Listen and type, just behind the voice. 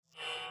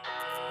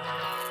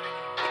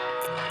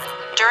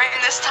during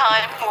this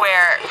time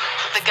where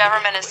the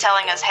government is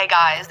telling us, hey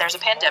guys, there's a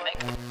pandemic.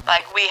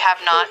 Like, we have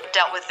not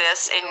dealt with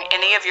this in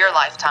any of your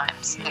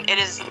lifetimes. It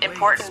is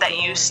important that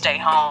you stay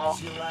home.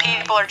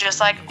 People are just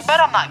like, but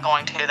I'm not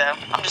going to, though.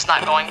 I'm just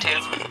not going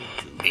to.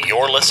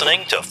 You're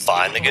listening to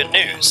Find the Good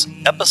News,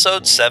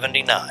 episode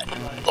 79,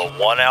 The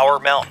 1 Hour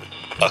Mountain,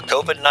 a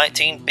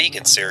COVID-19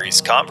 Beacon Series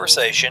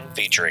conversation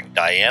featuring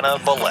Diana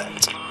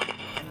Vallette.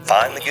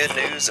 Find the Good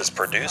News is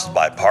produced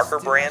by Parker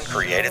Brand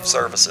Creative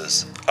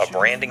Services, a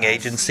branding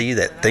agency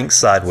that thinks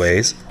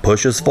sideways,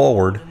 pushes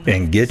forward,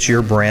 and gets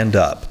your brand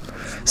up.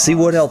 See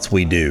what else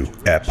we do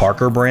at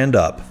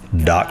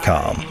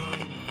parkerbrandup.com.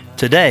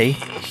 Today,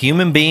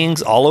 human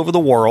beings all over the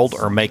world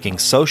are making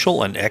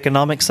social and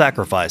economic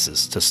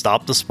sacrifices to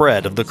stop the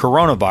spread of the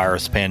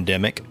coronavirus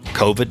pandemic,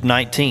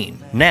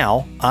 COVID-19.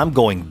 Now, I'm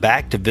going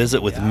back to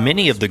visit with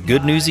many of the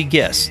good newsy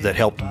guests that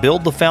helped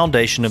build the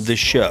foundation of this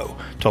show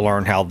to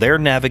learn how they're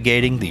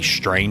navigating these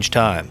strange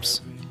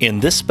times. In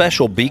this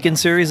special Beacon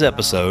Series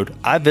episode,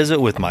 I visit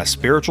with my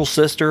spiritual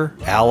sister,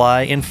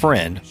 ally, and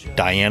friend,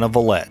 Diana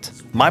Vallette.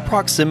 My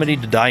proximity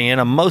to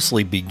Diana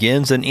mostly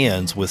begins and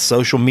ends with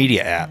social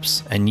media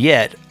apps, and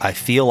yet I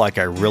feel like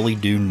I really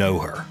do know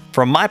her.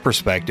 From my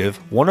perspective,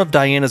 one of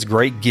Diana's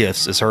great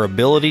gifts is her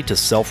ability to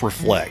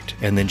self-reflect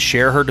and then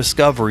share her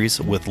discoveries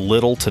with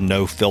little to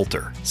no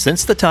filter.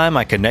 Since the time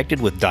I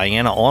connected with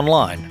Diana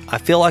online, I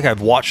feel like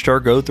I've watched her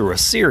go through a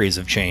series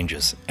of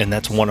changes, and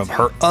that's one of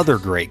her other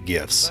great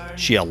gifts.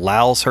 She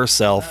allows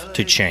herself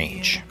to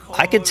change.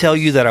 I could tell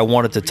you that I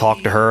wanted to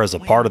talk to her as a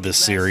part of this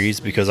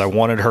series because I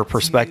wanted her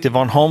perspective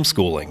on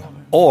homeschooling,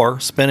 or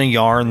spin a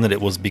yarn that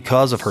it was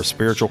because of her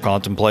spiritual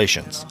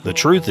contemplations. The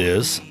truth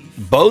is,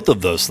 both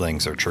of those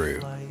things are true,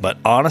 but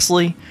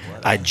honestly,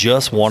 I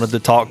just wanted to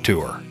talk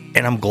to her,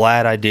 and I'm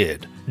glad I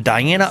did.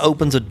 Diana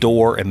opens a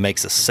door and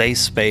makes a safe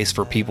space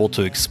for people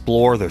to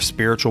explore their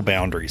spiritual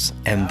boundaries,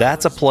 and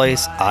that's a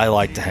place I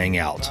like to hang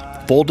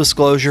out. Full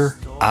disclosure,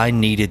 I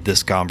needed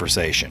this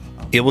conversation.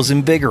 It was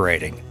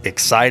invigorating,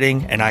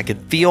 exciting, and I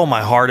could feel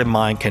my heart and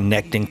mind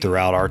connecting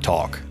throughout our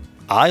talk.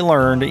 I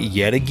learned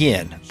yet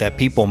again that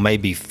people may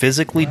be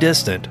physically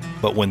distant,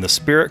 but when the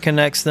spirit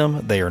connects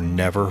them, they are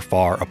never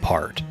far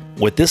apart.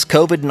 With this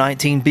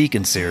COVID-19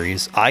 Beacon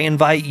Series, I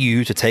invite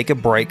you to take a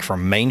break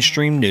from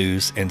mainstream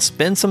news and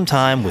spend some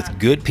time with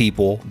good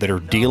people that are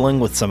dealing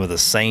with some of the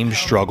same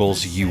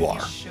struggles you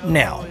are.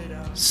 Now,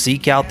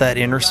 seek out that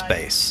inner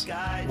space,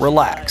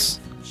 relax,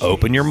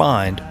 open your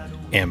mind,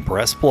 and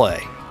press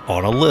play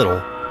on a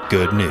little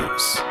good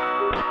news.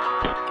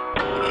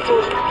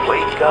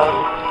 Wake up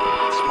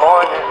this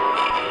morning,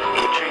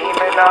 you're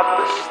dreaming up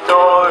a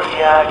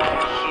story. I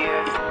can hear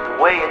the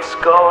way it's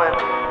going,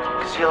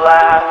 'cause you're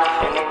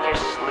laughing in your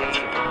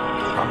sleep.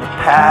 On the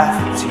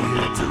path to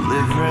your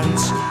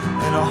deliverance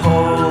and a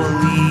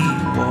holy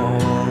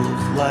wall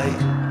of light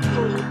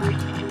pouring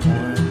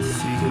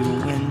through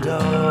your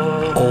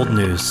window. Old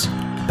news,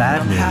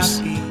 bad news,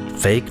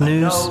 fake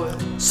news.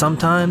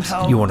 Sometimes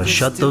you want to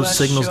shut those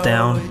signals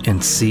down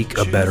and seek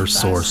a better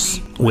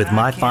source. With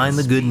my Find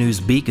the Good News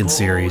Beacon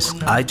series,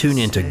 I tune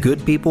into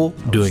good people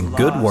doing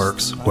good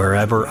works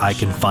wherever I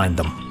can find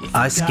them.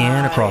 I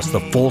scan across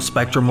the full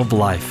spectrum of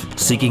life,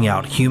 seeking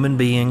out human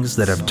beings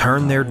that have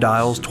turned their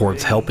dials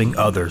towards helping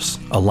others,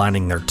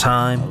 aligning their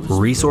time,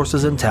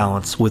 resources, and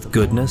talents with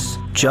goodness,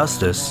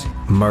 justice,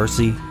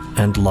 mercy,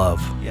 and love.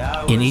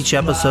 In each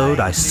episode,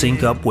 I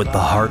sync up with the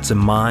hearts and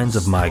minds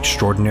of my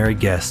extraordinary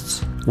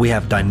guests. We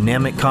have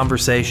dynamic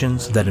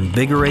conversations that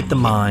invigorate the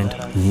mind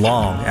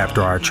long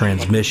after our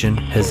transmission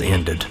has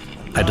ended.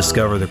 I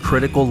discover the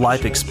critical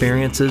life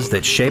experiences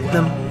that shape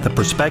them, the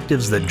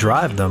perspectives that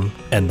drive them,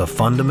 and the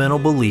fundamental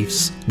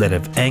beliefs that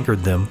have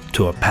anchored them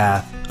to a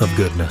path of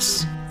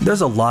goodness.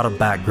 There's a lot of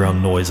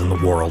background noise in the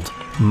world.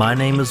 My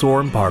name is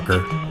Orrin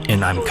Parker,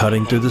 and I'm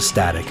cutting through the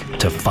static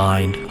to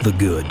find the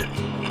good.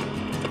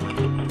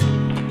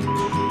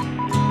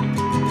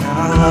 And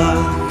I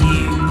love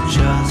you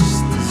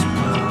just as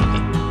well.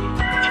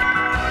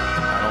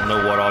 I don't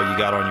know what all you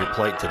got on your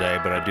plate today,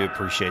 but I do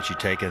appreciate you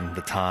taking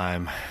the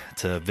time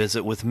to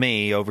visit with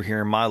me over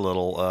here in my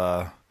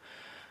little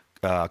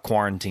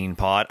quarantine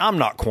pod. I'm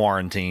not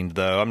quarantined,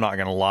 though. I'm not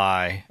going to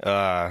lie.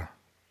 I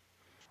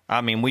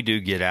mean, we do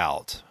get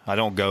out. I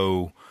don't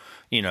go,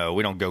 we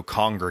don't go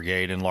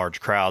congregate in large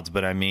crowds,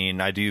 but I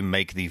mean, I do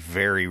make the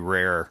very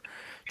rare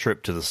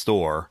trip to the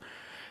store.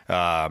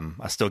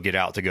 I still get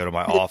out to go to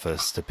my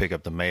office to pick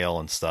up the mail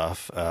and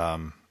stuff,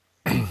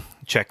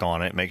 check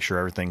on it, make sure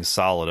everything's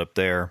solid up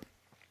there.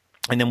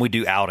 And then we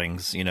do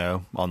outings,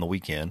 on the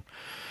weekend,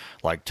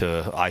 like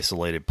to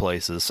isolated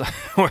places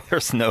where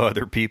there's no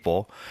other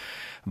people.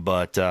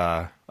 But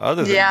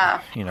other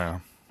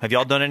than, have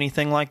y'all done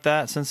anything like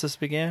that since this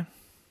began?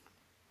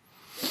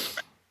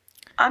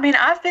 I mean,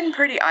 I've been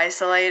pretty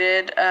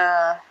isolated.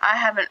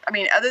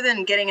 Other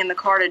than getting in the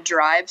car to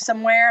drive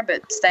somewhere,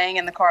 but staying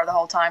in the car the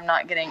whole time,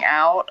 not getting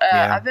out.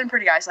 I've been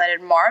pretty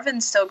isolated.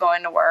 Marvin's still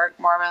going to work.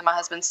 Marvin, my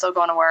husband's still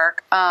going to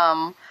work.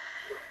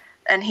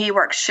 And he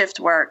works shift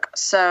work.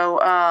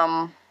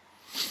 So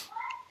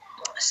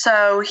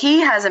So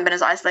he hasn't been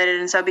as isolated,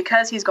 and so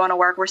because he's going to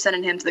work, we're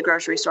sending him to the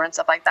grocery store and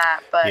stuff like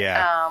that. But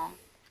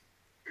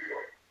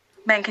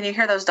man, can you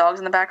hear those dogs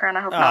in the background?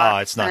 I hope not. Oh,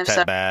 it's not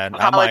that bad.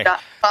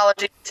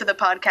 Apology to the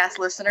podcast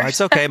listeners.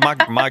 It's okay.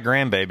 My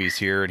grandbaby's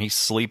here, and he's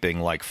sleeping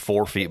like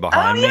 4 feet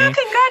behind me. Oh, yeah,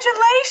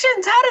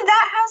 congratulations. How's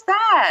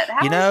that?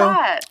 How's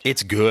that?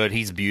 It's good.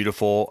 He's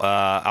beautiful.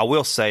 I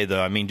will say,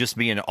 though, I mean, just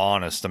being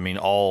honest, I mean,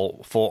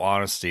 all full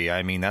honesty,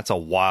 I mean, that's a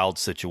wild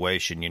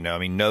situation, you know. I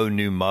mean, no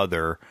new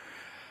mother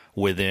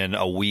within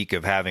a week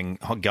of having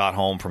got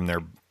home from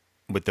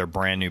with their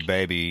brand new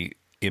baby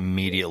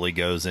immediately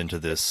goes into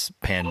this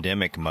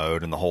pandemic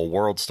mode and the whole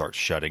world starts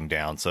shutting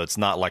down. So it's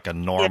not like a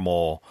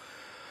normal,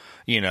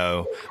 you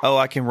know, oh,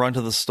 I can run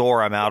to the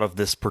store. I'm out of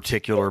this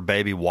particular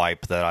baby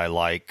wipe that I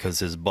like because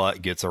his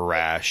butt gets a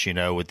rash, you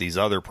know, with these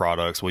other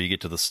products. Well, you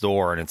get to the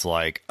store and it's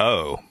like,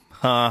 oh,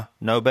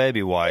 no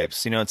baby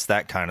wipes. You know, it's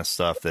that kind of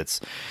stuff that's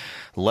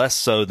less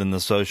so than the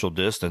social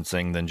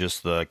distancing than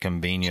just the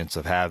convenience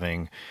of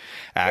having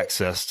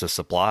access to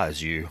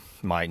supplies you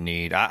might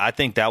need. I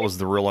think that was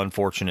the real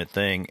unfortunate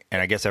thing,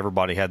 and I guess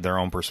everybody had their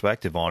own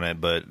perspective on it,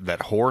 but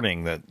that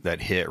hoarding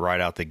that hit right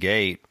out the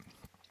gate,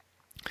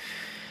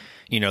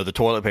 you know, the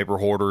toilet paper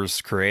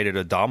hoarders created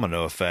a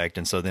domino effect,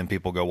 and so then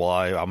people go, well,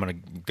 I'm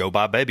going to go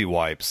buy baby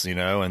wipes, you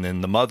know, and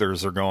then the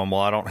mothers are going,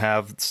 well, I don't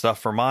have stuff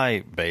for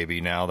my baby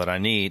now that I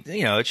need.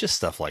 You know, it's just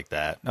stuff like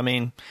that. I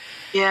mean,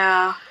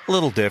 yeah, a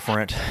little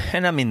different.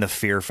 And I mean, the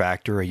fear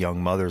factor a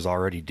young mother's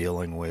already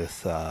dealing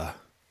with an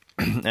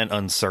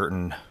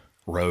uncertain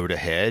road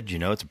ahead. You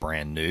know, it's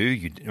brand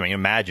new. I mean,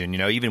 imagine, you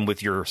know, even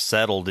with you're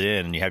settled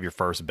in and you have your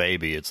first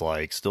baby, it's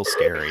like still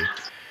scary,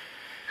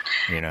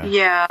 you know?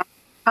 Yeah.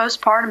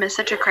 Postpartum is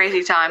such a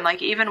crazy time.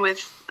 Like even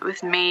with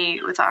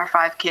me, with our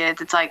 5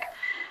 kids, it's like,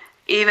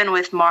 even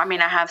with I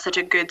mean, I have such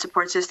a good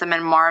support system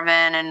in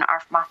Marvin and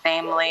my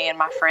family and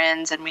my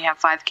friends, and we have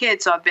 5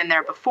 kids. So I've been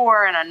there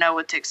before and I know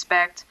what to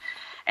expect.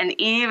 And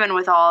even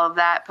with all of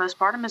that,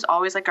 postpartum is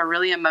always like a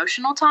really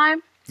emotional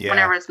time. Yeah.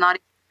 Whenever it's not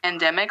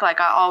pandemic, like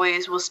I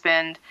always will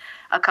spend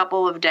a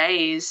couple of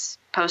days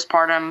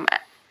postpartum,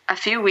 a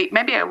few weeks,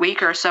 maybe a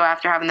week or so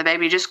after having the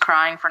baby, just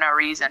crying for no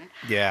reason.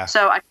 Yeah.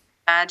 So I can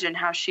imagine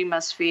how she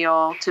must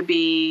feel to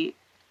be,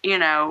 you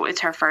know,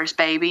 it's her first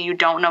baby. You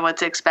don't know what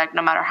to expect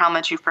no matter how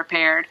much you've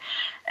prepared.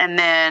 And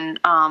then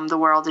the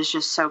world is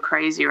just so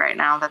crazy right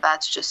now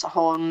that's just a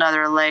whole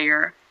nother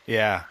layer.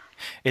 Yeah.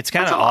 It's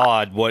kind of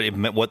odd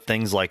what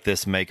things like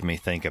this make me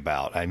think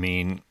about. I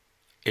mean,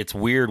 it's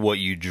weird what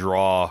you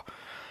draw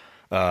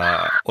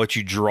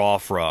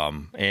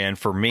from. And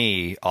for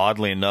me,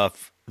 oddly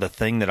enough, the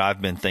thing that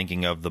I've been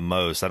thinking of the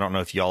most, I don't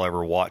know if y'all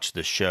ever watched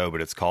this show,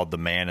 but it's called The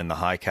Man in the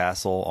High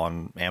Castle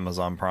on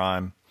Amazon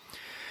Prime.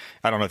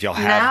 I don't know if y'all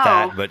have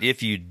that, but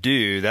if you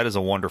do, that is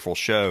a wonderful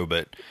show.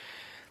 But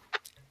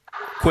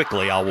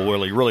quickly, I will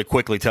really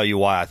quickly tell you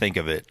why I think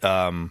of it.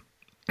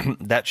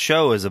 That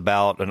show is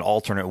about an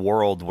alternate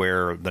world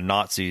where the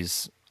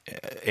Nazis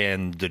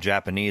and the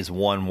Japanese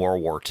won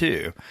World War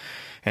II.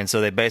 And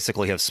so they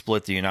basically have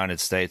split the United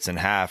States in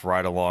half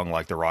right along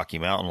like the Rocky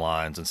Mountain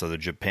lines. And so the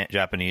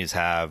Japanese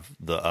have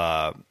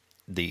the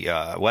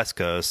West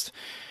Coast,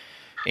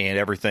 and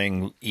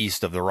everything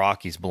east of the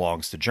Rockies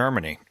belongs to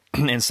Germany.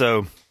 And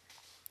so,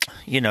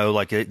 you know,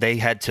 like they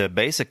had to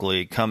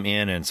basically come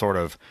in and sort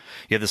of,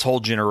 you have this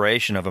whole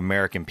generation of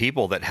American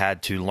people that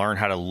had to learn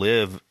how to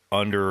live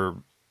under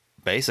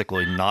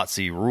basically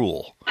Nazi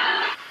rule.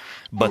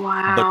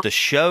 But the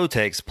show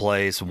takes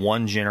place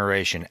one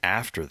generation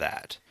after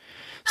that.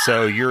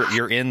 So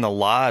you're in the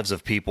lives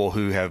of people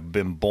who have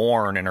been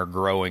born and are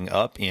growing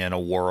up in a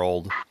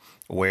world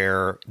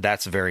where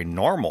that's very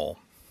normal,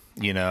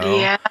 you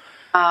know?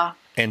 Yeah.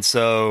 And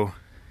so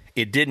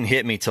it didn't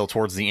hit me till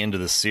towards the end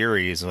of the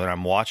series when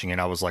I'm watching it.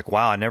 I was like,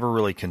 wow, I never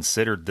really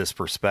considered this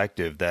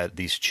perspective that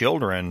these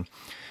children,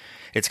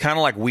 it's kind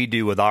of like we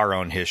do with our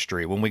own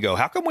history when we go,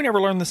 how come we never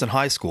learned this in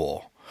high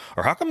school?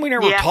 Or how come we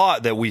never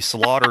taught that we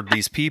slaughtered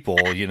these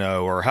people, you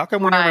know, or how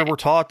come we never were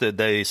taught that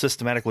they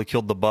systematically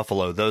killed the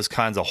buffalo, those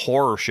kinds of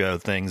horror show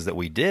things that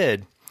we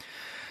did.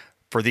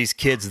 For these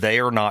kids,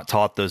 they are not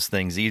taught those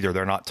things either.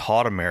 They're not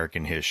taught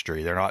American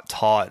history. They're not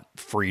taught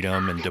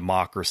freedom and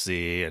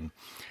democracy and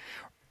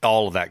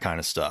all of that kind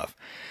of stuff.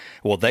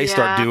 Well, they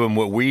start doing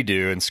what we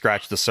do and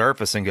scratch the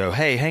surface and go,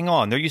 hey, hang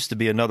on, there used to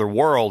be another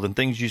world and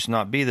things used to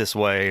not be this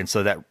way. And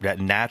so that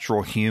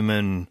natural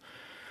human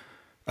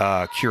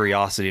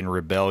curiosity and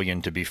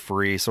rebellion to be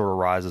free sort of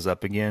rises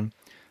up again.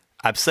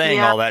 I'm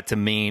saying all that to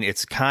mean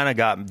it's kind of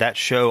got that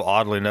show,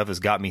 oddly enough, has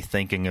got me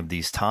thinking of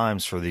these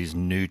times for these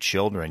new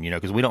children, you know,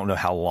 because we don't know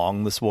how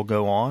long this will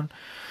go on.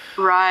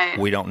 Right.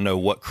 We don't know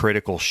what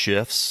critical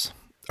shifts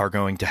are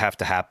going to have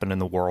to happen in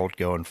the world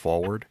going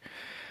forward.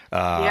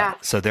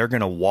 So they're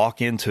going to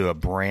walk into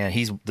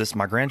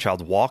my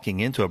grandchild's walking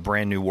into a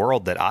brand new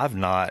world that I've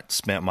not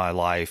spent my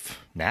life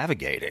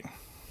navigating.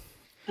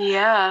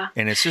 Yeah.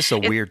 And it's just a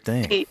weird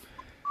thing.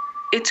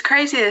 It's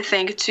crazy to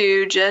think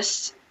too,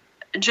 just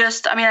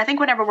I think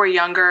whenever we're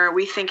younger,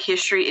 we think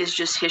history is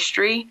just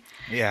history.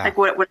 Yeah. Like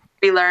what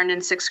we learned in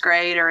 6th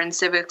grade or in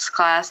civics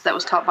class that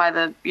was taught by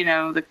the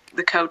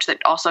coach that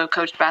also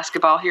coached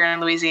basketball here in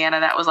Louisiana.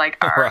 That was like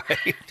our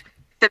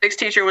civics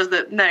teacher was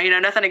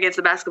nothing against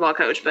the basketball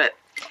coach, but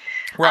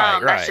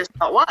that's just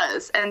how it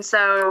was. And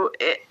so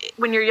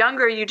when you're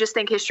younger, you just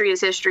think history is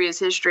history is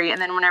history.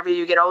 And then whenever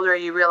you get older,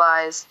 you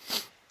realize,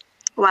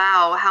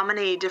 wow, how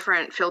many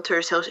different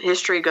filters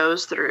history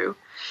goes through.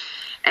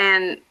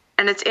 And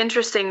it's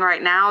interesting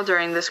right now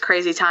during this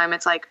crazy time.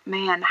 It's like,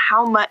 man,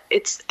 how much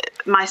it's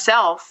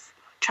myself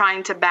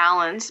trying to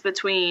balance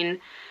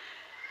between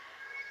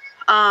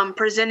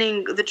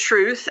presenting the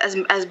truth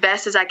as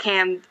best as I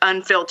can,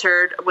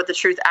 unfiltered, what the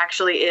truth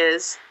actually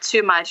is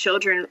to my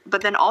children,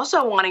 but then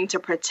also wanting to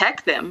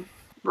protect them.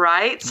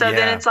 Right. So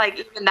then it's like,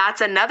 even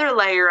that's another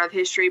layer of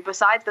history,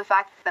 besides the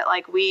fact that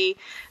like, we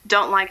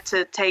don't like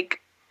to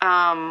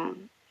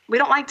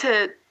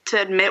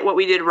admit what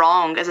we did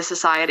wrong as a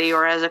society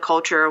or as a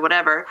culture or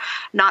whatever.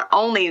 Not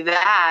only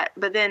that,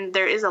 but then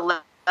there is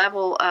a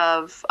level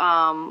of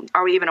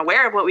are we even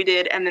aware of what we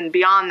did? And then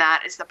beyond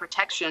that is the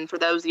protection for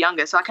those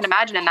youngest. So I can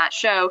imagine in that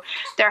show,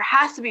 there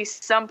has to be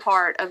some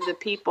part of the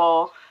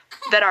people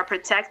that are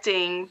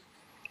protecting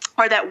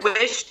or that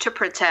wish to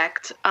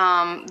protect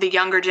the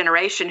younger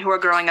generation who are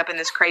growing up in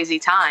this crazy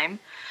time.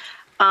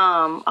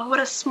 What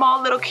a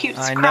small little cute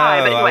cry. I know.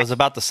 But anyway. I was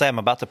about to say I'm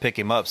about to pick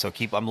him up, so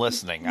I'm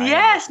listening.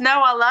 Yes,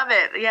 no, I love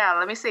it. Yeah,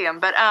 let me see him.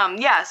 But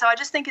so I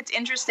just think it's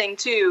interesting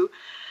too,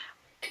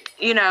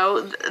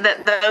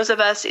 that those of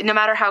us, no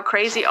matter how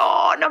crazy,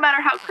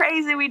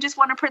 we just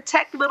want to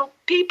protect little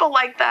people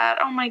like that.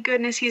 Oh my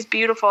goodness, he's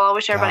beautiful. I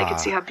wish everybody could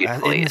see how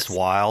beautiful he is. Isn't this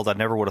wild? I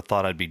never would have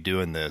thought I'd be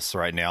doing this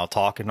right now,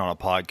 talking on a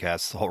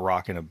podcast,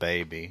 rocking a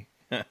baby.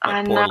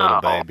 I Poor know.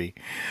 little baby.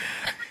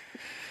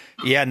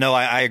 Yeah, no,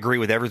 I agree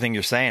with everything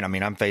you're saying. I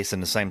mean, I'm facing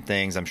the same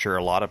things I'm sure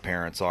a lot of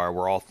parents are.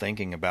 We're all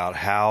thinking about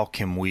how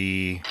can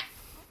we,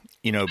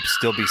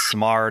 still be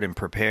smart and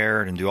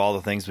prepared and do all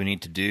the things we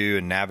need to do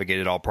and navigate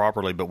it all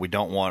properly, but we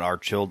don't want our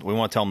children, we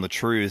want to tell them the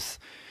truth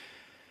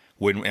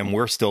and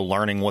we're still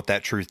learning what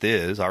that truth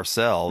is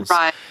ourselves.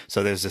 Right.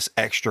 So there's this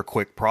extra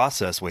quick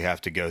process we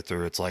have to go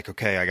through. It's like,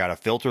 okay, I got to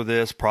filter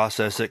this,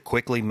 process it,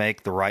 quickly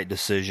make the right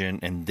decision,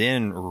 and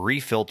then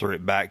refilter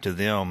it back to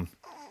them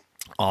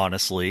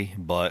honestly,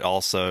 but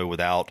also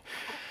without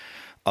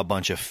a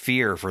bunch of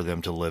fear for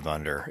them to live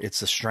under.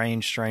 It's a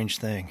strange, strange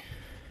thing.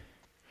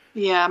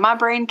 Yeah, my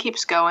brain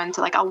keeps going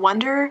to like, I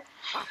wonder,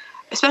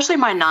 especially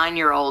my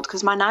 9-year-old,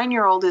 because my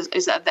 9-year-old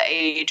is at the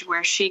age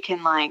where she can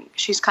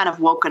she's kind of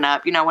woken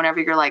up,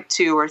 whenever you're like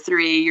 2 or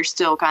 3, you're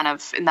still kind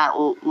of in that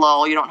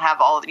lull.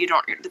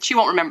 She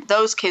won't remember,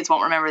 those kids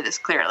won't remember this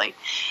clearly,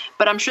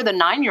 but I'm sure the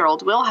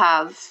 9-year-old will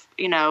have,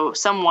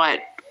 somewhat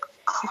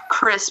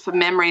crisp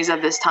memories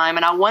of this time.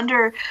 And I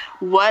wonder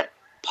what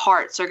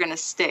parts are going to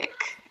stick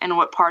and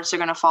what parts are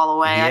going to fall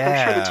away.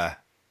 Yeah.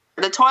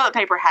 I'm sure the toilet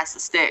paper has to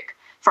stick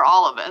for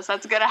all of us.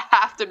 That's going to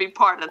have to be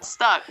part that's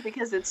stuck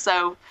because it's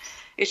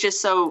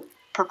just so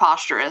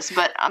preposterous.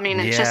 But I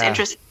mean, it's just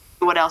interesting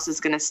what else is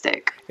going to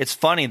stick. It's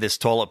funny, this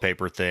toilet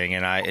paper thing.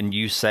 And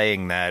you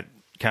saying that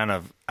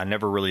I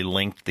never really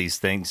linked these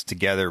things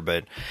together,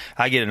 but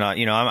I get it.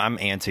 I'm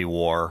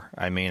anti-war.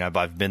 I mean,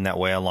 I've been that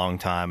way a long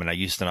time, and I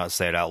used to not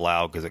say it out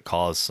loud because it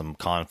caused some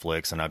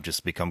conflicts, and I've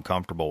just become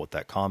comfortable with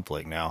that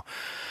conflict now.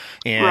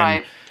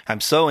 And I'm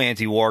so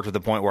anti-war to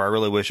the point where I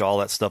really wish all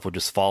that stuff would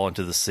just fall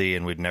into the sea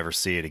and we'd never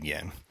see it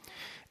again.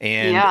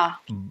 And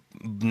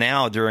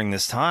now during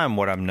this time,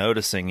 what I'm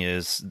noticing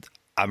is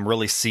I'm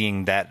really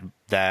seeing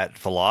that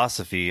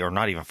philosophy, or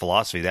not even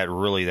philosophy,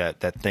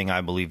 that thing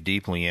I believe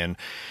deeply in,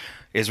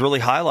 is really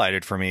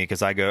highlighted for me,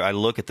 because I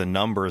look at the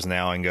numbers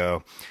now and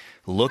go,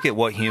 look at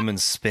what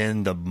humans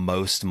spend the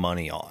most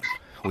money on.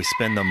 We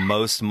spend the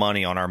most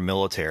money on our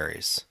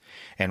militaries.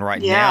 And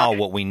right now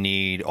what we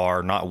need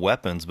are not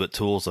weapons, but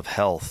tools of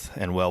health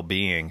and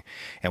well-being.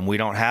 And we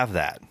don't have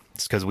that.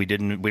 It's because we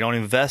don't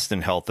invest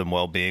in health and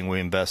well-being. We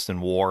invest in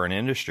war and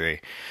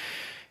industry.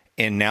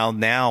 And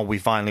now we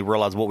finally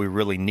realize what we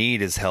really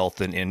need is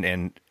health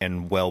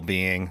and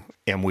well-being.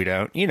 And we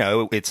don't,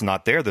 it's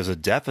not there. There's a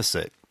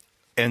deficit.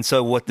 And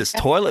so what this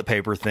toilet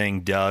paper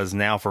thing does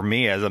now for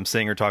me, as I'm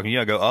sitting here talking to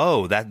you, I go,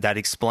 oh, that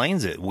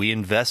explains it. We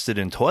invested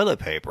in toilet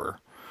paper,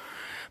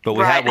 but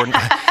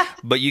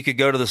but you could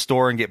go to the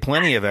store and get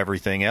plenty of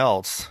everything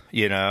else,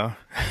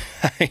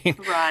 I mean,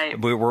 right.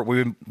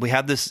 We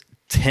have this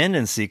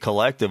tendency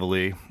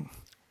collectively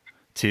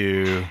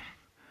to,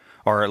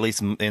 or at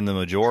least in the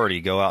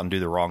majority, go out and do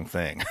the wrong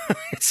thing.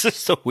 It's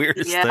just the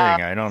weirdest thing.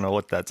 I don't know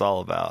what that's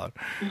all about.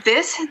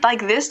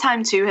 This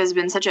time too has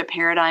been such a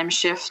paradigm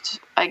shift,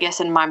 I guess,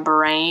 in my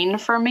brain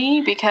for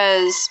me,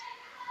 because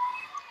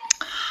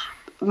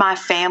my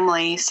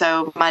family,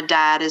 so my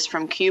dad is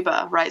from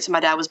Cuba, right? So my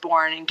dad was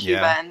born in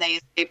Cuba and they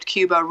escaped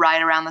Cuba right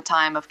around the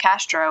time of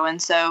Castro.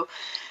 And so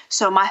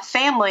my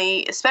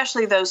family,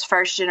 especially those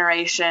first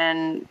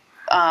generation,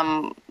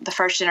 the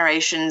first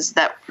generations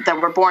that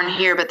were born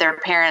here, but their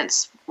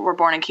parents were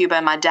born in Cuba,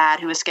 and my dad,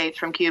 who escaped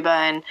from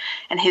Cuba,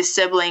 and his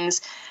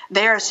siblings,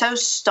 they are so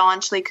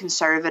staunchly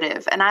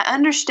conservative. And I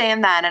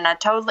understand that, and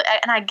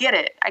I get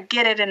it. I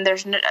get it, and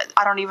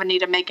I don't even need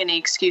to make any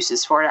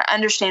excuses for it. I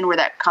understand where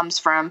that comes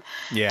from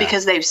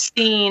because they've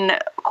seen,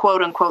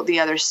 quote unquote, the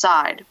other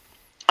side.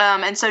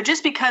 And so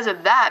just because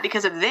of that,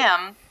 because of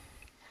them,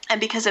 and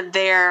because of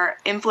their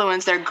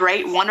influence, their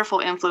great, wonderful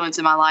influence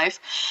in my life,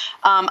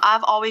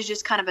 I've always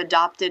just kind of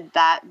adopted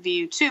that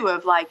view too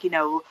of like,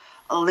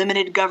 a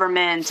limited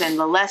government, and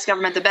the less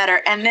government, the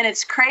better. And then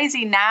it's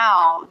crazy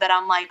now that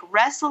I'm like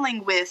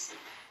wrestling with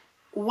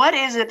what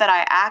is it that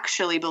I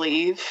actually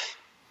believe?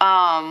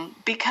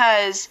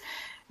 Because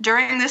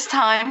during this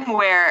time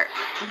where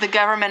the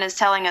government is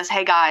telling us,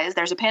 hey guys,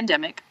 there's a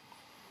pandemic,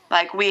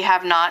 like we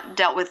have not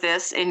dealt with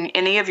this in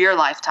any of your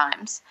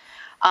lifetimes.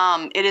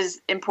 It is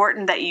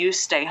important that you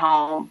stay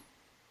home.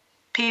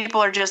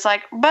 People are just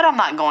like, but I'm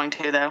not going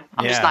to though.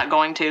 I'm just not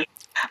going to.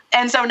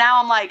 And so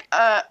now I'm like,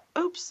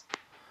 oops.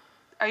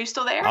 Are you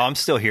still there? Oh, I'm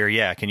still here.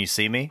 Yeah. Can you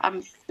see me?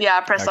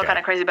 I pressed all kind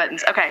of crazy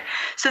buttons. Okay.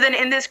 So then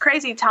in this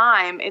crazy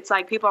time, it's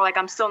like people are like,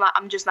 I'm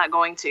just not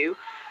going to.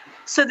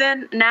 So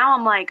then now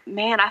I'm like,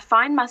 man, I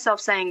find myself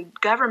saying,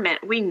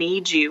 government, we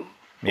need you.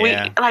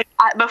 Yeah.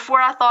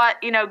 Before I thought,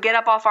 get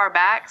up off our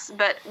backs,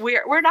 but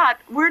we're not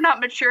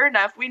mature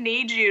enough. We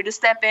need you to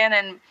step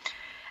in.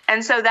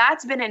 And so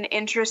that's been an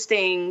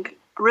interesting,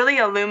 really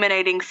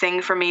illuminating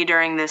thing for me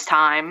during this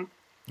time.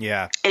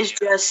 Yeah. Is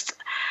just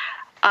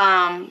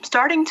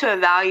starting to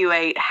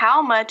evaluate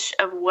how much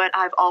of what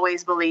I've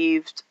always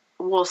believed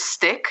will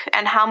stick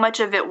and how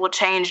much of it will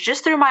change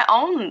just through my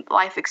own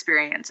life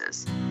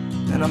experiences.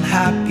 And I'm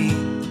happy,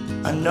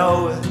 I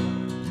know it.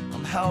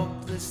 I'm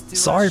helpless.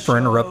 Sorry for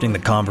interrupting the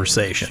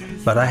conversation,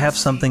 but I have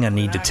something I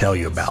need to tell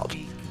you about.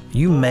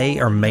 You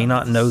may or may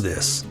not know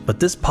this,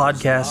 but this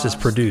podcast is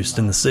produced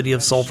in the city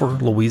of Sulphur,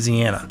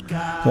 Louisiana,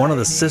 one of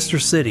the sister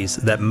cities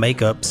that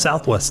make up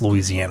Southwest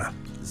Louisiana.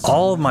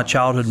 All of my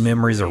childhood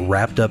memories are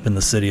wrapped up in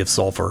the city of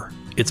Sulphur.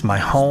 It's my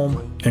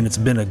home, and it's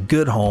been a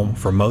good home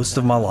for most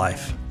of my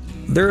life.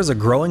 There is a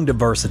growing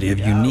diversity of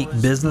unique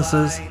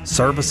businesses,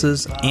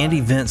 services, and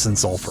events in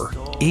Sulphur,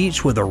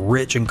 each with a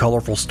rich and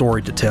colorful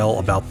story to tell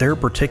about their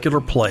particular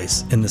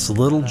place in this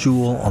little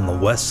jewel on the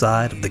west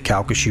side of the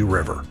Calcasieu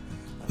River.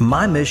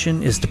 My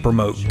mission is to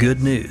promote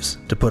good news,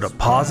 to put a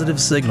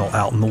positive signal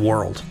out in the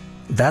world.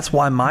 That's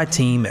why my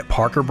team at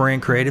Parker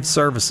Brand Creative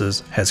Services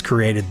has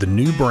created the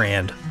new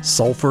brand,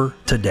 Sulphur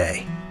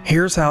Today.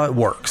 Here's how it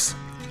works.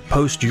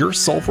 Post your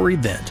Sulphur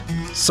event,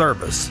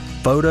 service,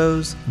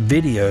 photos,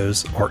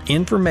 videos, or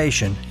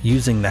information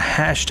using the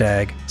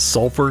hashtag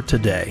Sulphur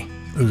Today.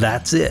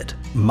 That's it.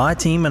 My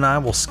team and I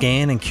will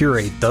scan and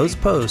curate those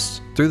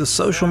posts through the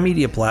social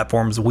media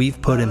platforms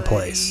we've put in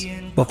place.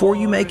 Before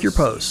you make your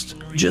post,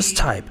 just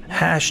type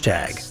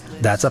hashtag.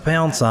 That's a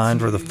 £sign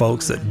for the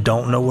folks that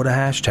don't know what a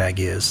hashtag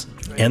is.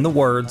 And the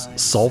words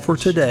Sulphur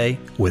Today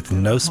with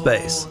no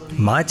space.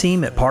 My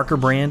team at Parker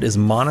Brand is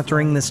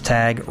monitoring this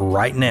tag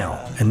right now,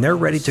 and they're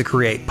ready to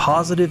create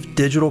positive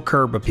digital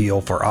curb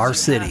appeal for our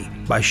city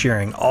by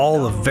sharing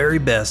all the very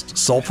best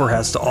Sulphur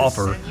has to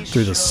offer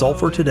through the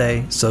Sulphur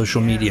Today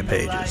social media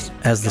pages.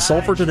 As the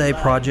Sulphur Today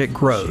project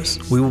grows,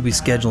 we will be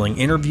scheduling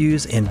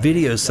interviews and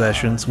video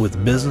sessions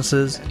with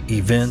businesses,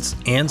 events,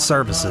 and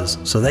services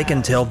so they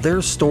can tell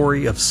their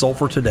story of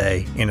Sulphur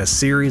Today in a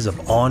series of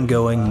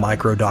ongoing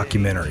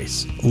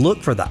micro-documentaries.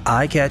 Look for the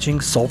eye-catching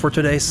Sulphur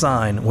Today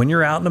sign when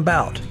you're out and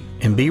about.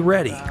 And be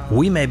ready,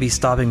 we may be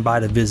stopping by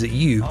to visit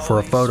you for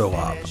a photo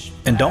op.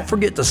 And don't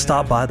forget to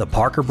stop by the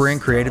Parker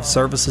Brand Creative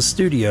Services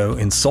studio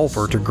in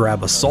Sulphur to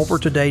grab a Sulphur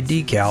Today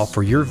decal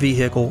for your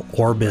vehicle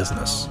or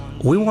business.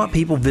 We want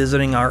people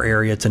visiting our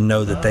area to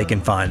know that they can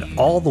find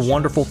all the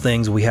wonderful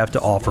things we have to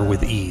offer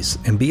with ease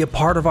and be a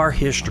part of our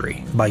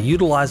history by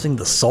utilizing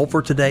the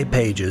Sulphur Today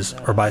pages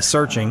or by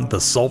searching the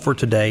Sulphur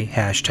Today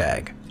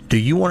hashtag. Do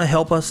you want to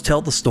help us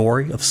tell the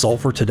story of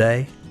Sulphur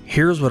Today?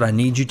 Here's what I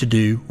need you to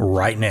do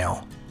right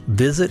now.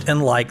 Visit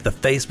and like the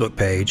Facebook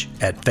page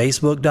at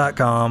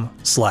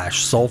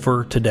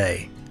facebook.com/Sulphur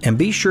Today. And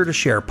be sure to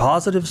share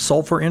positive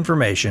Sulphur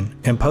information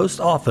and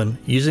post often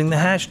using the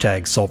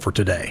hashtag Sulphur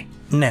Today.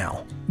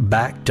 Now,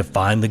 back to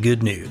Find the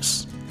Good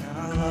News.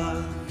 I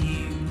love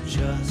you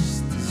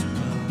just as well.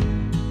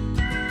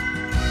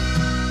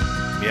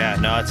 Yeah,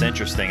 no, it's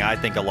interesting. I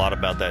think a lot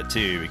about that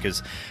too,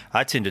 because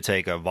I tend to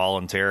take a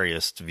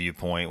voluntarist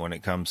viewpoint when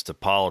it comes to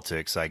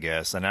politics, I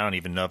guess. And I don't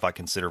even know if I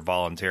consider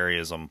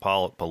voluntarism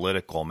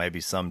political.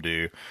 Maybe some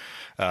do.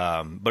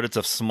 But it's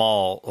a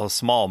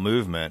small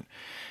movement.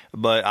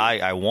 But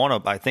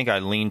I think I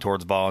lean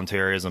towards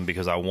voluntarism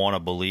because I want to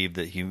believe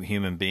that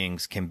human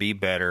beings can be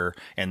better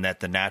and that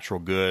the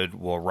natural good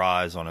will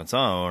rise on its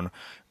own,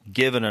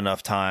 given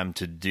enough time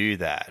to do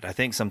that. I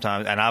think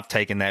sometimes, and I've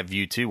taken that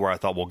view too, where I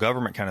thought, well,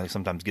 government kind of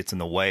sometimes gets in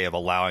the way of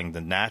allowing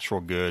the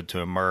natural good to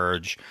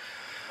emerge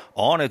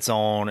on its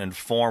own and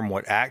form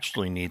what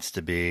actually needs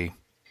to be,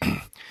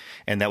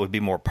 and that would be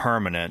more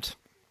permanent.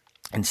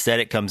 Instead,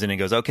 it comes in and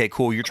goes, okay,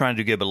 cool, you're trying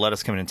to do good, but let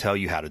us come in and tell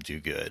you how to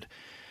do good.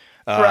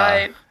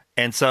 Right.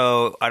 And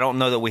so I don't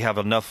know that we have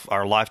enough,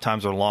 our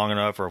lifetimes are long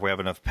enough, or if we have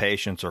enough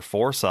patience or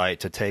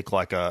foresight to take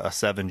like a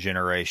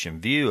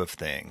 7-generation view of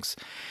things.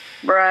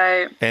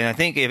 Right. And I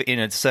think in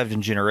a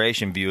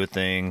 7-generation view of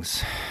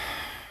things,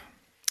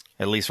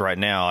 at least right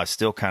now, I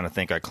still kind of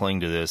think I cling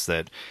to this,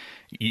 that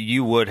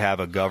you would have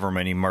a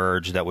government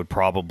emerge that would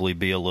probably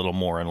be a little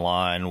more in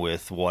line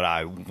with what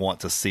I want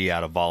to see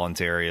out of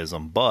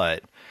voluntarism.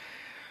 But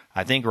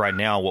I think right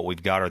now what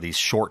we've got are these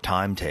short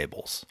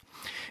timetables.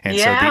 And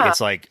so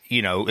it's like,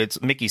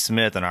 it's Mickey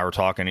Smith and I were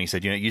talking, and he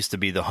said, it used to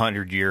be the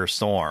 100-year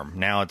storm.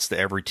 Now it's the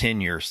every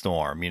 10-year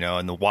storm,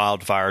 and the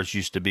wildfires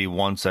used to be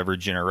once every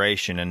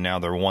generation, and now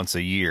they're once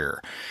a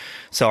year.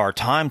 So our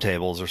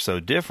timetables are so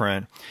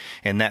different,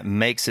 and that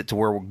makes it to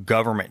where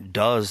government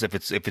does, if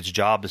its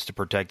job is to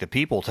protect the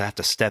people, to have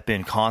to step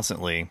in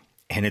constantly.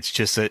 And it's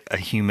just a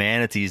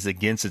humanity's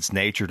against its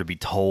nature to be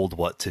told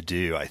what to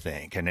do, I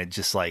think. And it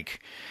just like,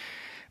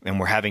 and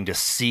we're having to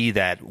see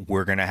that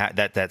we're going to have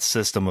that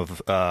system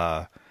of,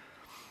 I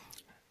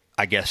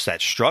guess,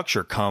 that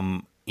structure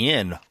come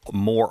in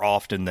more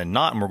often than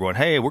not, and we're going,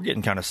 hey, we're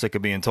getting kind of sick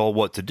of being told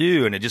what to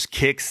do, and it just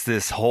kicks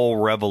this whole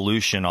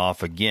revolution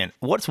off again.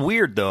 What's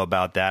weird though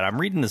about that, I'm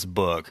reading this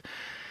book,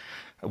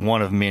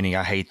 one of many.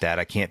 I hate that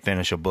I can't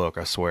finish a book,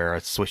 I swear. I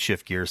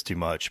shift gears too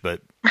much.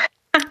 But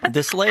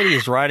this lady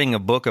is writing a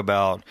book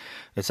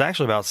it's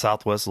actually about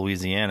Southwest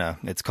Louisiana.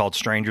 It's called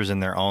Strangers in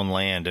Their Own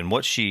Land. And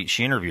what she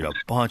interviewed a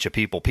bunch of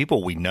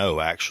people we know,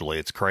 actually.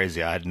 It's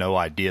crazy. I had no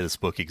idea this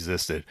book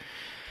existed.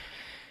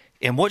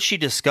 And what she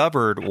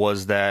discovered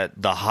was that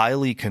the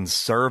highly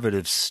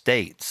conservative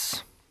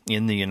states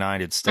in the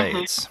United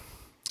States,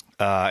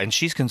 and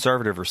she's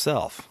conservative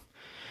herself,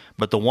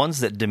 but the ones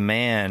that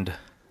demand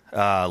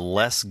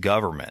less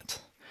government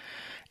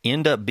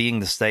end up being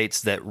the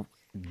states that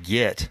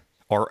get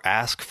or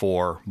ask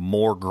for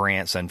more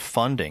grants and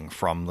funding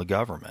from the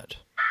government.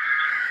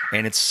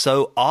 And it's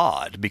so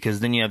odd, because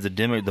then you have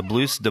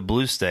the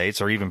blue states,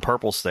 or even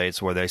purple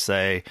states, where they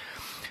say,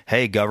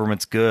 hey,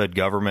 government's good,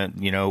 government,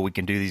 we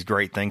can do these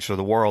great things for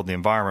the world, the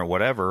environment,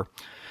 whatever.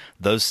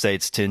 Those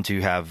states tend to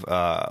have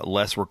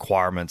less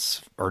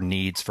requirements or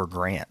needs for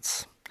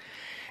grants.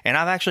 And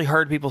I've actually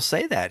heard people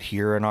say that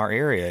here in our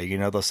area.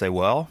 They'll say,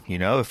 well,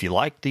 if you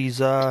like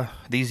these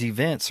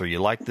events, or you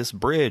like this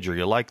bridge, or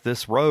you like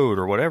this road,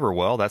 or whatever,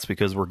 well, that's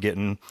because we're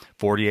getting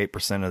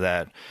 48% of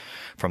that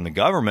from the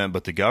government.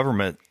 But the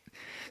government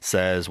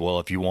says,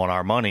 well, if you want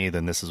our money,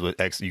 then this is what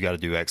you got to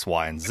do X,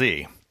 Y, and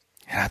Z.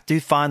 And I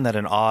do find that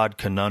an odd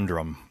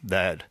conundrum,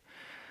 that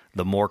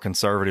the more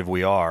conservative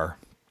we are,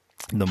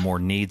 the more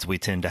needs we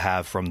tend to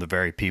have from the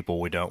very people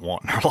we don't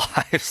want in our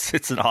lives.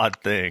 It's an odd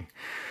thing.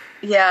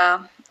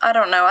 Yeah, I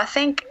don't know. I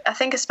think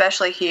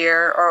especially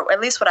here, or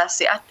at least what I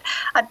see,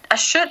 I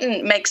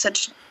shouldn't make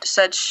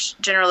such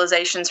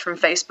generalizations from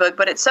Facebook,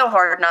 but it's so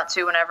hard not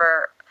to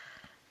whenever,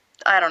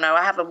 I don't know,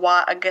 I have a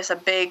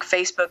big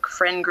Facebook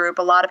friend group,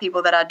 a lot of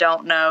people that I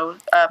don't know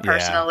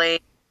personally. Yeah.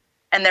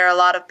 And there are a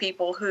lot of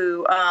people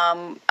who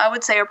I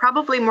would say are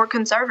probably more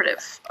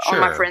conservative on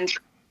my friends.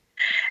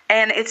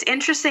 And it's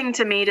interesting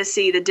to me to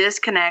see the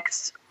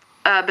disconnects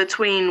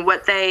between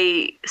what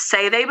they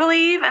say they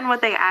believe and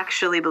what they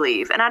actually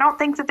believe. And I don't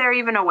think that they're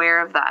even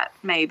aware of that,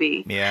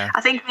 maybe. Yeah.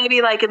 I think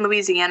maybe like in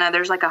Louisiana,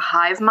 there's like a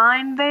hive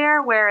mind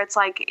there, where it's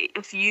like,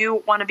 if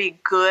you want to be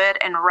good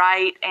and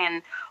right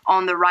and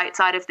on the right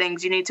side of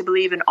things, you need to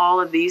believe in all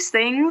of these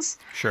things.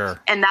 Sure.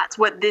 And that's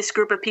what this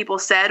group of people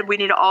said we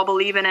need to all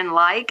believe in and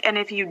like. And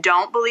if you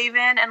don't believe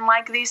in and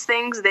like these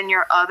things, then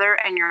you're other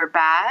and you're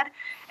bad.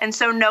 And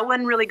so no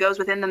one really goes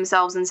within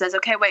themselves and says,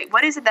 okay, wait,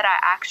 what is it that I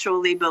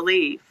actually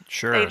believe?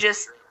 Sure. They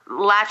just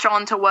latch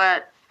on to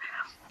what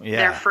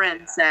their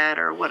friend said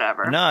or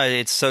whatever. No,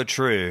 it's so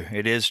true.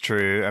 It is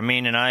true. I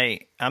mean, and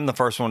I'm the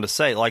first one to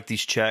say, like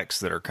these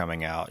checks that are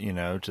coming out,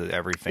 to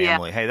every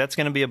family. Hey, that's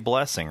going to be a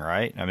blessing,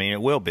 right? I mean,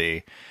 it will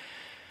be.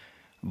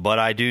 But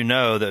I do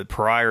know that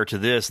prior to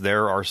this,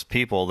 there are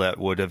people that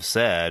would have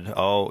said,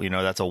 oh,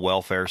 that's a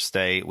welfare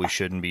state. We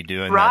shouldn't be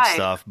doing that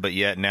stuff. But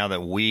yet now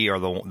that we are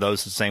those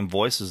same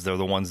voices, they're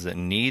the ones that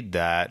need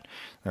that.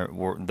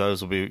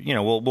 Those will be,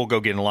 we'll go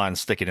get in line and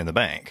stick it in the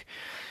bank.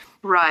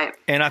 Right.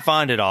 And I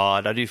find it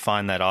odd. I do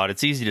find that odd.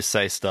 It's easy to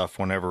say stuff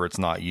whenever it's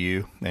not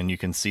you and you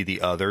can see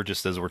the other,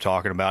 just as we're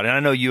talking about. And I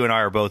know you and I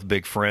are both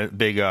big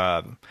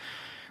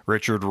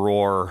Richard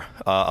Rohr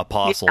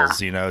apostles,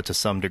 to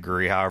some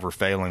degree, however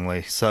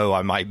failingly so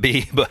I might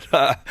be. But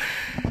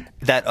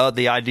that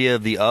the idea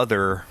of the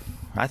other,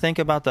 I think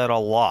about that a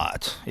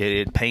lot.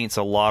 It paints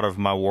a lot of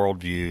my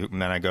worldview.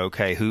 And then I go,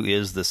 okay, who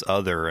is this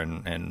other?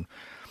 And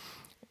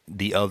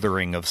the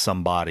othering of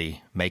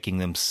somebody, making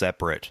them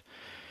separate.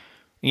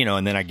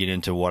 And then I get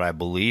into what I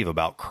believe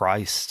about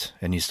Christ,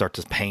 and you start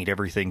to paint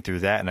everything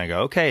through that, and I go,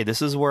 okay,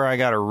 this is where I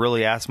got to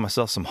really ask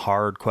myself some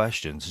hard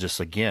questions.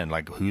 Just again,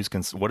 like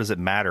what does it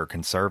matter?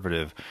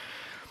 Conservative,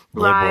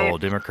 liberal,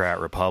 Democrat,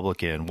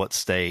 Republican, what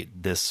state,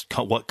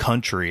 what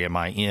country am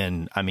I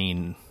in? I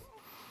mean,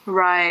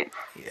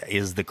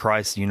 is the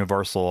Christ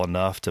universal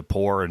enough to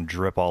pour and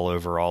drip all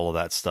over all of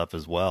that stuff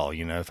as well?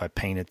 If I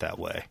paint it that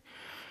way.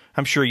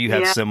 I'm sure you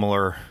have Yeah.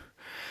 similar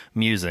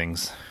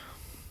musings.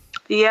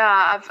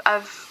 Yeah,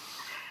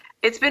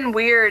 it's been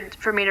weird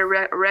for me to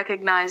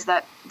recognize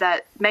that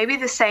maybe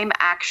the same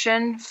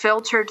action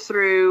filtered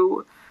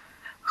through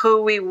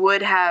who we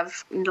would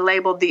have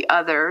labeled the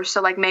other.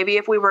 So like maybe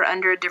if we were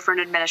under a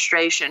different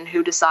administration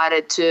who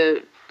decided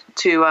to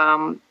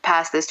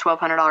pass this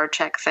 $1,200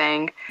 check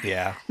thing,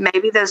 Yeah.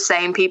 maybe those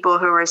same people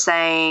who were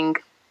saying,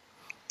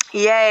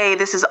 yay,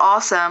 this is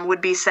awesome,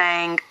 would be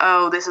saying,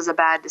 oh, this is a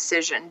bad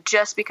decision,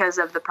 just because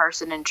of the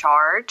person in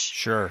charge.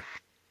 Sure.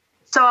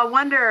 So I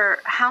wonder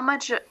how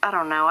much, I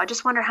don't know, I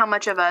just wonder how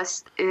much of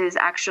us is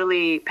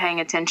actually paying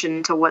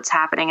attention to what's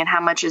happening and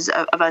how much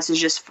of us is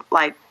just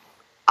like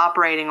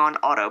operating on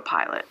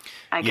autopilot,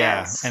 I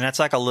guess. And that's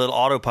like a little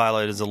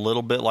autopilot is a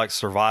little bit like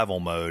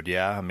survival mode.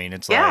 Yeah. I mean,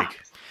 it's Yeah. like,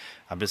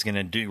 I'm just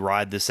going to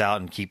ride this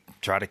out and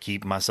try to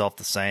keep myself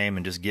the same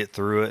and just get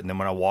through it. And then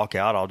when I walk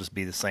out, I'll just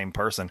be the same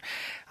person.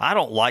 I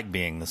don't like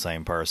being the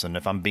same person.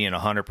 If I'm being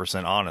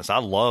 100% honest,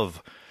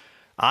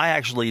 I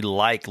actually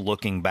like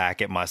looking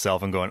back at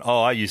myself and going,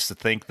 oh, I used to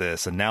think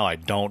this and now I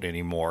don't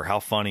anymore. How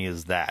funny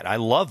is that? I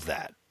love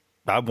that.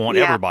 I want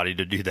everybody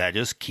to do that.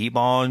 Just keep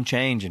on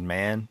changing,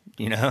 man.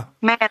 You know?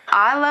 Man,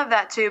 I love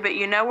that too, but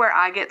you know where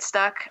I get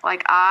stuck?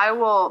 Like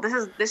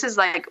this is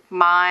like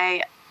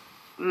my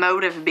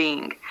mode of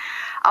being.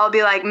 I'll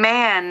be like,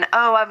 man,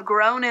 oh, I've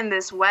grown in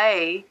this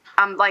way.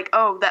 I'm like,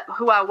 oh, that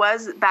who I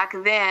was back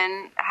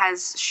then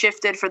has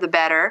shifted for the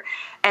better.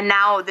 And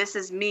now this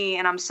is me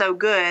and I'm so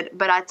good.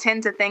 But I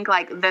tend to think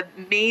like the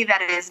me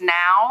that is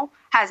now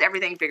has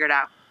everything figured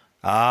out.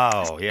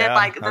 Oh, yeah. And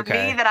like the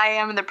me that I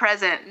am in the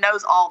present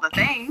knows all the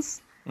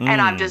things.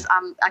 And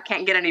I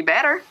can't get any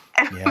better.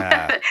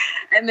 Yeah.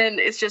 And then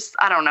it's just,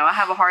 I don't know. I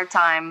have a hard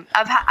time.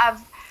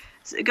 I've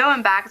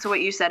going back to what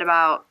you said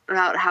about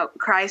how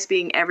Christ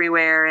being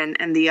everywhere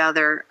and the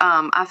other.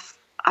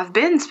 I've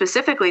been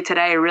specifically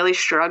today really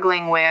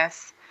struggling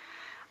with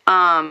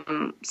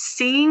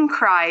seeing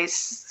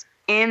Christ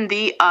in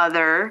the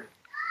other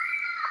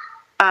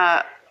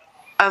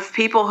of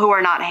people who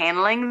are not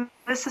handling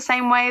this the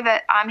same way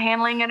that I'm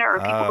handling it, or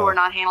people who are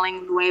not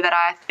handling the way that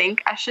I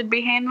think I should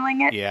be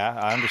handling it. Yeah,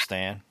 I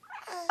understand.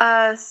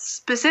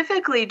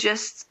 Specifically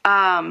just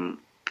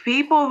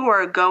people who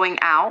are going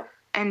out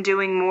and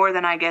doing more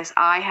than I guess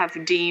I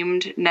have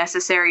deemed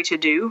necessary to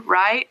do,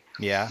 right?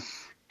 Yeah.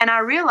 And I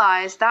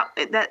realized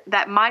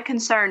that my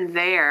concern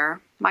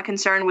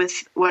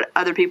with what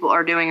other people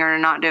are doing or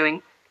not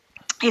doing,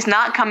 is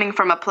not coming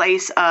from a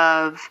place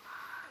of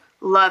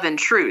love and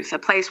truth, a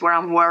place where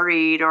I'm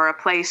worried or a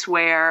place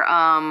where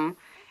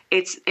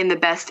it's in the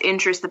best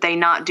interest that they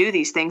not do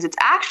these things. It's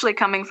actually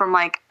coming from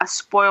like a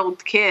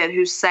spoiled kid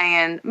who's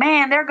saying,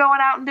 man, they're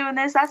going out and doing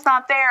this. That's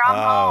not fair. I'm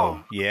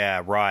home.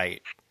 Yeah,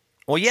 right.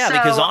 Well, yeah,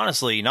 because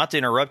honestly, not to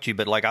interrupt you,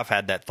 but like I've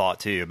had that thought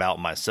too about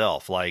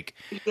myself. Like,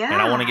 and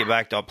I want to get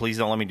back to, please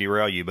don't let me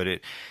derail you, but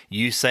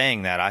you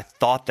saying that, I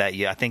thought that,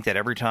 I think that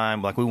every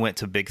time, like we went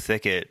to Big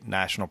Thicket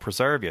National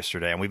Preserve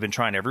yesterday, and we've been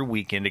trying every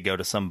weekend to go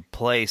to some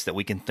place that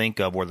we can think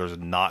of where there's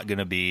not going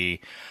to be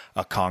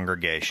a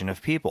congregation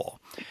of people.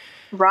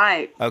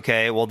 Right.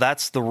 Okay, well,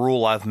 that's the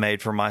rule I've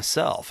made for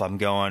myself. I'm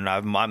going,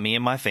 me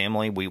and my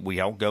family, we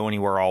don't go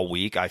anywhere all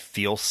week. I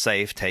feel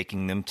safe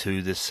taking them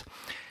to this,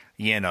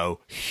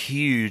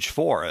 huge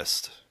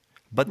forest.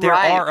 But there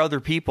are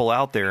other people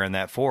out there in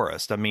that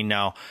forest. I mean,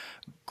 now,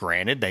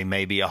 granted, they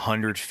may be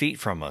 100 feet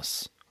from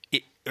us,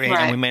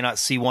 and we may not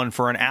see one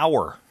for an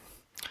hour.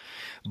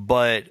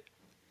 But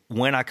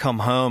when I come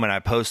home and I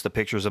post the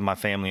pictures of my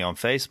family on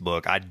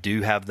Facebook, I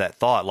do have that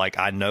thought. Like,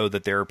 I know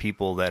that there are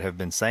people that have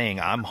been saying,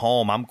 I'm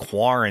home, I'm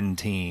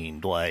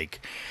quarantined, like,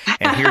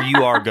 and here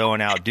you are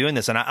going out doing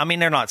this. And I mean,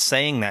 they're not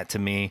saying that to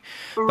me,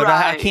 but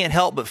I can't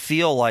help but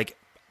feel like,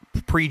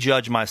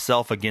 prejudge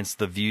myself against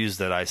the views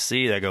that I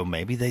see. I go,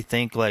 maybe they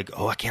think like,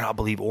 oh, I cannot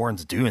believe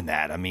Oren's doing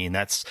that. I mean,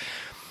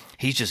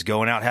 he's just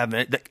going out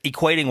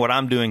equating what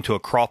I'm doing to a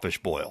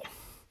crawfish boil.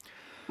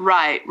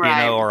 Right.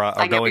 Or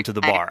going to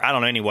the bar. I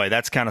don't know. Anyway,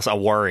 that's kind of a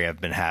worry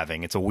I've been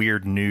having. It's a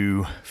weird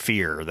new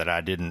fear that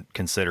I didn't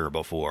consider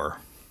before.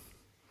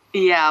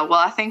 Yeah, well,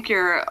 I think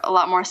you're a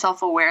lot more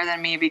self-aware than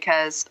me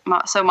because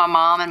my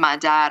mom and my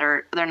dad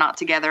they're not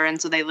together,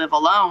 and so they live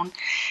alone.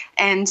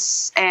 And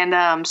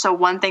so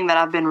one thing that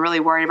I've been really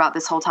worried about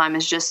this whole time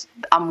is just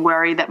I'm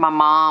worried that my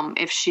mom,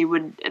 if she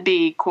would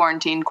be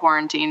quarantined,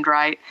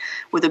 right,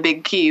 with a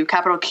big Q,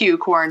 capital Q,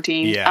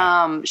 quarantined,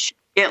 she'd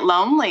get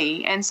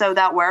lonely, and so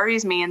that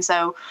worries me. And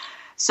so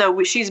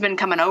she's been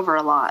coming over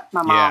a lot,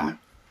 my mom. Yeah.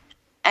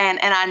 And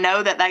I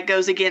know that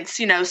goes against,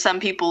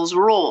 some people's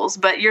rules,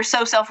 but you're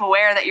so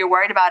self-aware that you're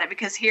worried about it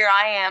because here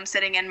I am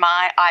sitting in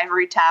my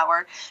ivory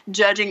tower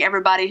judging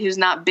everybody who's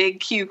not big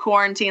Q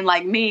quarantine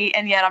like me,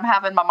 and yet I'm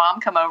having my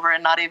mom come over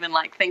and not even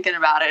like thinking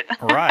about it.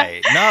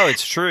 Right. No,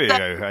 it's true.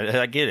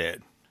 I get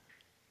it.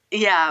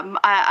 Yeah.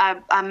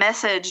 I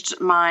messaged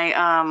my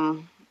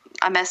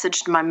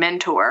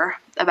mentor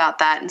about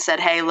that and said,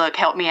 hey, look,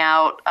 help me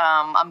out.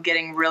 I'm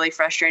getting really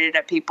frustrated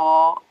at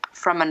people.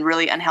 from a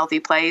really unhealthy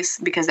place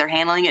because they're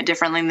handling it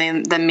differently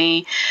than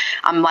me.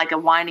 I'm like a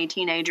whiny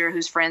teenager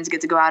whose friends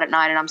get to go out at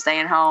night and I'm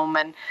staying home,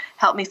 and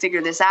help me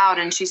figure this out.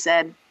 And she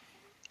said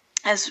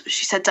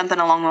something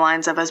along the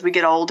lines of, as we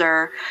get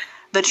older,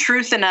 the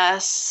truth in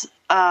us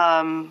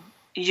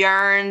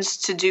yearns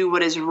to do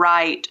what is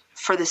right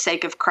for the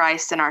sake of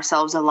Christ and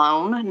ourselves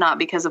alone, not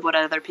because of what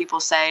other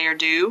people say or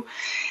do.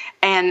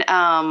 And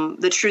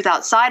the truth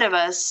outside of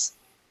us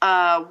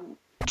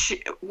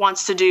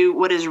wants to do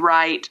what is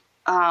right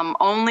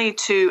only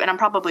to, and I'm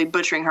probably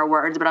butchering her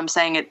words, but I'm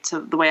saying it to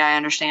the way I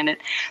understand it.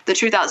 The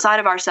truth outside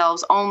of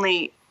ourselves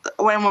only,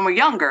 when we're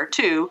younger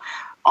too,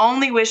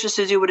 only wishes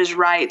to do what is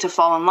right, to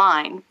fall in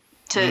line,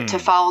 to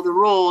follow the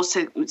rules,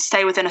 to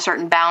stay within a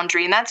certain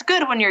boundary. And that's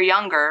good when you're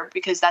younger,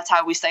 because that's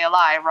how we stay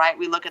alive, right?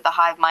 We look at the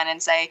hive mind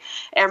and say,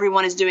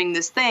 everyone is doing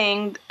this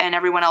thing and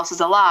everyone else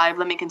is alive.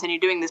 Let me continue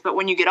doing this. But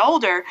when you get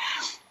older,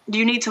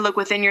 you need to look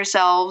within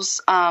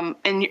yourselves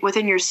and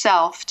within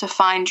yourself to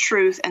find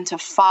truth and to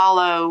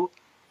follow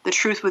the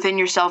truth within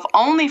yourself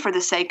only for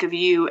the sake of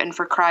you and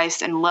for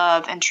Christ and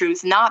love and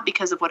truth, not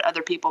because of what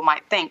other people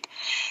might think.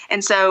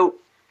 And so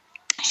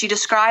she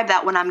described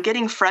that when I'm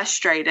getting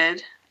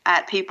frustrated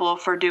at people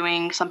for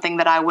doing something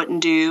that I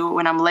wouldn't do,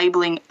 when I'm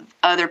labeling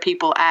other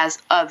people as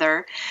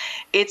other,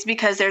 it's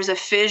because there's a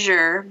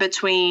fissure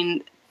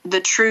between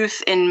the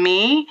truth in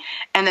me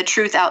and the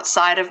truth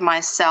outside of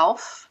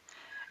myself.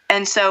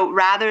 And so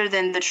rather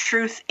than the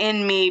truth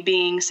in me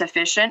being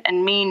sufficient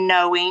and me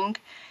knowing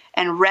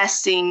and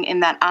resting in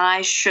that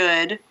I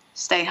should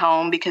stay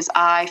home because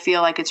I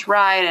feel like it's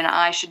right and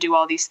I should do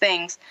all these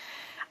things,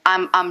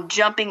 I'm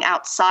jumping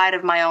outside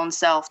of my own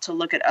self to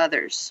look at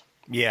others.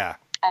 Yeah.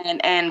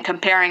 And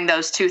comparing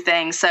those two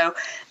things. So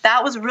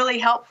that was really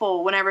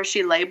helpful whenever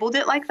she labeled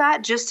it like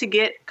that, just to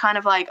get kind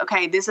of like,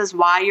 okay, this is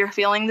why you're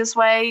feeling this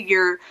way.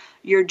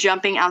 You're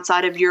jumping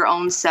outside of your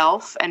own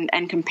self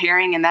and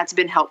comparing, and that's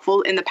been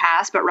helpful in the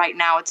past, but right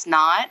now it's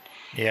not.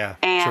 Yeah.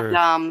 And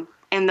true.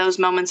 In those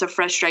moments of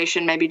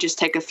frustration, maybe just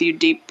take a few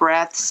deep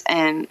breaths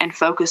and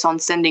focus on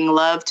sending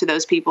love to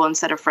those people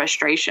instead of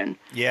frustration.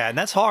 Yeah, and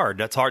that's hard.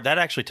 That's hard. That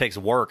actually takes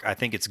work. I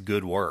think it's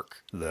good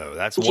work, though.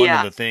 That's one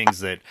of the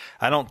things that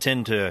I don't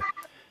tend to,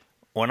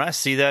 when I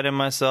see that in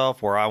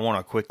myself, where I want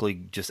to quickly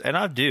just, and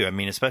I do, I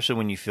mean, especially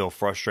when you feel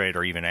frustrated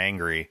or even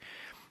angry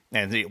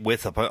and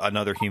with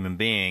another human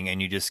being,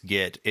 and you just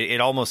get, it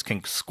almost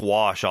can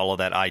squash all of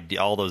that idea,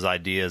 all those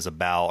ideas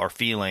about, or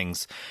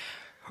feelings,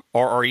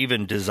 or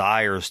even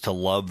desires to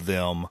love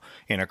them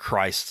in a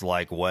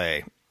Christ-like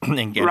way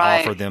and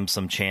offer them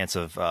some chance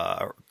of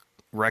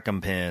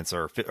recompense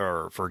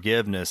or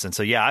forgiveness. And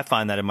so, yeah, I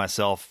find that in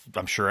myself.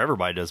 I'm sure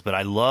everybody does, but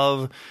I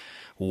love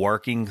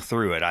working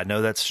through it. I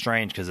know that's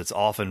strange because it's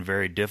often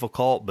very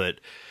difficult, but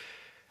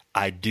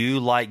I do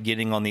like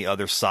getting on the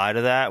other side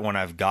of that when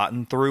I've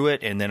gotten through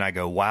it, and then I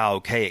go, wow,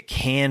 okay, it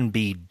can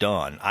be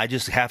done. I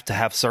just have to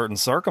have certain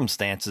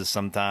circumstances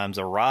sometimes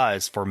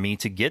arise for me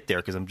to get there,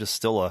 because I'm just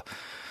still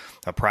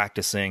a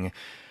practicing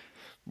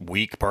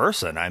weak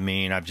person. I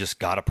mean, I've just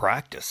got to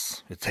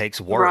practice. It takes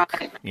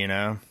work, you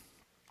know?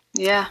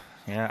 Yeah.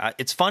 Yeah.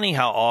 It's funny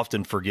how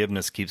often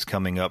forgiveness keeps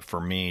coming up for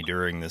me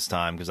during this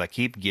time, because I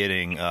keep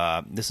getting,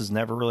 this has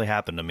never really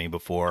happened to me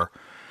before,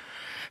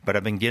 but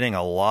I've been getting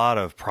a lot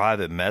of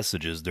private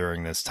messages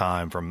during this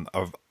time from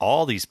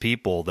all these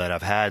people that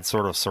I've had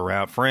sort of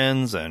surround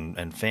friends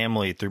and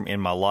family in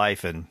my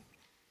life. And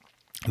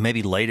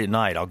maybe late at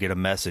night, I'll get a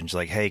message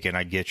like, hey, can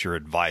I get your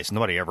advice?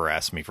 Nobody ever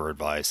asked me for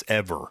advice,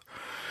 ever.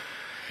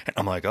 And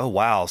I'm like, oh,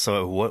 wow.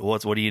 So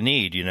what do you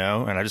need, you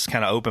know? And I just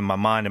kind of open my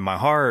mind and my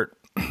heart,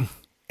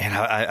 and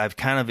I've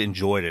kind of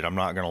enjoyed it. I'm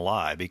not going to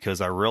lie, because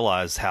I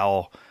realized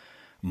how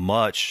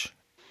much,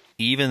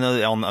 even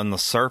though on the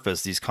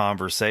surface, these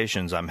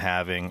conversations I'm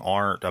having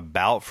aren't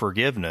about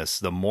forgiveness,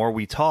 the more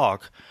we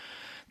talk,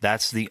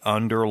 that's the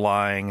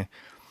underlying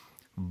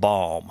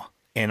balm.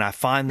 And I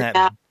find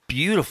that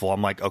beautiful.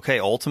 I'm like, okay,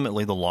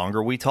 ultimately, the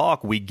longer we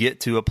talk, we get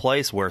to a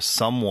place where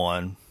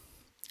someone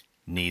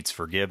needs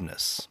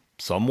forgiveness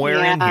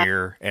somewhere in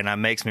here. And it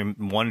makes me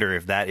wonder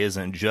if that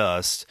isn't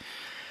just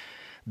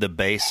the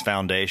base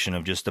foundation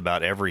of just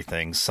about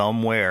everything.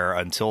 Somewhere,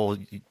 until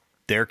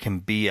there can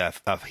be a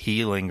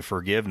healing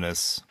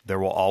forgiveness, there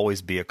will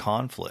always be a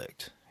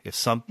conflict. If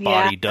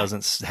somebody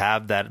doesn't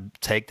have that,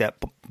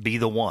 be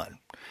the one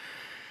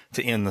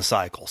to end the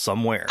cycle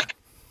somewhere.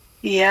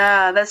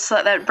 Yeah,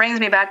 that brings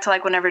me back to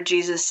like whenever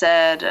Jesus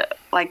said,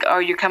 like, "Oh,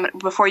 you're coming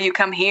before you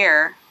come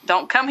here.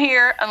 Don't come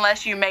here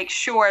unless you make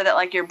sure that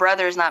like your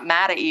brother is not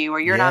mad at you, or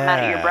you're not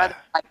mad at your brother.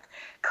 Like,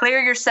 clear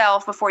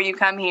yourself before you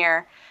come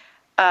here."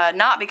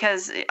 Not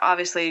because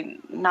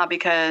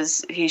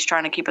he's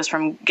trying to keep us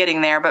from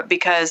getting there, but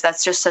because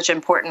that's just such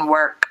important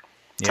work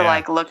to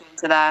like look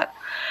into that.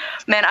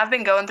 Man, I've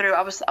been going through.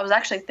 I was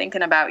actually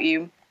thinking about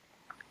you.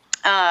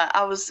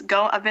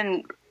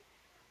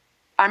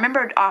 I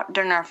remember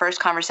during our first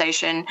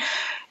conversation,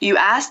 you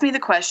asked me the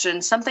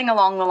question, something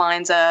along the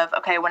lines of,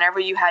 okay, whenever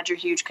you had your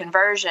huge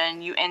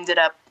conversion, you ended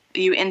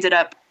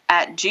up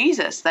at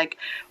Jesus. Like,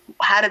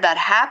 how did that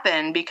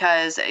happen?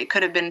 Because it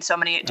could have been so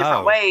many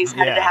different ways.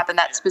 How did it happen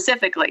that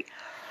specifically?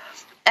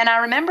 And I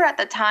remember at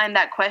the time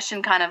that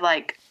question kind of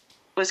like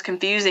was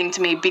confusing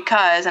to me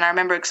because, and I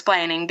remember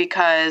explaining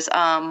because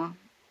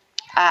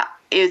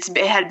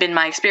it had been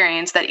my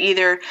experience that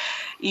either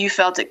you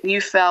felt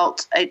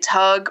a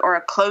tug or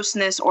a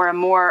closeness or a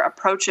more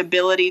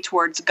approachability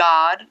towards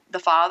God the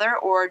Father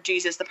or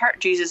Jesus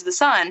the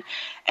Son,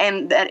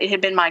 and that it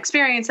had been my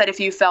experience that if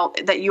you felt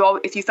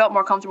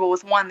more comfortable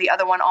with one, the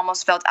other one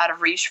almost felt out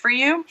of reach for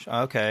you.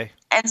 Okay.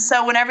 And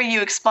so whenever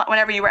you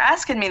were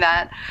asking me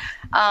that,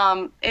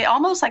 it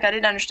almost like I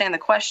didn't understand the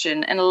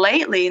question. And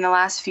lately, in the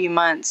last few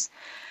months,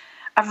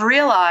 I've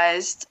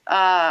realized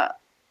that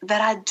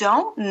I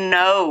don't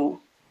know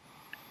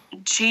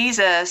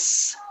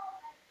Jesus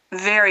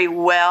very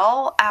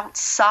well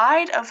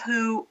outside of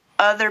who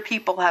other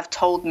people have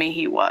told me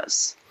he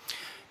was.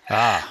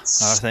 I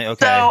think,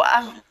 okay. So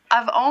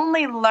I've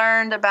only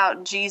learned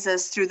about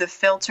Jesus through the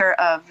filter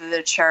of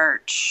the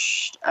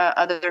church,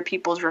 other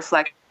people's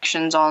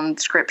reflections on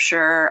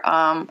Scripture,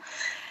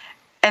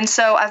 and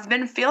so I've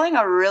been feeling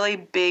a really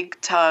big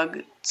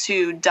tug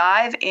to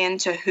dive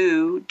into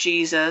who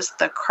Jesus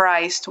the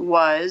Christ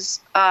was.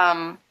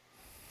 And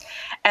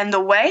the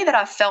way that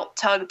I felt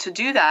tugged to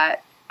do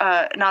that,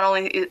 not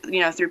only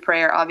through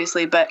prayer,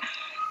 obviously, but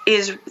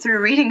is through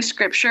reading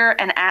Scripture.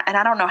 And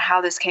I don't know how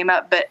this came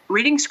up, but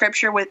reading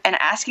Scripture and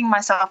asking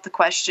myself the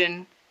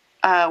question,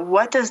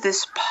 what does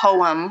this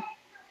poem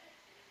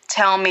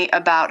tell me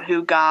about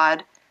who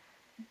God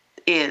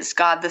is,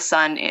 God the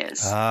Son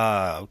is?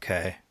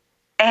 Okay.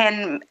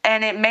 And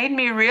it made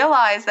me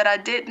realize that I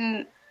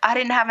didn't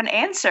have an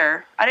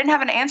answer. I didn't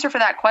have an answer for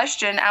that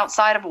question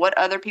outside of what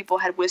other people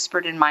had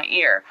whispered in my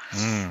ear.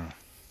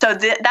 So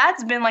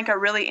that's been like a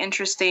really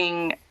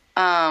interesting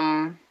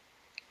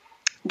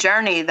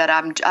journey that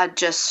I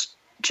just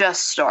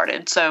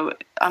started. So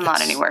I'm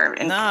not anywhere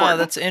important. No,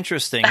 that's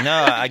interesting.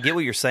 No, I get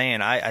what you're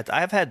saying.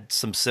 I've had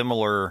some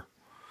similar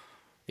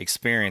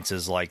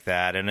experiences like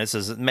that, and this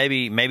is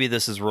maybe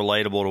this is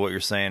relatable to what you're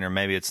saying, or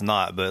maybe it's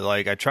not. But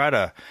like I've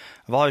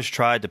always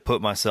tried to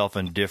put myself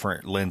in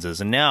different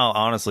lenses, and now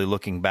honestly,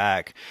 looking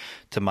back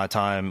to my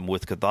time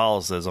with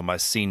Catholicism, I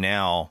see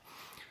now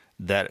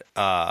that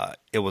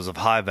it was of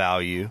high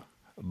value,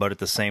 but at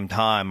the same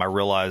time, I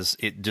realize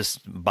it just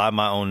by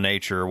my own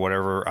nature,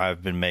 whatever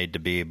I've been made to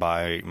be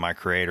by my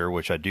Creator,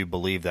 which I do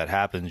believe that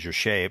happens. You're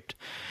shaped.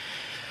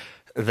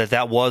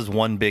 That was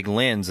one big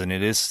lens, and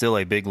it is still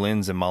a big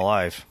lens in my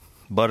life.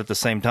 But at the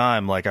same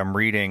time, like I'm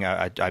reading,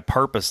 I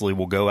purposely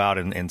will go out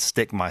and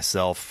stick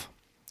myself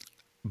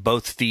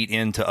both feet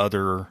into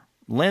other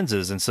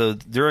lenses. And so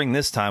during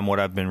this time, what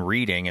I've been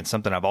reading, and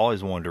something I've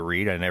always wanted to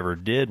read, I never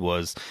did,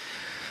 was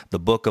the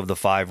Book of the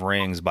Five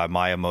Rings by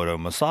Miyamoto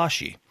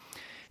Musashi.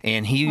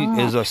 And he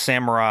was a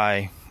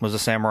samurai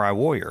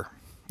warrior.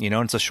 And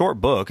it's a short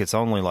book. It's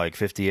only like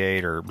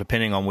 58, or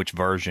depending on which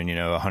version,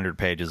 100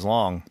 pages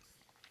long.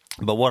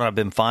 But what I've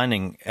been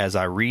finding as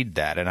I read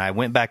that, and I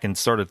went back and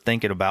started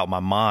thinking about my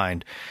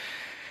mind,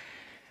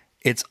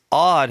 it's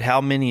odd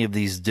how many of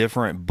these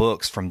different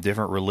books from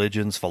different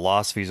religions,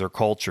 philosophies, or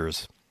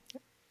cultures,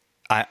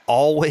 I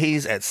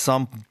always at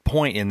some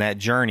point in that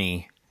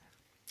journey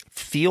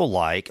feel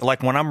like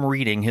when I'm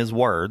reading his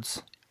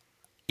words,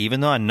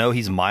 even though I know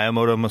he's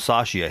Miyamoto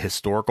Musashi, a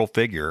historical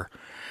figure,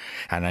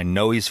 and I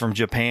know he's from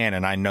Japan,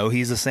 and I know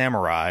he's a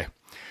samurai,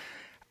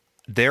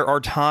 there are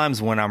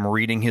times when I'm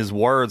reading his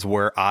words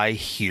where I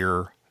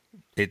hear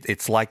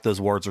it's like those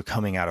words are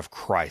coming out of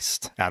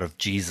Christ, out of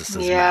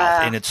Jesus's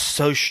mouth. And it's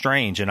so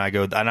strange. And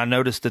I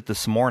noticed it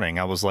this morning.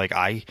 I was like,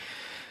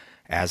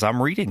 as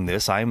I'm reading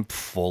this, I'm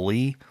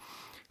fully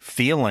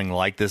feeling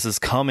like this is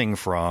coming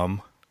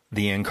from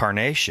the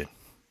incarnation,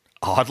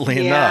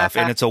 oddly enough.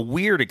 And it's a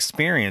weird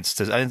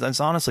experience. It's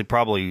honestly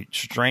probably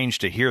strange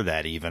to hear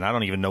that even. I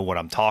don't even know what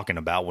I'm talking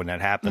about when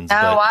that happens.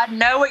 No, I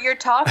know what you're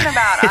talking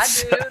about. I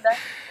do.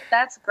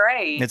 That's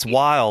great. It's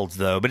wild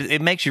though, but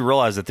it makes you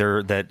realize that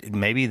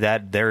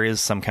there is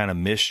some kind of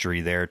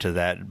mystery there to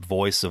that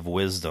voice of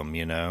wisdom.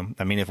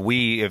 I mean,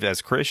 if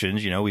as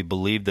Christians, we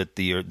believe that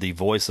the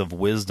voice of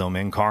wisdom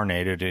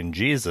incarnated in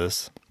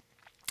Jesus.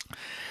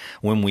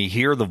 When we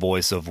hear the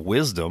voice of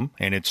wisdom,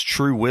 and it's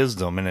true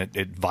wisdom, and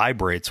it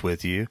vibrates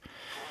with you,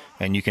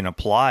 and you can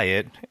apply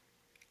it,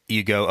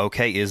 you go,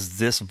 okay, is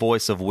this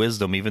voice of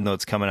wisdom, even though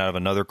it's coming out of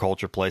another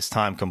culture, place,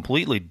 time,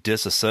 completely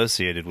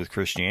disassociated with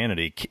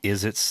Christianity,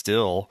 is it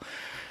still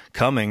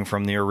coming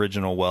from the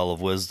original well of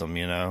wisdom,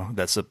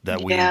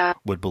 that we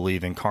would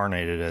believe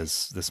incarnated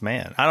as this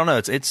man? I don't know.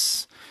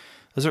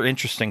 Those are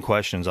interesting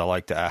questions I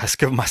like to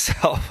ask of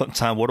myself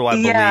sometimes. What do I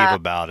believe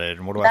about it,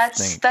 and what do I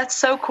think? That's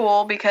so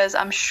cool, because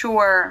I'm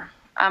sure,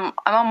 I'm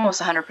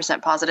almost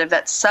 100% positive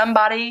that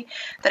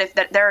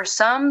that there are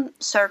some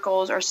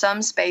circles or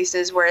some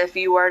spaces where if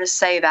you were to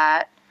say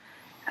that,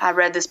 I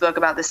read this book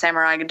about the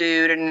samurai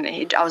dude,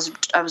 and I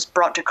was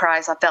brought to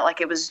Christ. I felt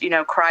like it was,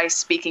 Christ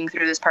speaking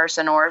through this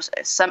person, or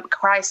some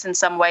Christ in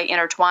some way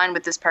intertwined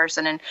with this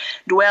person and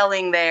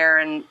dwelling there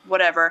and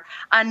whatever.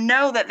 I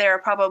know that there are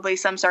probably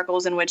some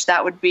circles in which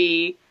that would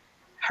be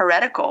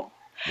heretical.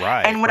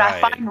 Right. And what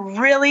I find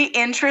really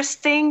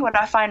interesting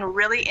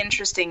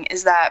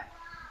is that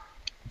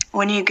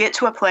when you get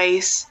to a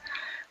place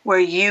where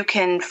you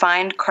can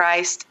find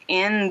Christ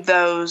in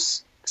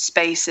those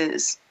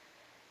spaces,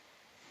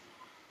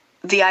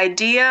 the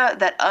idea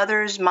that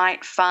others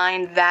might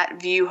find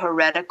that view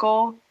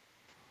heretical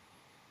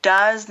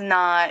does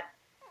not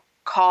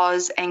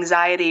cause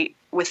anxiety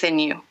within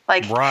you.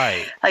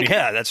 Right.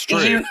 Yeah, that's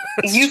true.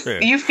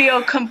 You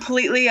feel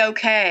completely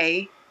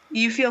okay.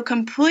 You feel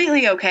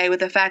completely okay with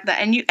the fact that,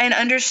 and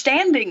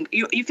understanding.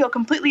 You feel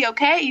completely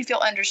okay. You feel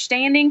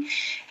understanding,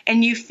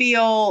 and you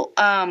feel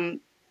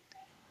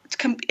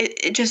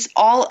just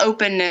all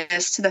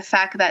openness to the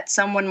fact that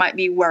someone might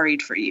be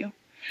worried for you.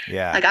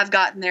 Yeah. Like, I've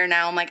gotten there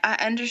now. I'm like, I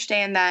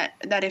understand that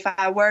if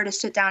I were to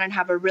sit down and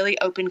have a really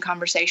open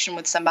conversation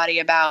with somebody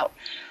about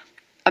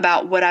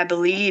what I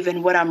believe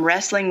and what I'm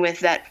wrestling with,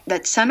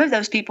 that some of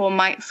those people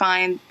might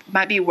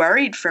be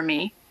worried for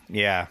me.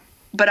 Yeah.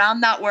 But I'm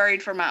not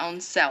worried for my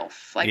own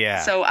self.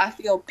 So I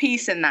feel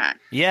peace in that.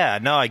 Yeah,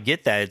 no, I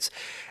get that.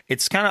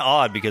 It's kind of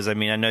odd because, I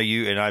know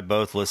you and I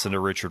both listen to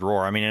Richard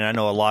Rohr. And I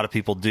know a lot of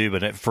people do,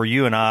 but for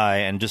you and I,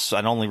 and just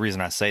the only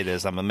reason I say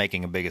this, I'm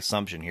making a big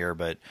assumption here,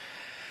 but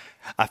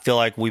I feel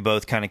like we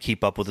both kind of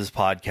keep up with his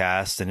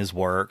podcast and his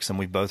works, and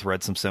we've both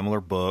read some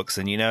similar books.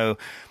 And,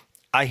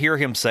 I hear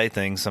him say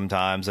things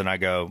sometimes, and I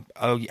go,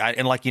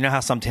 and how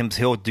sometimes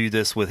he'll do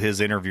this with his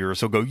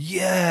interviewers. He'll go,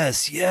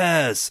 yes,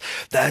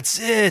 that's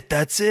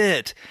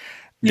it.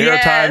 There are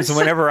times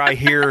whenever I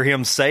hear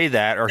him say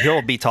that, or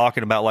he'll be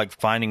talking about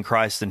finding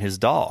Christ in his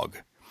dog.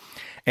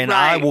 And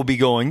I will be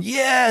going,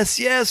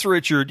 yes,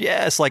 Richard,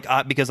 yes.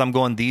 Because I'm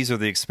going, these are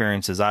the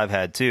experiences I've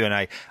had too.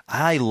 And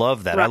I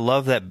love that. Right. I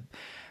love that.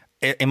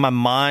 In my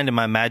mind, in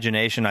my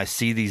imagination, I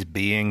see these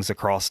beings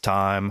across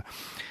time.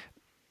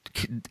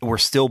 We're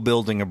still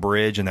building a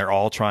bridge, and they're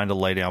all trying to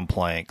lay down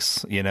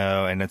planks,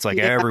 and it's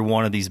every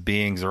one of these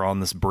beings are on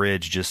this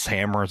bridge, just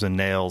hammers and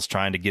nails,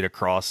 trying to get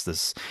across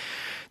this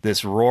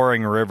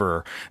roaring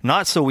river,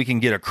 not so we can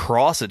get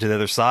across it to the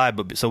other side,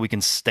 but so we can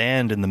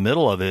stand in the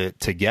middle of it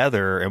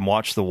together and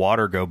watch the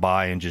water go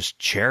by and just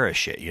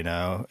cherish it,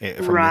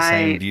 from the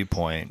same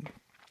viewpoint.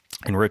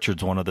 And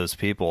Richard's one of those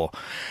people.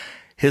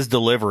 His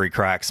delivery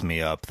cracks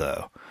me up,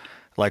 though.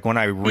 When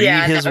I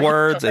read his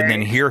words and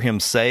then hear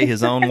him say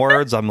his own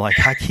words, I'm like,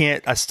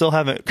 I still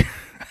haven't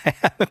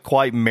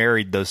quite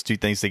married those two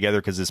things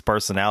together, because his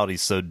personality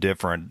is so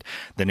different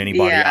than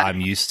anybody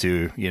I'm used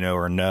to,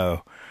 or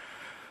know.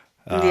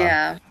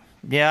 Yeah,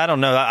 I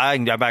don't know.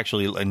 I'm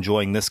actually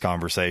enjoying this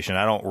conversation.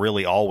 I don't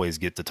really always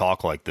get to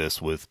talk like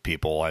this with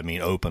people.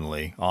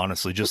 Openly,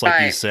 honestly, just like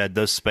you said,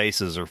 those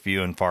spaces are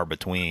few and far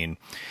between.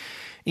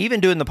 Even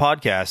doing the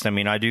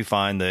podcast, I do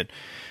find that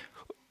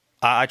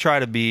I try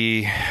to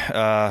be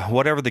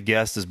whatever the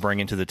guest is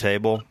bringing to the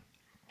table.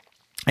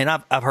 And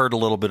I've heard a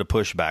little bit of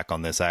pushback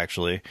on this,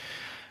 actually,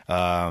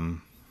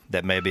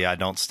 that maybe I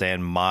don't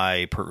stand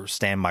my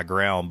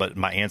ground. But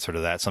my answer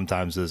to that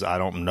sometimes is I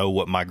don't know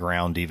what my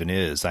ground even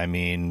is. I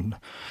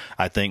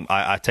think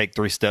I take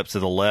 3 steps to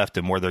the left,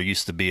 and where there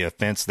used to be a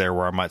fence there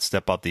where I might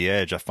step off the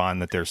edge, I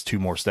find that there's 2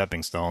 more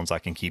stepping stones I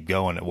can keep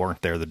going that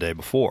weren't there the day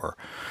before.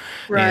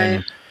 Right.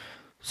 And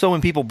so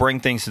when people bring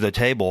things to the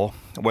table,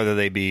 whether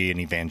they be an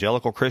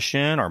evangelical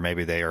Christian or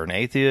maybe they are an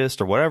atheist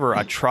or whatever,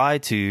 I try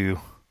to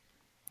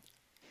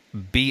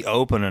be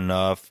open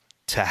enough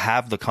to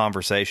have the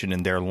conversation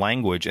in their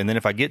language. And then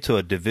if I get to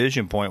a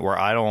division point where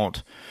I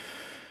don't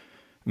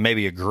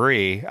maybe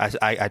agree,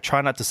 I try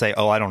not to say,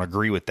 I don't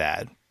agree with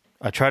that.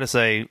 I try to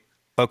say,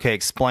 okay,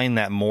 explain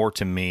that more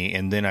to me.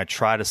 And then I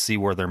try to see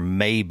where there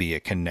may be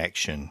a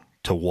connection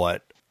to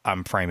what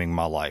I'm framing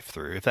my life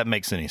through, if that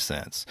makes any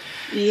sense.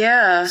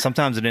 Yeah.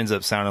 Sometimes it ends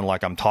up sounding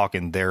like I'm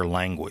talking their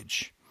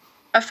language.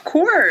 Of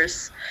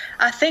course.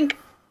 I think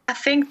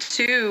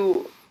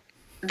too,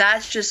 I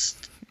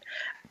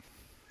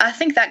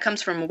think that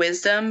comes from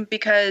wisdom,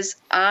 because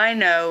I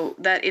know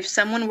that if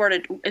someone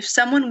would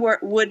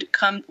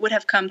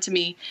have come to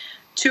me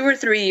 2 or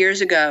 3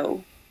 years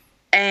ago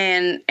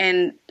and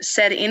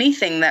said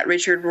anything that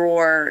Richard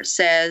Rohr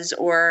says,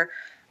 or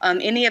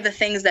any of the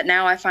things that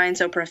now I find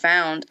so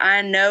profound,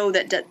 I know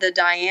that the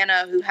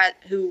Diana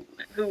who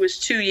was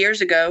 2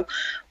 years ago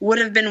would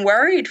have been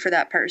worried for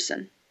that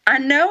person. I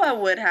know I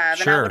would have,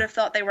 Sure. and I would have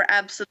thought they were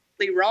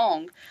absolutely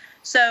wrong.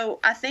 So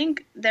I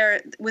think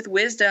with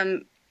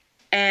wisdom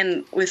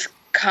and with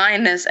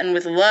kindness and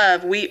with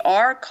love, we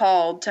are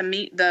called to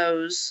meet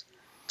others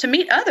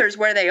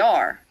where they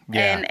are.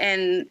 Yeah.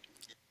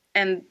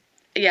 And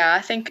yeah,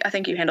 I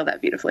think you handled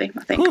that beautifully.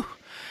 I think. Whew.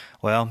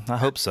 Well, I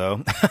hope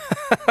so.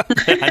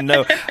 I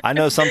know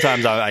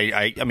sometimes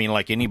I mean,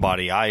 like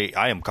anybody,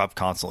 I am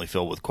constantly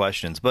filled with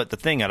questions. But the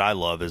thing that I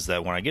love is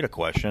that when I get a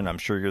question, I'm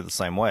sure you're the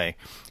same way,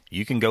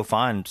 you can go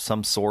find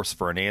some source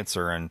for an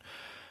answer and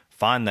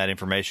find that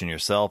information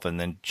yourself and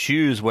then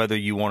choose whether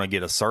you want to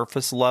get a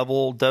surface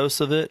level dose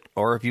of it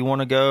or if you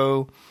want to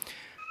go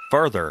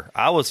further.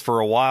 I was for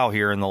a while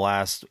here in the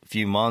last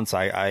few months,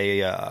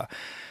 the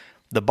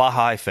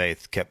Baha'i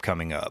faith kept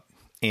coming up.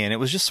 And it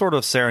was just sort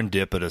of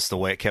serendipitous the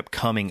way it kept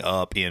coming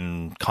up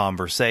in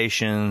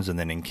conversations and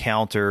then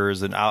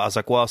encounters. And I was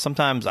like, well,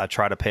 sometimes I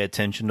try to pay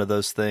attention to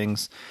those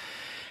things.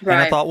 Right.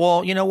 And I thought,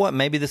 well, you know what?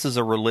 Maybe this is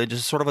a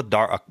religious, sort of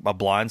a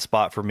blind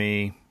spot for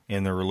me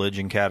in the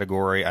religion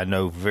category. I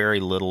know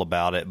very little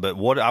about it. But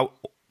what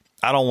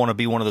I don't want to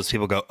be one of those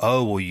people who go,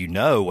 oh, well, you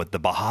know what the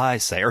Baha'i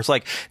say. Or it's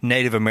like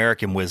Native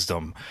American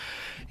wisdom.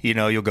 You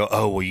know, you'll go,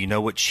 oh, well, you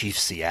know what Chief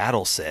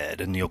Seattle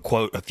said, and you'll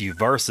quote a few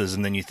verses,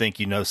 and then you think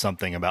you know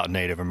something about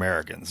Native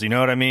Americans. You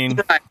know what I mean?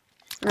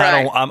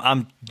 Right.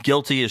 I'm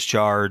guilty as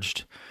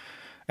charged,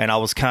 and I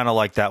was kind of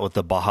like that with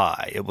the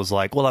Baha'i. It was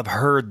like, well, I've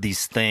heard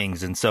these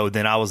things, and so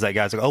then I was that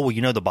guy who's like, oh, well,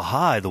 you know the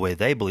Baha'i, the way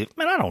they believe.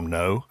 Man, I don't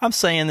know. I'm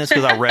saying this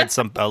because I read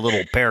a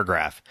little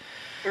paragraph.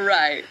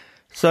 Right.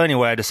 So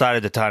anyway, I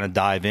decided to kind of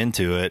dive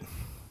into it.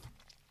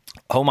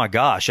 Oh my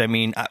gosh! I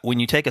mean, when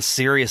you take a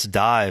serious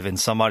dive in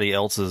somebody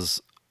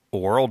else's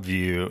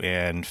worldview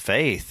and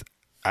faith,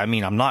 I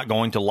mean, I'm not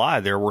going to lie.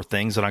 There were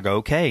things that I go,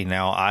 okay,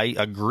 now I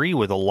agree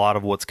with a lot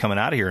of what's coming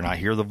out of here, and I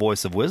hear the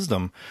voice of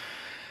wisdom.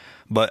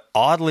 But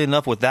oddly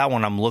enough, with that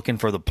one, I'm looking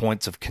for the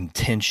points of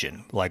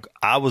contention. Like,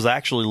 I was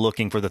actually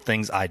looking for the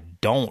things I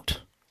don't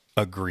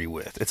agree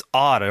with. It's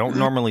odd. I don't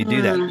normally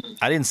do that.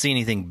 I didn't see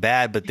anything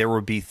bad, but there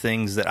would be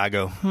things that I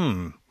go,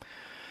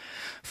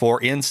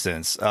 For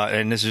instance,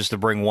 and this is just to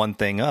bring one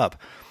thing up,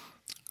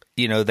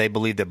 you know, they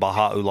believe that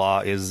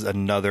Baha'u'llah is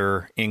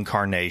another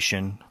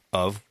incarnation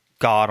of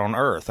God on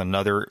earth,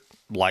 another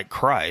like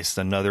Christ,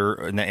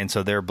 and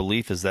so their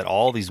belief is that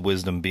all these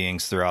wisdom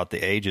beings throughout the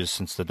ages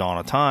since the dawn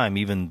of time,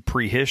 even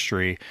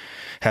prehistory,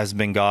 has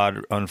been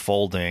God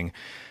unfolding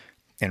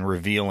and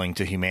revealing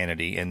to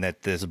humanity, and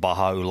that this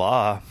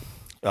Baha'u'llah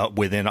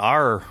within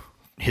our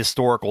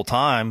historical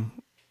time,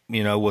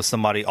 you know, was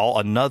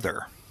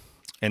another,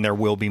 and there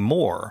will be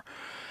more.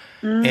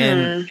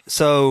 And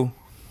so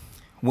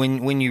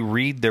when you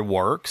read their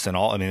works and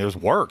all, I mean, there's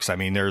works. I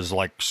mean, there's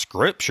like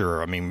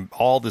scripture. I mean,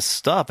 all this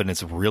stuff, and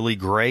it's really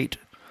great.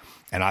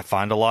 And I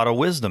find a lot of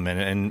wisdom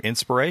and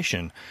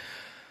inspiration.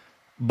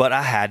 But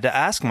I had to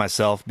ask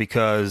myself,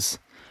 because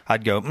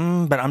I'd go,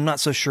 but I'm not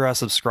so sure I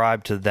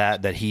subscribe to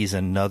that he's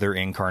another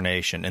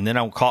incarnation. And then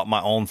I caught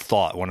my own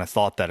thought when I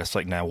thought that. It's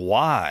like, now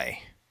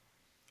why?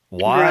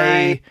 Why?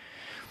 Right.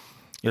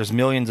 There's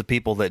millions of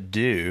people that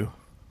do.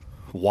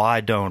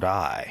 Why don't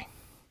I?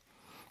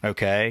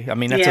 Okay. I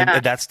mean,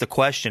 that's the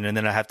question. And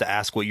then I have to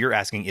ask what you're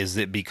asking. Is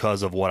it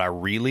because of what I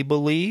really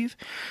believe?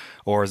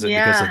 Or is it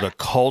because of the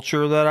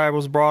culture that I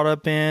was brought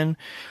up in?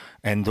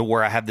 And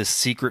where I have this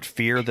secret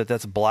fear that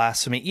that's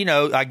blasphemy? You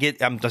know,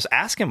 I'm just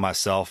asking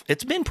myself.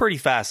 It's been pretty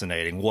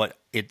fascinating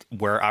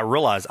where I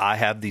realize I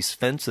have these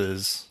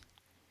fences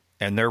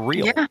and they're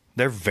real. Yeah.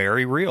 They're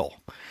very real.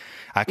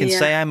 I can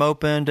say I'm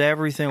open to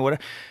everything,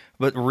 whatever.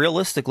 But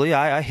realistically,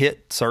 I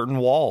hit certain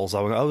walls. I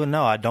go, oh,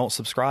 no, I don't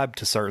subscribe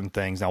to certain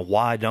things. Now,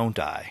 why don't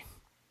I?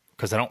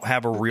 Because I don't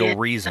have a real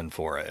reason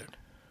for it.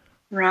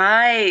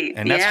 Right.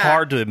 And that's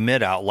hard to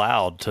admit out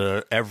loud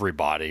to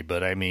everybody.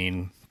 But I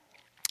mean,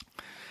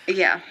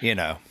 you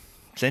know,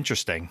 it's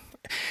interesting.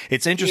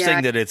 It's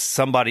interesting that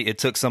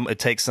it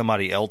takes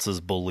somebody else's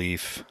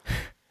belief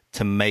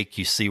to make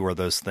you see where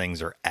those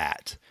things are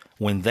at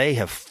when they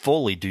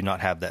fully do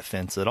not have that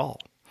fence at all.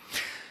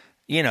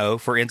 You know,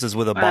 for instance,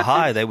 with a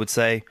Baha'i, they would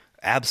say,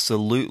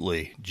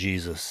 absolutely,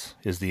 Jesus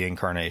is the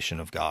incarnation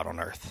of God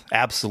on earth.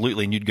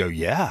 Absolutely. And you'd go,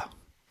 yeah,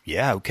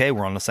 okay,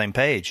 we're on the same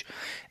page.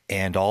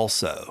 And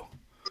also,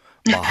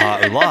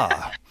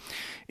 Baha'u'llah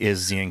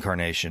is the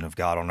incarnation of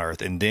God on earth.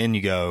 And then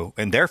you go,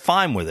 and they're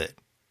fine with it.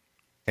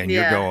 And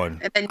you're going,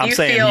 and then you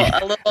feel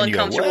a little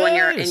uncomfortable in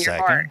your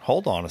heart.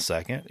 Hold on a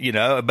second. You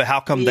know, but how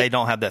come they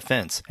don't have that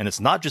fence? And it's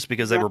not just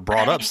because they were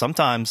brought up.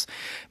 Sometimes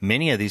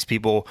many of these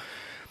people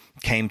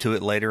came to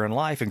it later in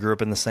life and grew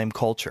up in the same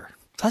culture.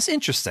 That's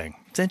interesting.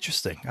 It's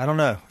interesting. I don't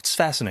know. It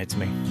fascinates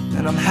me.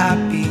 And I'm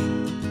happy.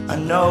 I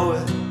know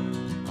it.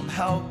 I'm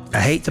helped.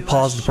 I hate to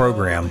pause the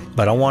program,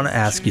 but I want to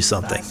ask you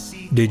something.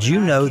 Did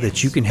you know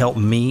that you can help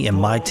me and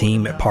my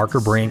team at Parker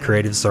Brand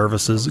Creative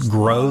Services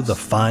grow the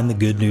Find the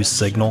Good News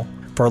signal?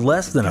 For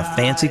less than a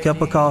fancy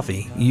cup of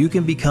coffee, you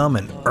can become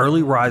an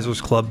Early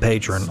Risers Club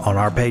patron on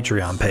our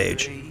Patreon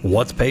page.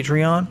 What's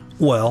Patreon?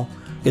 Well,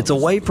 it's a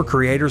way for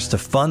creators to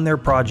fund their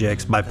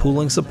projects by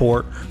pooling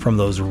support from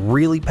those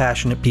really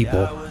passionate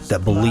people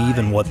that believe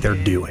in what they're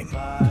doing.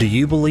 Do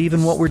you believe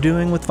in what we're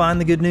doing with Find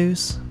the Good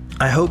News?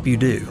 I hope you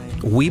do.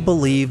 We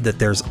believe that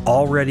there's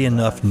already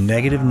enough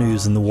negative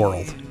news in the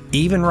world,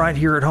 even right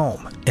here at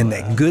home, and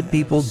that good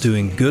people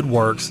doing good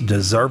works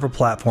deserve a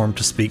platform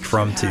to speak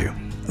from too.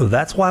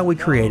 That's why we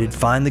created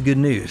Find the Good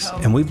News,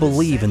 and we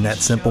believe in that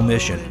simple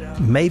mission.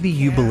 Maybe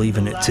you believe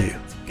in it too.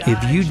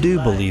 If you do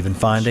believe in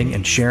finding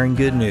and sharing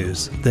good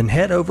news, then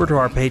head over to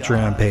our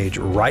Patreon page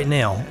right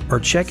now or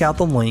check out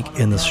the link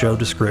in the show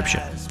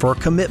description. For a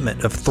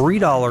commitment of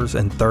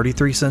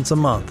 $3.33 a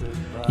month,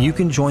 you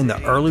can join the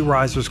Early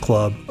Risers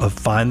Club of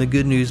Find the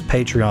Good News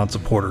Patreon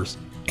supporters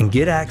and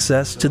get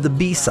access to the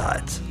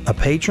B-Sides, a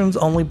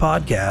patrons-only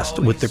podcast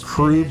with the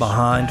crew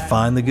behind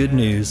Find the Good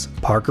News,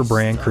 Parker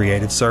Brand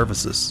Creative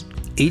Services.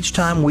 Each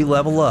time we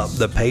level up,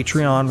 the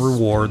Patreon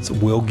rewards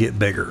will get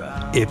bigger.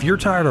 If you're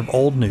tired of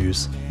old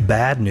news,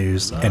 bad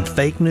news, and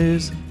fake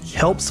news,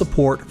 help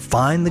support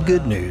Find the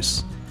Good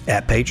News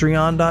at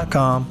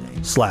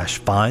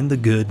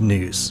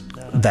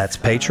patreon.com/findthegoodnews. That's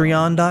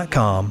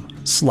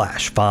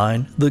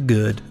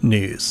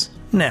patreon.com/findthegoodnews.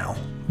 Now,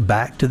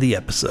 back to the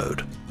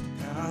episode.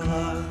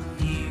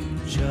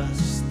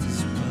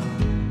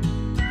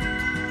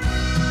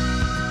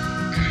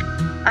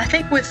 I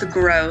think with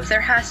growth, there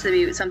has to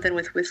be something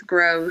with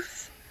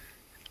growth.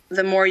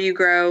 The more you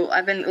grow,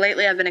 I've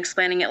been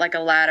explaining it like a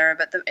ladder,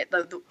 but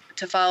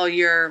to follow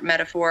your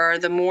metaphor,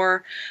 the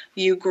more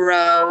you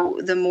grow,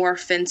 the more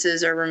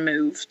fences are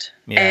removed.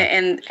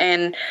 Yeah.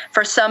 And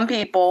for some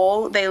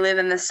people, they live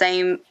in the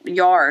same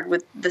yard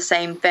with the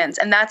same fence,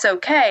 and that's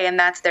okay, and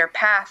that's their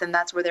path, and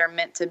that's where they're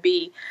meant to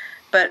be.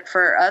 But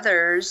for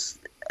others,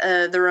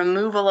 the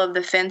removal of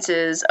the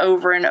fences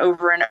over and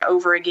over and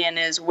over again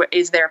is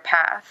their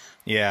path.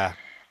 Yeah.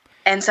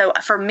 And so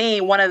for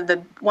me, one of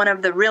the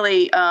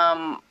really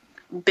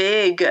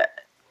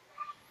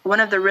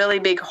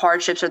big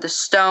hardships, or the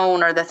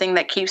stone, or the thing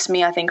that keeps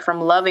me, I think,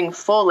 from loving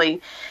fully,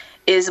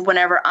 is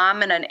whenever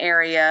I'm in an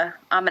area,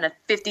 I'm in a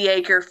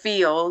 50-acre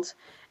field,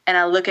 and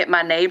I look at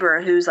my neighbor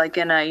who's like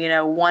in a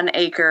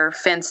 1-acre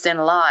fenced-in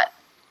lot,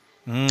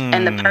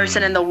 and the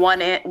person in the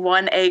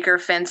 1-acre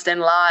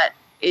fenced-in lot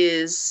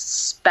is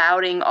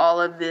spouting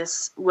all of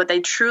this, what they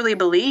truly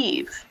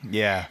believe.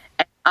 Yeah.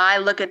 And I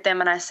look at them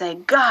and I say,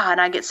 God,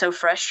 I get so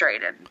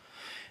frustrated.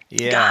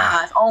 Yeah.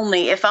 God,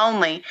 if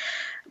only.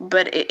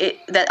 But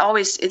it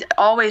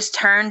always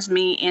turns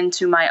me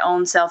into my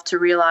own self to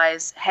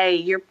realize, hey,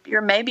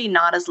 you're maybe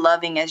not as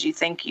loving as you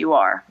think you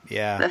are.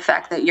 Yeah. The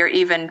fact that you're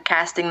even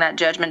casting that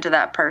judgment to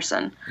that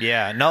person.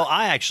 Yeah. No,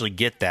 I actually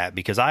get that,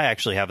 because I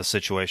actually have a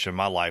situation in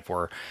my life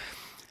where,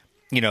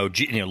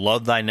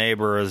 love thy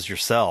neighbor as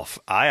yourself.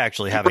 I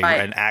actually have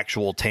an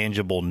actual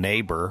tangible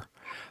neighbor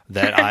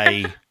that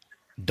I'm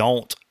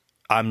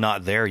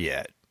not there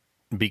yet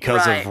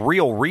because of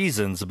real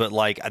reasons. But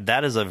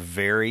that is a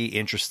very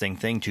interesting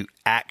thing to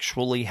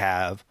actually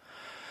have,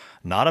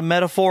 not a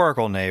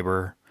metaphorical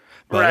neighbor,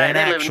 but an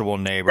actual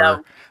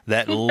neighbor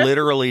that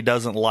literally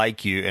doesn't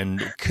like you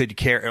and could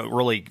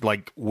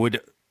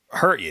would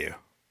hurt you.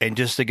 And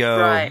just to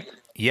go,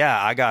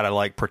 yeah, I got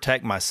to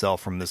protect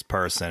myself from this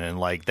person.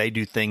 And they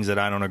do things that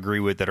I don't agree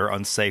with that are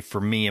unsafe for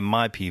me and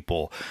my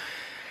people.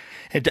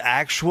 And to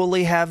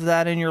actually have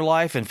that in your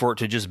life, and for it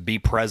to just be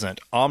present,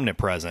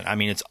 omnipresent. I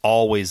mean, it's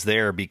always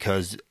there,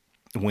 because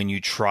when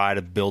you try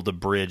to build a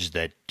bridge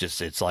that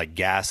it's like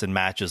gas and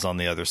matches on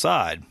the other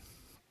side,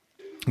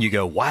 you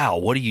go, wow,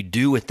 what do you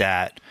do with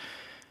that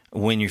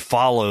when you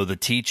follow the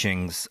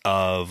teachings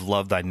of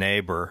love thy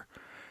neighbor?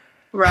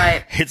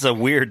 Right. It's a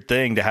weird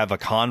thing to have a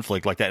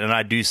conflict like that. And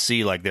I do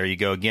see, there you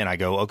go again. I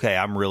go, okay,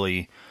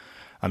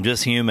 I'm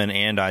just human,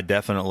 and I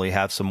definitely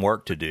have some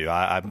work to do.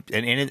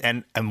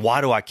 And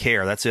why do I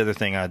care? That's the other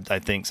thing I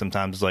think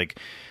sometimes,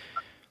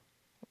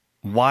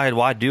 why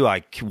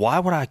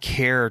would I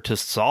care to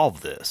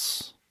solve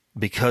this?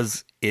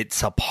 Because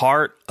it's a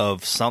part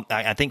of something.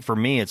 I think for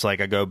me, it's I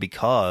go,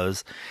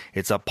 because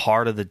it's a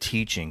part of the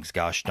teachings.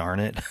 Gosh darn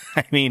it.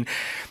 I mean,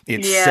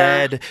 it's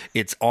said,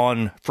 it's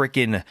on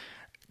freaking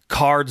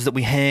cards that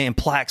we hang and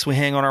plaques we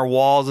hang on our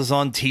walls, is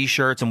on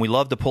t-shirts, and we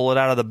love to pull it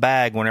out of the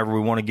bag whenever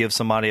we want to give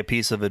somebody a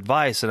piece of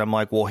advice. And I'm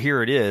like, well,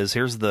 here it is.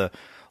 Here's the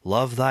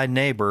love thy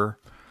neighbor.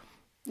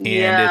 And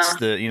it's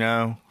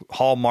the,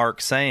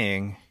 hallmark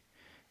saying,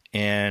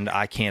 and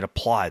I can't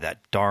apply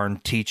that darn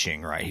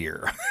teaching right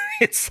here.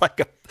 It's like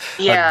a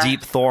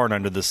deep thorn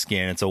under the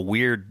skin. It's a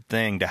weird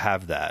thing to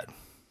have that.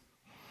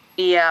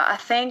 Yeah, I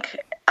think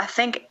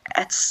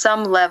at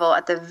some level,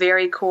 at the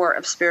very core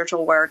of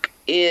spiritual work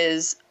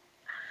is,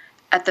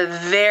 at the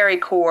very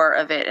core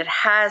of it, it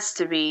has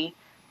to be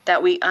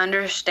that we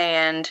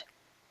understand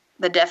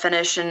the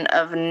definition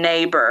of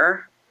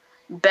neighbor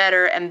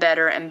better and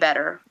better and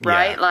better,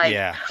 right?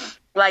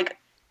 Like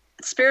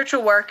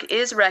spiritual work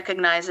is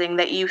recognizing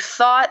that you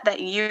thought that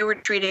you were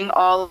treating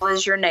all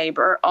as your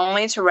neighbor,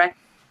 only to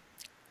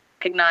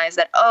recognize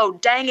that, oh,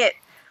 dang it,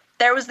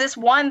 there was this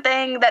one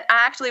thing that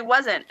I actually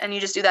wasn't. And you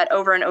just do that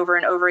over and over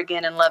and over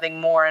again, and loving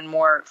more and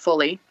more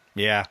fully.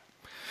 Yeah.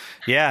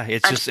 Yeah,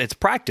 it's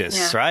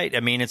practice, right? I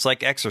mean, it's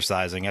like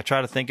exercising. I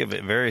try to think of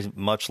it very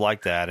much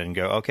like that and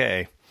go,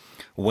 okay,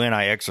 when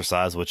I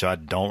exercise, which I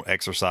don't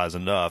exercise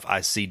enough,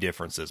 I see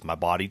differences. My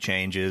body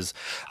changes.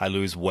 I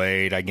lose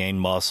weight. I gain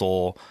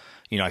muscle.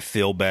 I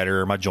feel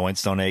better. My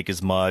joints don't ache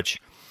as much.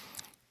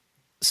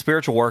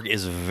 Spiritual work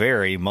is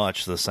very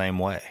much the same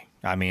way.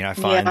 I mean, I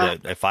find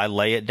that if I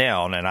lay it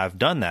down, and I've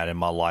done that in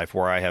my life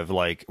where I have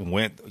like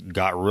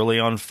got really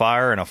on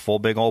fire in a full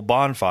big old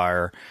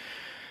bonfire,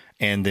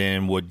 and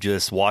then would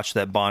just watch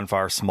that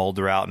bonfire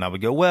smolder out, and I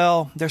would go,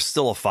 well, there's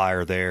still a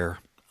fire there.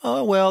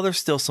 Oh, well, there's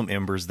still some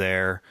embers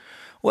there.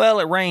 Well,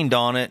 it rained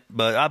on it,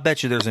 but I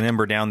bet you there's an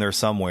ember down there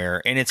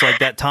somewhere. And it's like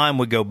that time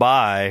would go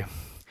by,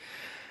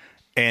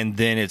 and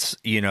then it's,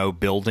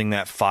 building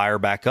that fire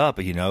back up.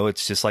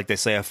 It's just like they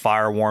say, a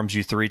fire warms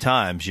you 3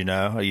 times. You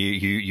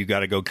got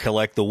to go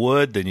collect the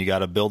wood, then you got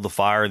to build the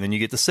fire, and then you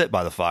get to sit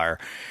by the fire.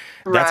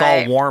 That's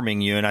all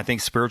warming you. And I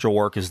think spiritual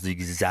work is the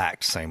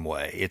exact same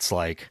way. It's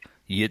like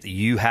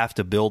you have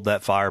to build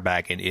that fire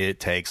back, and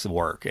it takes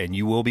work, and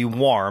you will be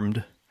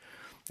warmed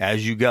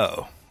as you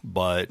go.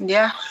 But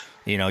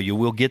you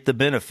will get the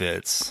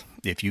benefits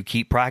if you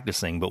keep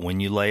practicing. But when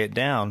you lay it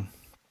down,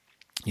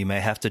 you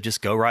may have to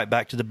just go right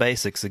back to the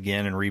basics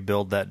again and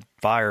rebuild that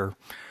fire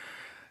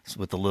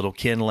with a little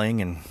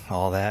kindling and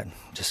all that.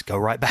 Just go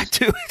right back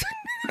to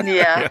it.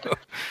 Yeah.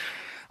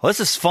 Well,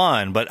 this is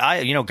fun, but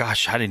I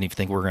didn't even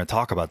think we were going to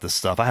talk about this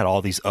stuff. I had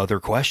all these other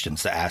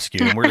questions to ask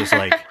you, and we're just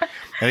like,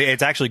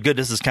 it's actually good.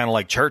 This is kind of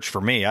like church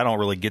for me. I don't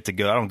really get to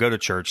go. I don't go to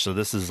church, so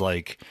this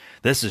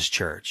is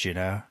church,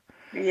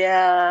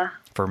 Yeah.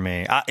 For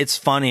me. It's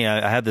funny.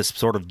 I have this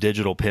sort of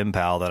digital pen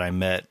pal that I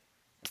met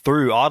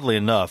through, oddly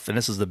enough, and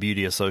this is the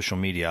beauty of social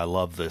media. I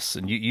love this.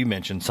 And you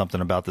mentioned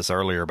something about this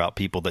earlier about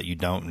people that you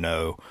don't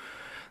know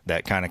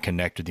that kind of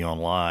connect with you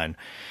online.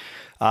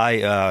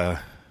 I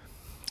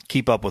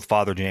keep up with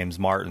Father James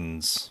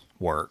Martin's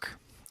work.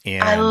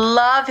 And I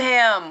love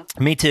him.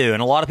 Me too.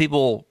 And a lot of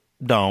people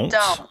don't.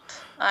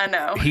 I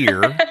know.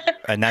 Here,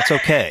 and that's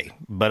okay.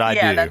 But I do.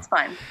 Yeah, that's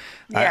fine.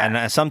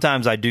 Yeah. And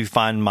sometimes I do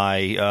find my,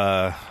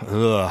 I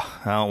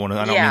don't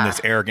mean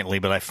this arrogantly,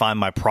 but I find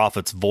my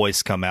prophet's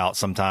voice come out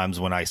sometimes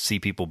when I see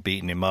people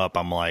beating him up.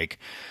 I'm like,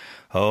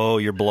 oh,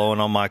 you're blowing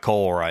on my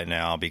coal right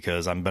now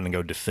because I'm going to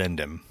go defend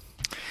him.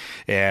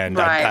 And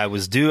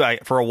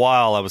for a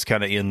while, I was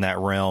kind of in that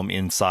realm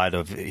inside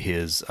of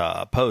his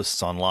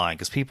posts online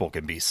because people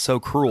can be so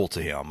cruel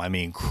to him. I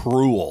mean,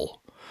 cruel.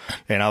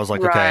 And I was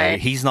like, okay,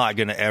 he's not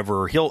going to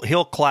ever,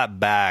 he'll clap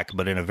back,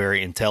 but in a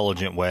very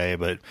intelligent way,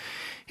 but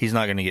he's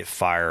not going to get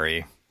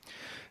fiery.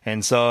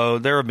 And so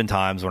there have been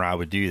times when I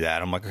would do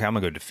that. I'm like, okay, I'm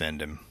going to go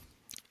defend him.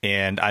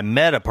 And I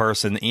met a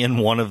person in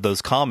one of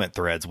those comment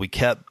threads. We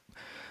kept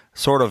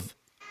sort of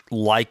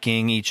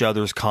liking each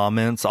other's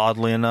comments,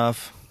 oddly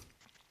enough.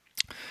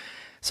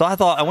 So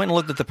I went and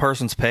looked at the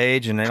person's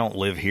page, and they don't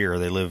live here.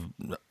 They live,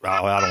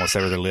 I don't want to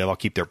say where they live. I'll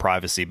keep their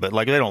privacy, but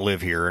like they don't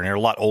live here, and they're a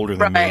lot older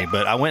than me.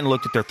 But I went and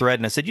looked at their thread,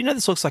 and I said,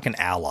 this looks like an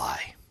ally.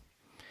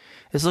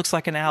 This looks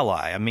like an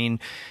ally. I mean,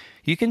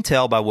 you can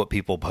tell by what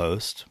people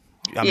post.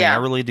 I mean, I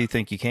really do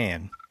think you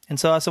can. And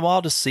so I said, well,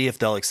 I'll just see if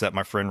they'll accept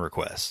my friend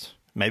request.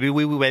 Maybe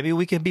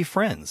we can be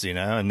friends,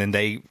 And then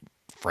they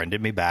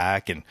friended me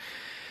back and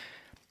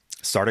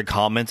started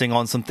commenting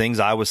on some things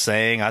I was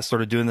saying. I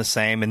started doing the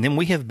same. And then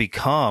we have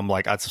become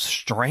like, it's the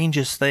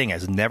strangest thing,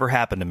 has never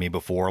happened to me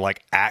before,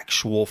 like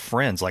actual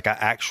friends. Like I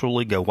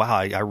actually go, wow,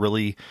 I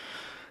really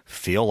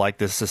feel like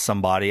this is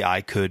somebody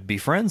I could be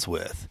friends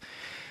with.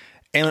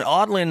 And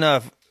oddly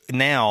enough,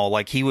 now,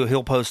 like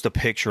he'll post a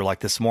picture, like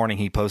this morning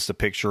he posted a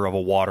picture of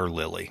a water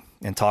lily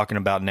and talking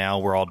about now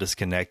we're all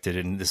disconnected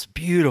and this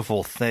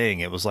beautiful thing.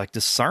 It was like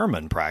this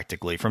sermon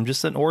practically from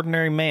just an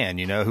ordinary man,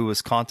 who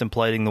was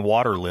contemplating the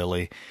water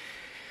lily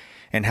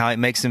and how it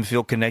makes him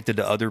feel connected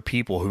to other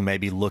people who may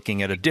be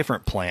looking at a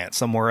different plant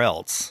somewhere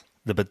else.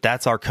 But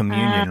that's our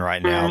communion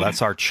right now.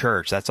 That's our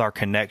church. That's our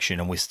connection.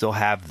 And we still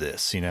have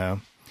this,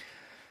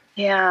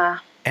 Yeah.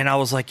 And I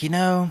was like,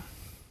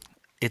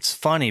 it's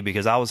funny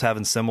because I was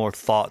having similar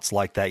thoughts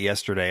like that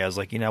yesterday. I was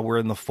like, we're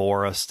in the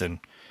forest and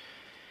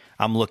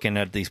I'm looking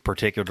at these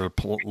particular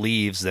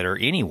leaves that are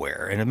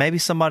anywhere. And maybe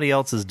somebody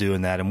else is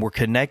doing that. And we're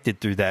connected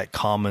through that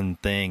common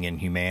thing in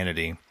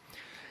humanity.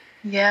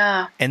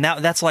 Yeah. And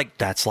that's like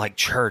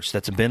church.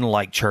 That's been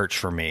like church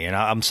for me. And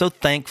I'm so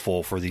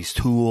thankful for these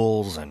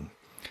tools and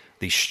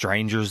these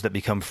strangers that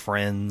become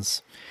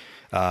friends.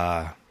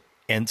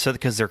 And so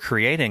because they're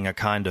creating a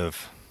kind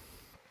of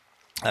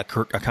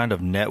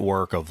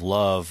network of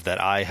love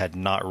that I had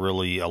not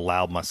really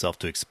allowed myself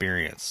to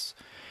experience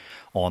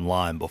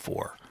online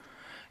before,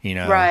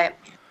 Right.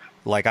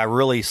 Like I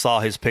really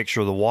saw his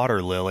picture of the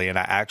water lily and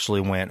I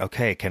actually went,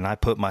 okay, can I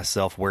put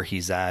myself where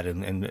he's at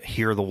and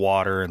hear the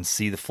water and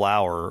see the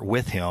flower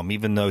with him,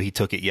 even though he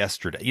took it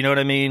yesterday? You know what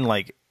I mean?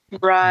 Like,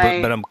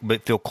 right.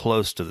 But feel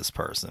close to this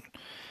person.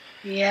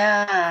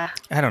 Yeah.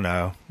 I don't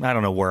know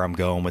where I'm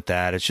going with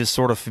that. It's just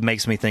sort of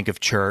makes me think of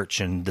church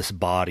and this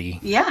body.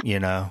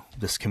 Yeah.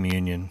 This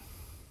communion.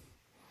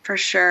 For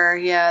sure.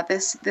 Yeah.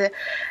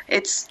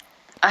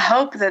 I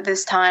hope that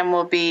this time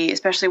will be,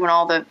 especially when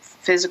all the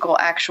physical,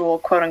 actual,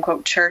 quote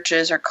unquote,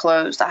 churches are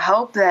closed. I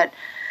hope that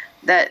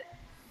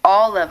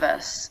all of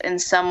us in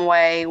some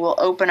way will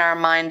open our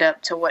mind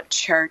up to what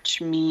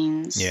church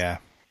means. Yeah.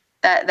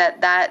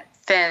 That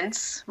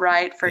fence,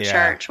 right, for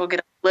church will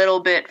get a little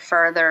bit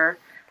further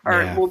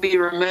or Yeah. will be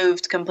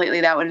removed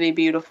completely, that would be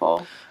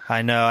beautiful.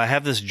 I know. I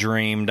have this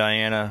dream,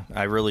 Diana.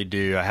 I really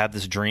do. I have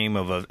this dream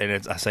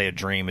I say a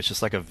dream, it's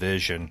just like a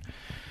vision.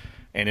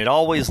 And it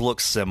always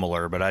looks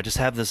similar, but I just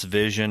have this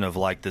vision of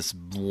like this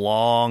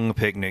long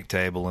picnic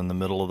table in the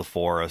middle of the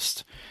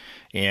forest.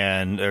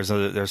 And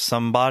there's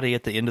somebody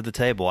at the end of the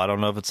table. I don't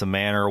know if it's a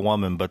man or a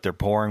woman, but they're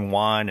pouring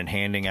wine and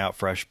handing out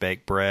fresh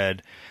baked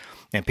bread.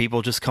 And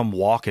people just come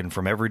walking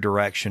from every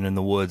direction in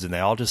the woods, and they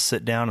all just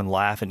sit down and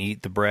laugh and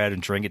eat the bread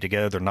and drink it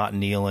together. They're not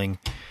kneeling.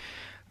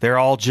 They're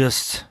all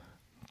just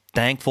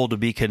thankful to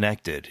be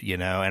connected,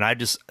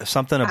 and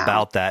something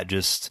about that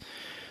just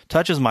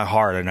touches my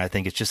heart. And I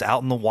think it's just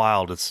out in the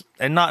wild.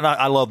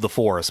 I love the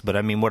forest, but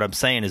I mean, what I'm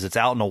saying is it's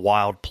out in a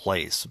wild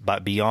place,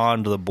 but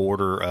beyond the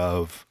border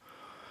of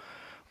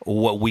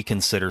what we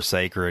consider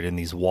sacred in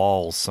these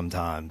walls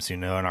sometimes,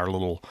 in our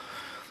little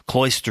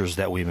cloisters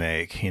that we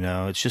make.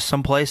 It's just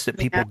some place that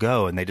people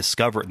go and they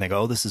discover it and they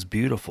go, oh, this is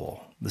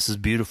beautiful. This is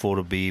beautiful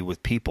to be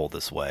with people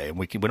this way. And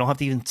we don't have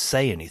to even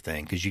say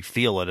anything because you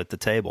feel it at the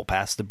table.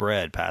 Pass the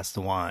bread, pass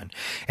the wine,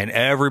 and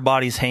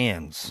everybody's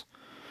hands.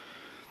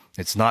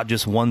 It's not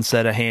just one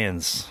set of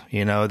hands,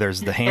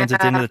 there's the hands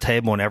at the end of the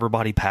table and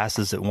everybody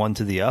passes it one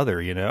to the other,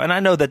 and I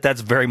know that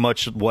that's very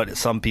much what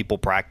some people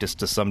practice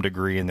to some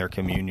degree in their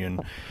communion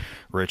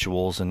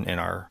rituals in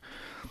our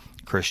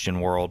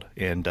Christian world.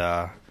 And,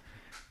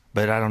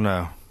 but I don't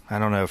know.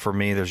 For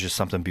me, there's just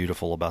something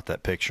beautiful about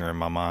that picture in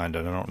my mind,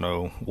 and I don't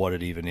know what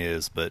it even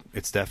is, but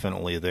it's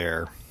definitely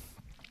there.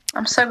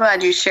 I'm so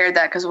glad you shared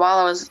that, because while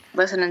I was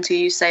listening to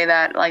you say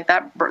that, like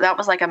that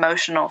was like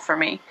emotional for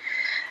me.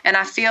 And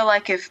I feel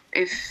like if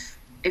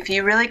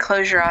you really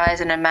close your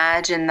eyes and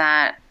imagine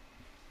that,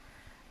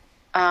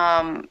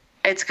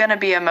 it's going to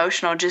be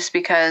emotional just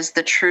because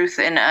the truth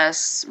in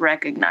us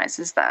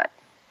recognizes that.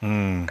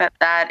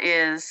 That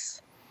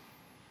is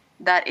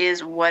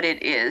what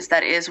it is.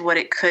 That is what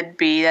it could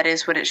be. That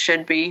is what it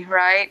should be,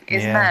 right?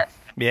 Isn't that?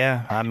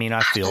 Yeah, I mean,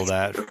 I feel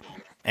that.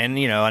 And,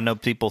 I know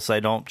people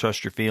say don't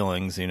trust your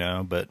feelings,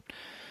 but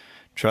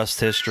trust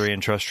history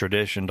and trust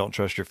tradition. Don't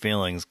trust your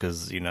feelings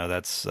because,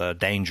 that's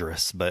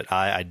dangerous. But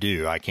I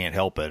do. I can't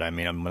help it. I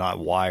mean, I'm not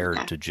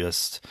wired to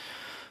just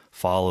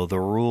follow the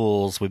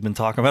rules. We've been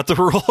talking about the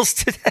rules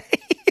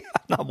today.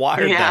 I'm not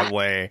wired that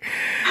way.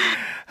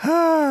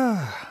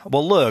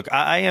 Well, look,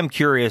 I am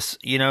curious.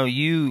 You've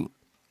been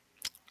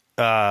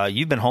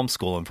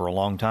homeschooling for a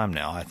long time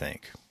now, I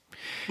think.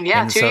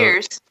 Yeah, 2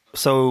 years.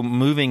 So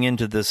moving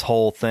into this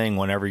whole thing,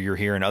 whenever you're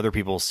hearing other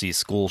people see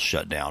schools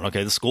shut down,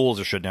 okay, the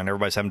schools are shut down.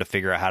 Everybody's having to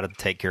figure out how to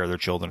take care of their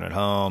children at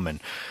home and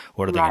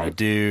what are they going to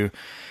do.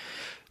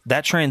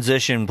 That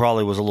transition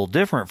probably was a little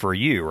different for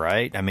you,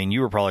 right? I mean,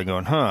 you were probably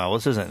going, well,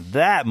 this isn't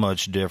that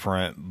much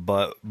different,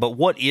 but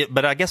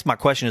I guess my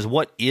question is,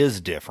 what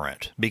is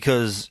different?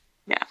 Because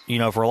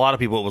for a lot of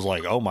people, it was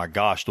like, oh my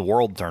gosh, the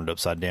world turned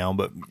upside down.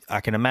 But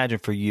I can imagine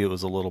for you, it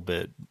was a little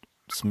bit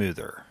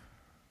smoother.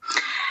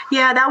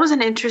 Yeah, that was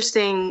an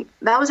interesting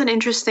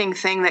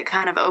thing that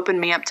kind of opened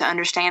me up to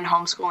understand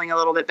homeschooling a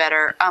little bit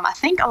better. I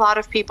think a lot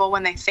of people,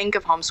 when they think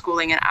of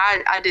homeschooling, and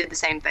I did the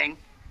same thing,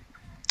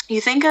 you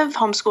think of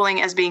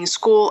homeschooling as being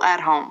school at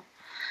home.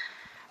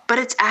 But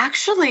it's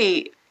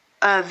actually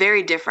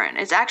very different.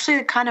 It's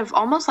actually kind of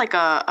almost like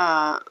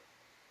a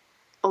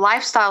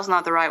lifestyle is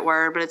not the right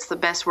word, but it's the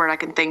best word I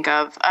can think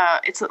of.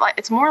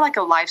 It's more like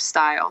a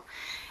lifestyle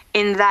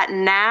in that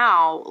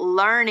now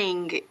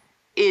learning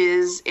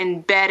is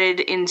embedded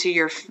into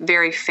your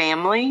very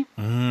family.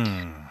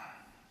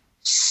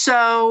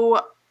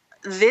 So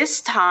this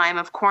time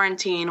of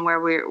quarantine where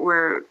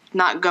we're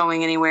not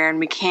going anywhere and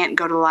we can't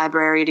go to the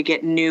library to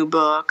get new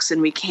books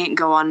and we can't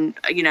go on,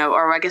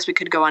 or I guess we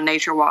could go on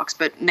nature walks,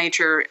 but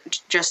nature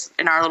just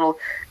in our little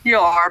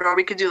yard, or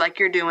we could do like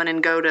you're doing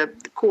and go to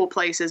cool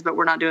places, but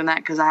we're not doing that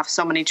because I have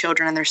so many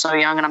children and they're so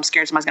young and I'm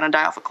scared somebody's going to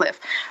die off a cliff.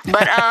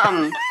 But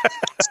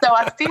so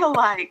I feel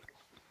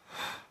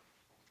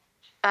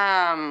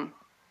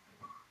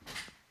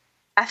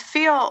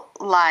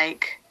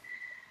like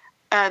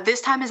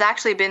this time has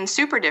actually been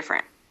super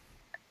different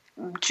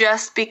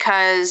just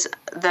because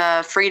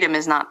the freedom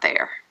is not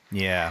there.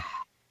 Yeah.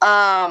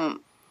 I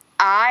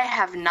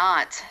have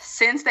not,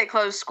 since they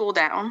closed school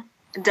down,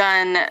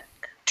 done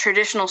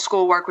traditional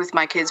schoolwork with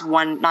my kids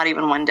not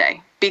even one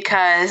day,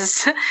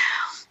 because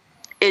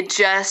it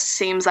just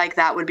seems like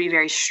that would be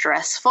very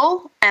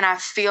stressful. And I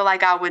feel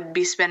like I would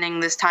be spending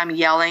this time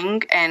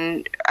yelling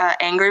and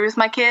angry with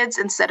my kids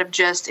instead of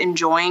just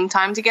enjoying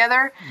time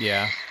together.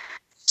 Yeah.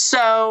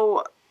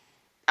 So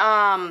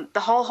the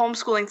whole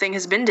homeschooling thing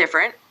has been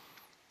different.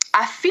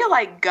 I feel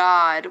like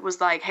God was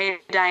like, hey,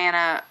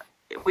 Diana,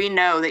 we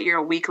know that you're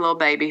a weak little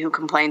baby who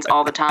complains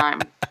all the time.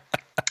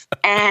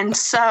 And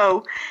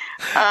so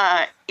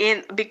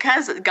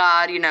because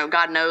God,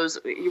 God knows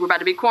you're about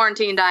to be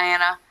quarantined,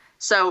 Diana.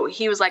 So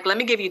he was like, let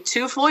me give you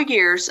 2 full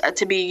years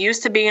to be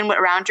used to being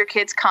around your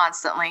kids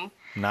constantly.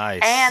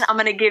 Nice. And I'm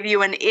going to give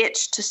you an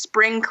itch to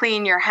spring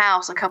clean your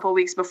house a couple of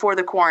weeks before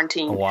the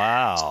quarantine.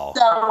 Wow.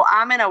 So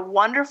I'm in a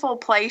wonderful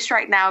place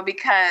right now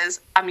because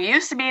I'm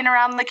used to being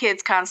around the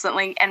kids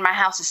constantly, and my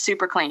house is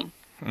super clean.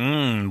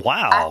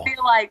 Wow. I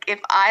feel like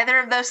if either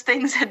of those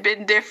things had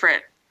been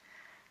different,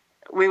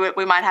 we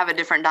might have a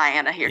different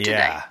Diana here today.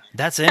 Yeah,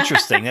 that's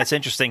interesting. That's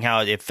interesting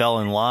how it fell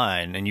in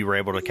line and you were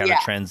able to kind of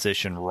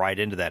transition right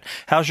into that.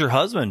 How's your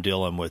husband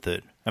dealing with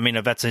it? I mean,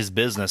 if that's his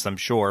business, I'm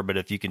sure, but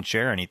if you can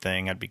share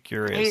anything, I'd be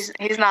curious.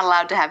 He's not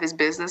allowed to have his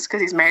business because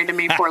he's married to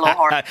me, poor little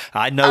heart.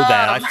 I know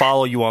that. I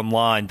follow you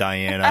online,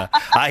 Diana.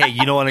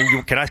 You know what?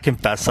 Can I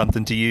confess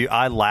something to you?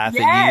 I laugh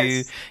at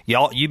you.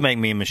 You make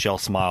me and Michelle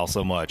smile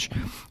so much.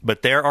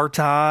 But there are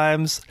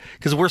times,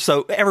 because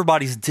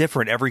everybody's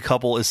different. Every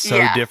couple is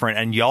so different.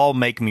 And y'all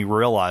make me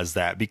realize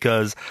that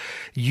because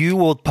you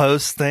will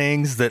post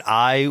things that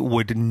I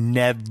would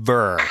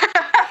never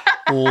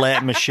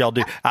let Michelle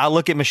do. I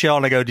look at Michelle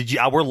and I go,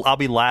 I'll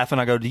be laughing.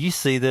 I go, did you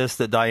see this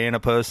that Diana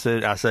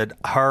posted? I said,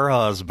 her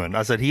husband.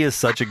 I said, he is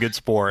such a good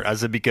sport. I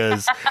said,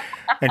 because,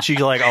 and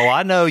she's like, oh,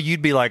 I know.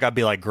 I'd be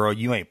like, girl,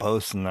 you ain't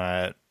posting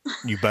that.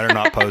 You better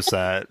not post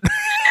that.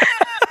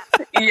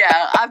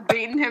 Yeah, I've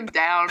beaten him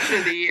down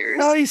through the years.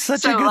 Oh, he's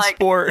such a good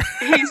sport.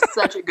 He's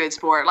such a good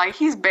sport. Like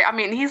he's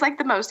like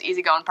the most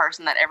easygoing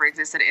person that ever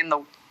existed in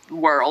the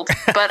world.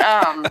 But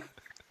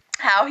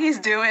how he's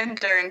doing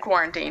during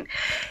quarantine.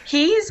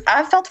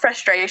 I felt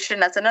frustration.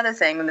 That's another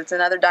thing. And it's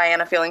another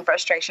Diana feeling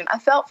frustration. I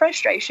felt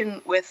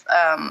frustration with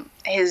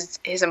his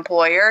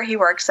employer. He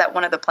works at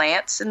one of the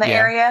plants in the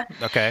area.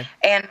 Okay.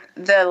 And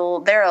their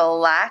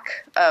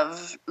lack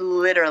of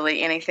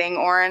literally anything,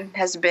 Oren,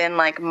 has been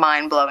like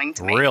mind-blowing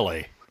to me.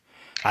 Really?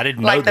 I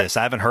didn't know this.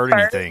 I haven't heard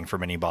anything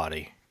from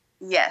anybody.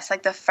 Yes,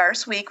 like the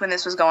first week when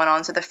this was going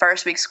on. So the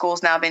first week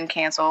school's now been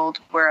canceled.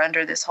 We're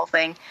under this whole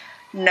thing.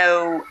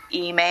 No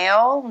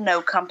email,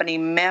 no company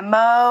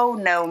memo,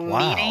 no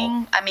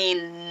meeting. I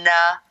mean,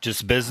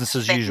 just business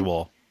as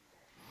usual.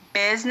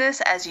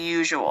 Business as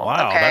usual.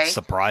 Wow, okay? That's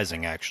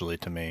surprising actually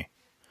to me.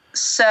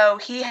 So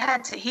he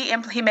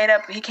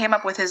came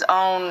up with his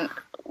own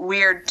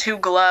weird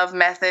 2-glove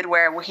method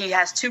where he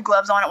has 2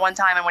 gloves on at one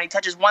time, and when he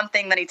touches one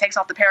thing, then he takes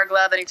off the pair of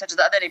gloves, then he touches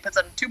the other, and he puts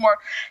on 2 more.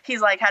 He's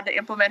like had to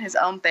implement his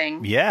own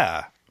thing.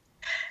 Yeah.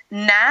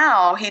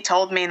 Now, he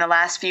told me in the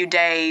last few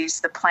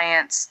days, the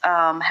plants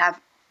have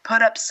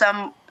put up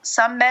some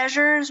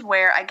measures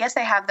where I guess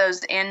they have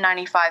those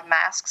N95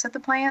 masks at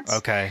the plants.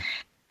 Okay.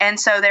 And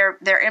so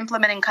they're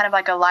implementing kind of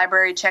like a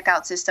library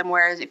checkout system,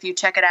 whereas if you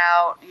check it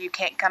out, you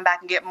can't come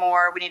back and get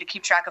more. We need to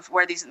keep track of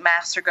where these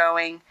masks are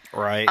going.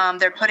 Right.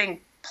 They're putting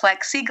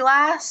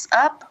plexiglass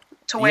up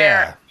to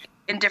where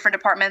in different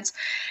departments.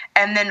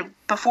 And then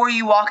before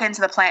you walk into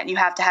the plant, you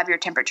have to have your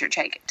temperature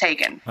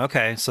taken.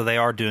 Okay, so they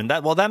are doing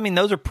that. Well,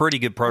 those are pretty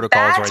good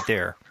protocols right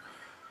there.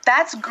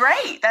 That's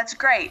great. That's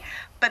great.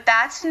 But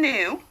that's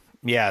new.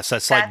 Yeah, so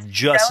it's like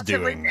just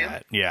doing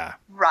that. Yeah.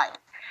 Right.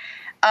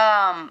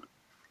 My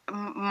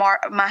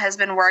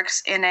husband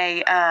works in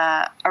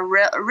a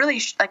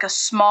really like a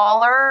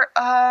smaller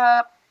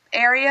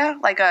area.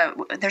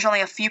 There's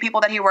only a few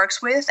people that he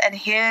works with, and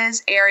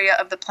his area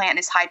of the plant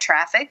is high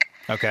traffic.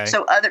 Okay.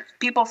 So other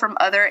people from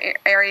other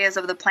areas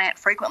of the plant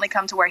frequently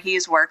come to where he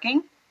is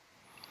working.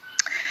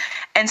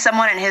 And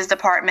someone in his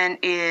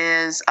department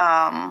is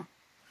about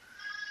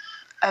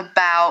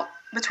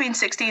between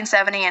 60 and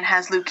 70 and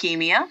has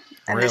leukemia.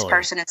 And this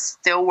person is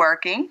still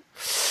working.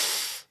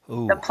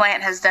 Ooh. The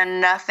plant has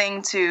done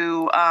nothing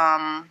to...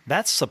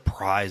 That's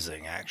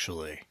surprising,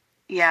 actually.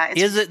 Yeah.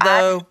 Is it,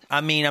 though?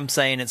 I mean, I'm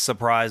saying it's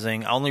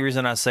surprising. Only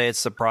reason I say it's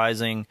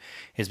surprising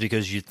is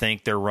because you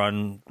think they're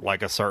run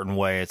like a certain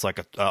way. It's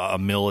like a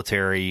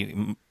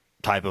military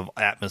type of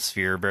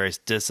atmosphere, very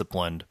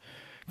disciplined.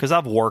 Because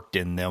I've worked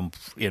in them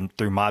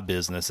through my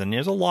business, and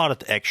there's a lot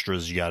of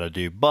extras you got to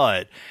do.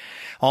 But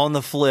on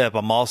the flip,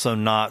 I'm also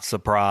not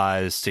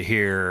surprised to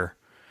hear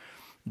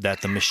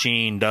that the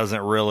machine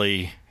doesn't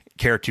really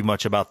care too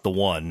much about the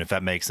one, if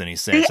that makes any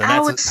sense. See, I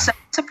was so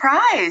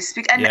surprised.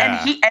 And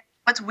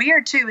what's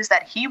weird, too, is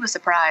that he was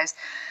surprised.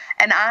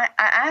 And I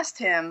asked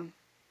him,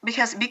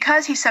 because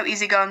he's so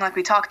easygoing like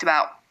we talked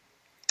about,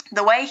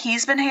 the way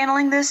he's been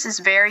handling this is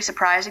very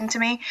surprising to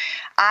me.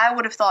 I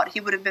would have thought he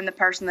would have been the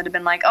person that had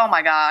been like, oh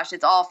my gosh,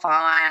 it's all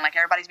fine. Like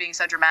everybody's being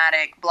so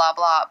dramatic, blah,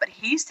 blah. But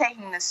he's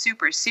taking this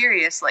super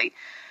seriously.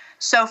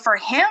 So for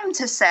him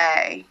to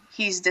say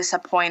he's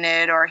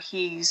disappointed or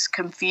he's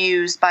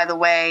confused by the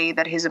way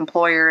that his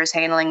employer is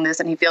handling this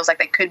and he feels like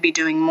they could be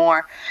doing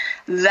more,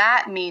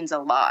 that means a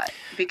lot.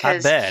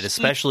 Because I bet,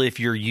 especially if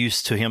you're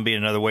used to him being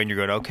another way and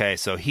you're going, okay,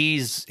 so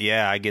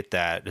I get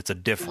that. It's a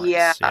difference.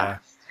 Yeah.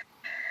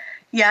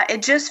 Yeah,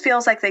 it just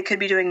feels like they could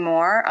be doing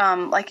more.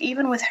 Like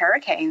even with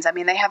hurricanes, I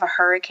mean, they have a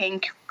hurricane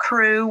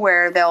crew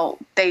where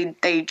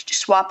they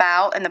swap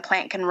out, and the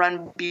plant can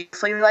run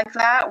beautifully like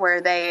that,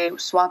 where they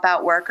swap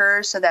out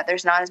workers so that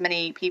there's not as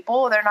many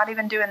people. They're not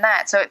even doing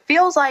that, so it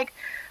feels like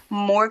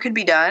more could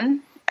be done.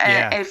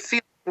 And it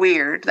feels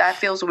weird. That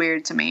feels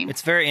weird to me.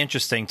 It's very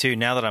interesting too.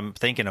 Now that I'm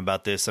thinking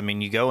about this, I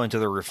mean, you go into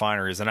the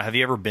refineries, and have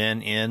you ever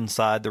been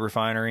inside the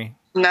refinery?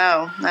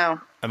 No.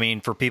 I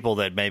mean, for people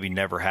that maybe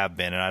never have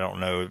been, and I don't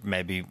know,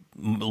 maybe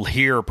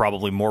here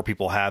probably more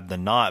people have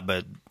than not,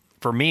 but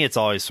for me, it's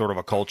always sort of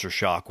a culture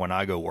shock when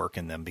I go work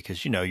in them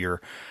because,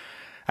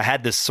 I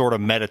had this sort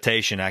of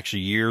meditation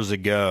actually years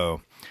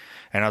ago,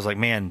 and I was like,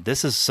 man,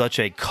 this is such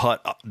a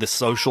the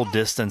social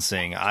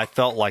distancing. I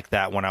felt like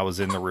that when I was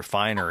in the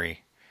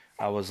refinery.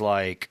 I was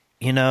like,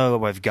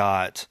 you've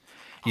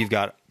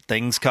got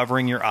things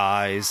covering your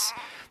eyes,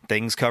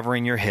 things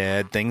covering your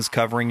head, things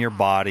covering your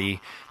body,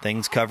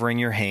 things covering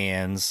your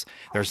hands.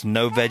 There's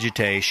no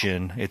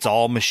vegetation. It's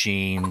all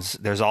machines.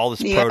 There's all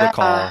this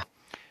protocol.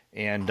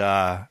 And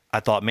I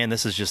thought, man,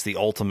 this is just the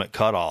ultimate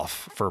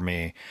cutoff for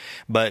me.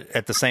 But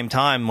at the same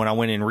time, when I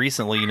went in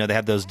recently, they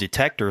have those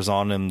detectors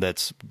on them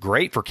that's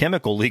great for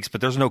chemical leaks,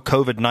 but there's no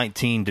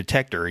COVID-19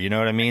 detector. You know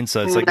what I mean?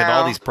 So it's like they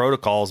have all these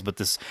protocols, but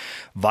this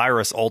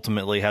virus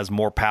ultimately has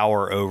more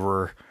power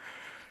over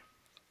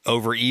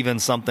even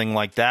something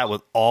like that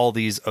with all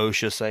these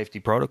OSHA safety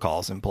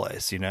protocols in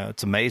place.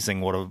 It's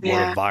amazing what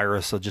a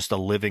virus, just a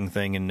living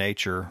thing in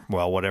nature.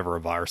 Well, whatever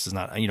a virus is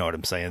not, you know what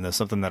I'm saying? There's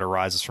something that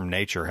arises from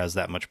nature has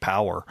that much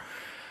power.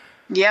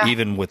 Yeah.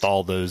 Even with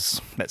all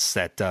those,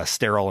 that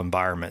sterile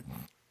environment.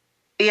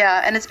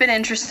 Yeah, and it's been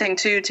interesting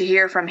too to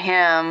hear from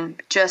him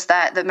just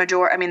that the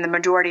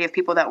majority of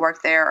people that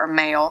work there are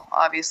male,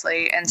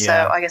 obviously, and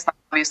so I guess not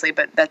obviously,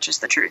 but that's just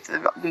the truth.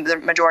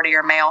 The majority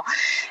are male,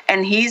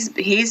 and he's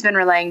been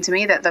relaying to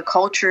me that the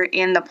culture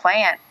in the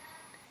plant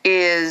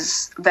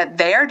is that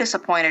they're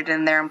disappointed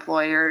in their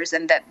employers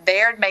and that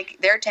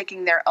they're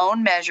taking their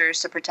own measures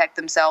to protect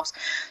themselves.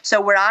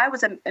 So what I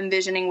was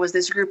envisioning was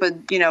this group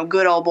of,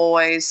 good old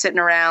boys sitting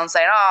around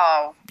saying,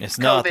 oh, it's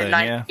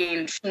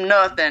COVID-19,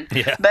 nothing.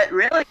 Yeah. But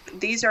really,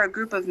 these are a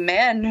group of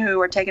men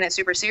who are taking it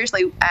super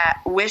seriously,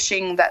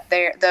 wishing that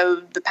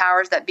the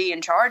powers that be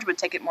in charge would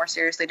take it more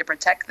seriously to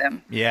protect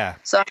them. Yeah.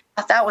 So I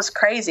thought that was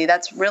crazy.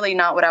 That's really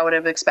not what I would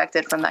have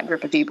expected from that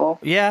group of people.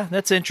 Yeah,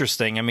 that's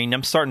interesting. I mean,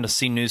 I'm starting to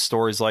see news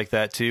stories like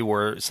that too,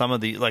 where some of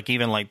the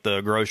even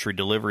the grocery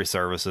delivery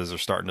services are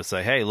starting to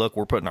say, hey, look,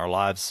 we're putting our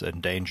lives in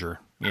danger.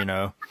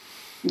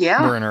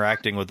 Yeah, we're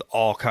interacting with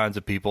all kinds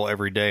of people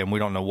every day and we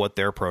don't know what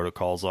their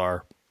protocols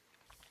are.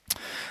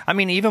 I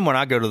mean, even when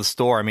I go to the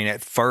store,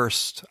 at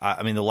first,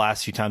 the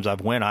last few times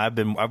I've worn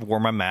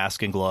my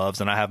mask and gloves,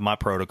 and I have my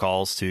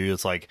protocols too.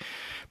 It's like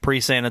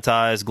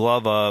pre-sanitize,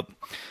 glove up,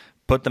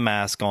 put the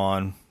mask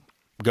on,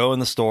 go in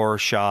the store,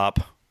 shop,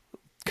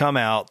 come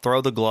out,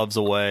 throw the gloves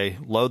away,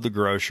 load the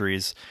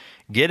groceries,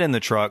 get in the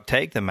truck,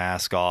 take the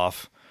mask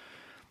off,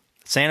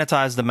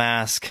 sanitize the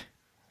mask,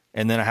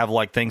 and then I have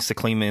things to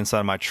clean the inside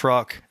of my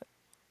truck.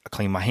 I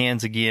clean my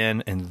hands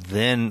again, and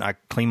then I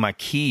clean my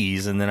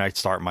keys, and then I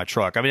start my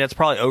truck. That's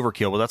probably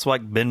overkill, but that's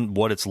been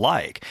what it's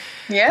like.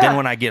 Yeah. Then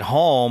when I get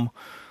home,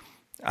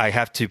 I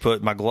have to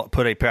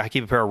I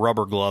keep a pair of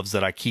rubber gloves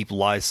that I keep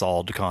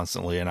Lysol'd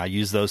constantly, and I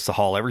use those to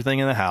haul everything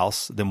in the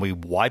house. Then we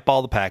wipe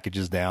all the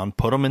packages down,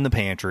 put them in the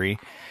pantry,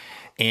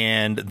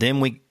 and then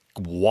we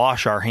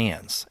wash our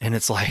hands. And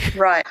it's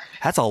right.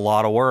 That's a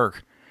lot of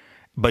work.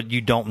 But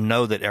you don't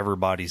know that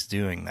everybody's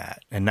doing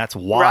that. And that's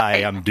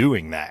why I'm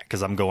doing that.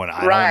 Because I'm going,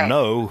 I don't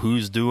know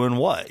who's doing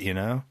what,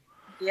 Yeah.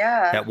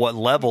 At what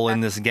level in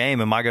this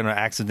game am I going to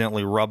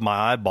accidentally rub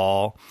my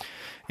eyeball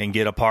and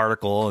get a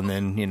particle? And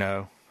then,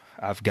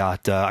 I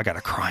got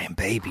a crying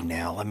baby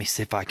now. Let me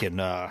see if I can,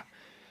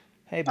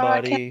 hey,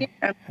 buddy.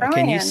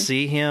 Can you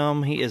see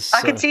him? He is.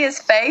 I can see his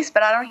face,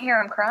 but I don't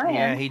hear him crying.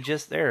 Yeah,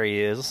 there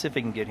he is. Let's see if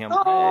we can get him.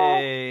 Aww.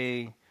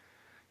 Hey.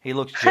 He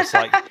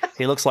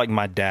looks like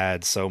my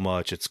dad so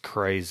much. It's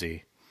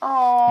crazy.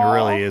 Aww. It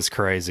really is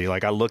crazy.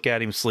 I look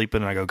at him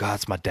sleeping and I go, God,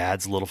 it's my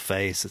dad's little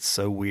face. It's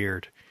so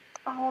weird.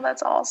 Oh,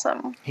 that's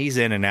awesome. He's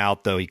in and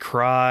out though. He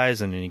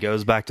cries and then he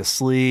goes back to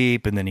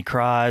sleep and then he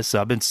cries.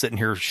 So I've been sitting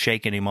here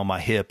shaking him on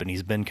my hip and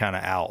he's been kind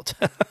of out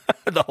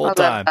the whole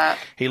time.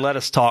 He let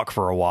us talk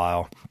for a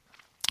while.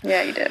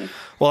 Yeah, you did.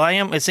 Well, I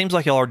am. It seems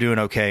like y'all are doing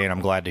okay and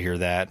I'm glad to hear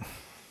that.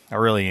 I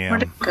really am. We're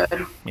doing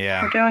good.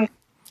 Yeah. We're doing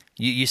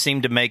You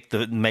seem to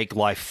make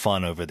life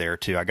fun over there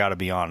too. I got to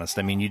be honest.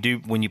 You do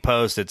when you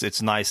post.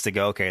 It's nice to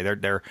go. Okay,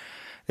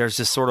 there's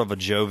just sort of a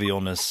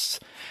jovialness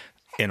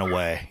in a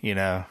way,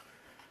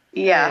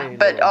 Yeah, hey,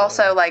 but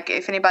also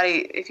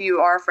if you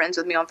are friends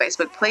with me on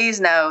Facebook, please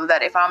know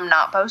that if I'm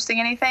not posting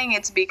anything,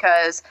 it's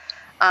because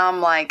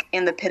I'm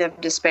in the pit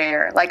of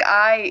despair.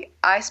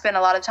 I spend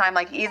a lot of time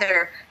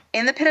either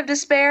in the pit of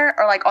despair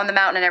or on the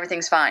mountain and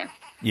everything's fine.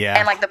 Yeah.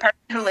 And the person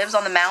who lives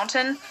on the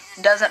mountain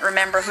doesn't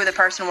remember who the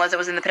person was that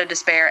was in the pit of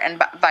despair,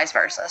 and vice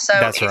versa. So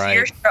that's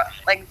right.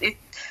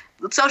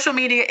 Social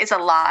media is a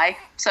lie.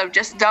 So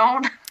just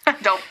don't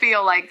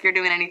feel like you're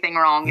doing anything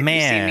wrong if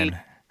you see me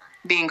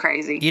being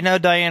crazy.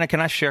 Diana, can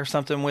I share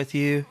something with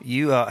you?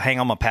 You hang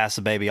on, I'm gonna pass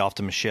the baby off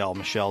to Michelle.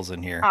 Michelle's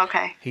in here.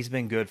 Okay. He's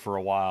been good for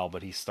a while,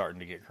 but he's starting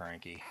to get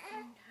cranky.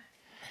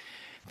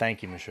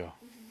 Thank you, Michelle.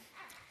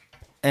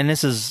 And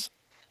this is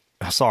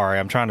sorry,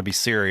 I'm trying to be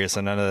serious,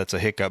 and I know that's a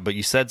hiccup, but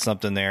you said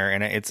something there,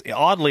 and it's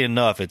oddly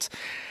enough,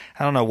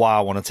 I don't know why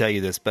I want to tell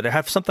you this, but I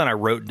have something I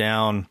wrote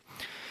down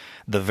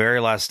the very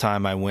last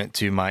time I went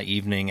to my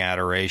evening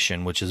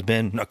adoration, which has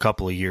been a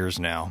couple of years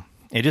now.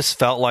 It just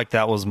felt like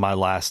that was my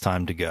last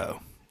time to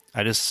go.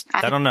 I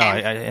don't know.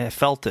 I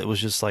felt it was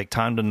just like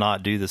time to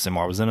not do this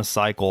anymore. I was in a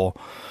cycle.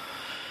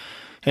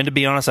 And to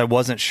be honest, I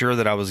wasn't sure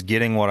that I was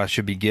getting what I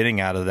should be getting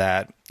out of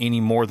that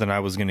any more than I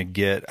was going to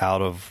get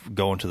out of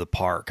going to the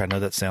park. I know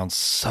that sounds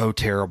so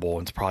terrible,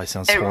 and it probably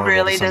sounds horrible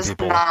really to some does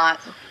people. not.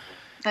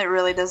 It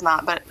really does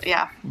not, but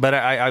yeah. But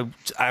I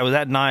was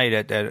that night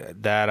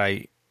at that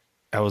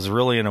I was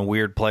really in a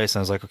weird place, and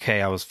I was like,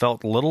 okay,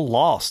 felt a little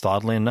lost,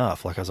 oddly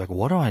enough. Like I was like,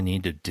 what do I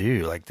need to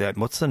do? Like that,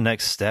 what's the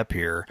next step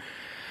here?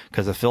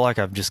 Because I feel like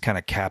I've just kind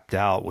of capped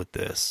out with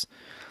this.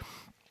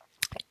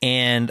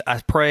 And I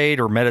prayed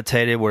or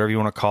meditated, whatever you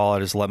want to call it,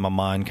 just let my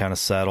mind kind of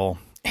settle.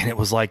 And it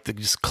was like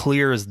just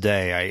clear as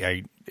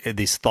day. I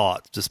these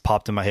thoughts just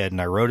popped in my head, and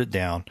I wrote it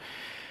down.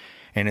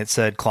 And it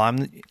said, climb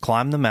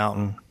the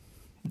mountain,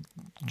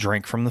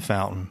 drink from the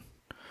fountain,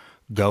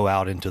 go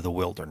out into the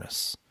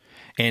wilderness.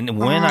 And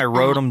when I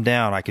wrote them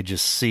down, I could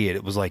just see it.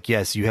 It was like,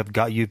 yes, you've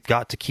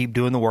got to keep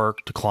doing the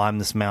work to climb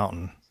this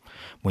mountain.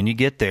 When you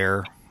get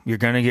there, you're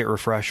going to get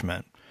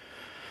refreshment.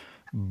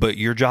 But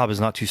your job is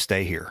not to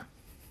stay here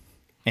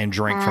and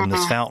drink from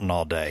this fountain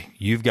all day.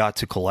 You've got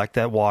to collect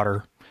that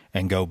water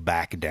and go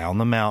back down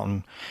the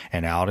mountain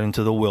and out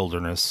into the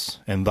wilderness.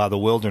 And by the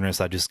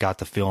wilderness, I just got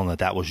the feeling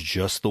that was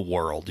just the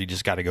world. You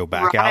just got to go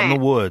back out in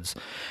the woods,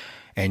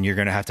 and you're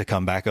going to have to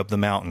come back up the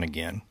mountain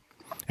again.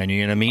 And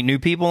you're going to meet new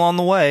people on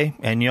the way,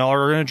 and y'all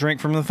are going to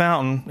drink from the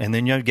fountain. And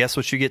then guess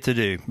what you get to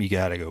do? You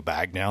got to go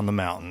back down the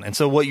mountain. And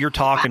so what you're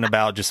talking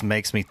about just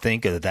makes me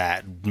think of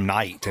that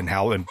night and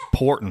how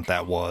important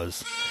that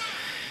was.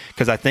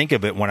 Because I think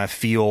of it when I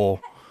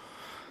feel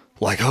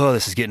like, oh,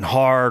 this is getting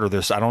hard, or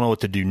I don't know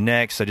what to do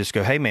next. I just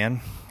go, hey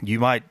man,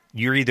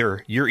 you're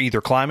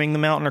either climbing the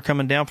mountain or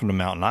coming down from the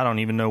mountain. I don't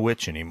even know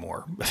which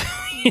anymore.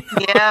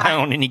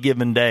 On any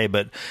given day,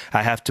 but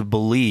I have to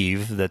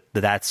believe that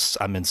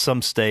I'm in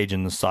some stage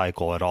in the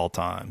cycle at all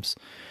times.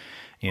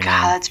 God,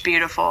 that's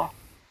beautiful.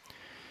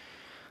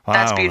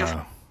 That's beautiful.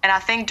 Know. And I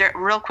think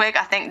real quick,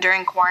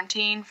 during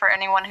quarantine, for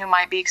anyone who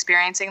might be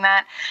experiencing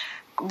that,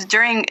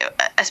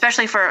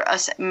 especially for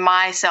us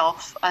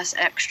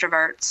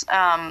extroverts,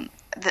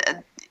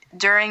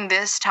 during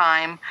this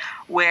time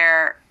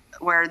where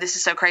this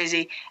is so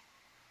crazy,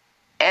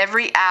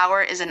 every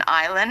hour is an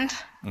island.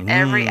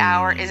 Every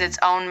hour is its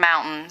own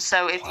mountain.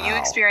 So if you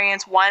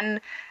experience 1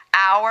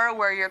 hour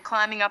where you're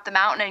climbing up the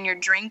mountain and you're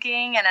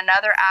drinking, and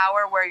another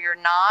hour where you're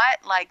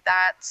not, like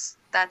that's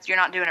you're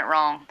not doing it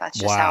wrong. That's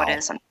just how it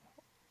is.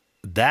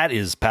 That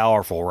is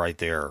powerful right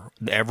there.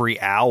 Every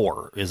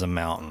hour is a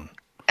mountain.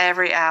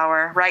 Every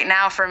hour. Right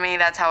now, for me,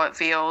 that's how it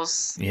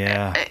feels.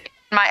 Yeah.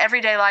 My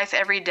everyday life,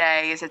 every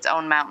day is its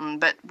own mountain.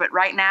 But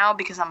right now,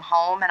 because I'm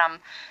home and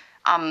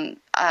I'm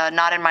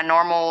not in my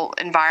normal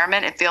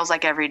environment, it feels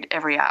like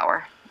every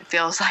hour. It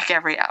feels like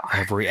every hour.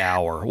 Every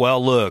hour.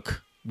 Well,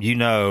 look,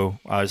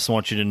 I just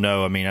want you to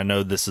know, I mean, I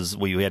know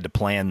we had to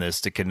plan this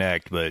to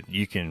connect, but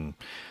you can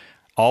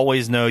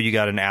always know you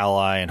got an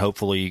ally, and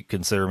hopefully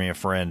consider me a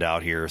friend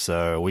out here,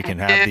 so we can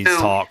have these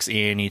talks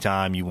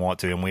anytime you want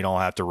to, and we don't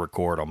have to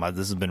record them.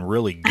 This has been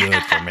really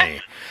good for me.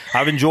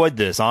 I've enjoyed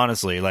this,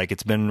 honestly. Like,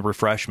 it's been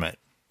refreshment.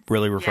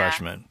 Really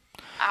refreshment.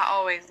 Yeah. I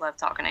always love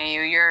talking to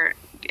you.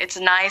 It's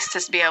nice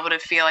to be able to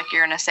feel like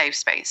you're in a safe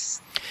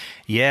space.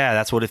 Yeah,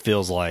 that's what it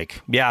feels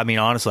like. Yeah, I mean,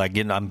 honestly, I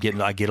get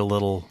a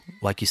little,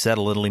 like you said,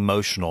 a little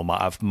emotional.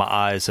 My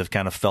eyes have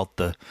kind of felt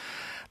the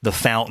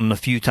fountain a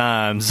few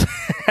times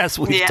as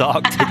we've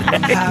talked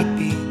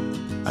today.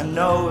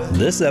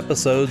 This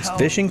episode's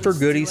Fishing for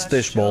Goodies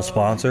Fishbowl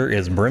sponsor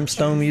is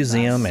Brimstone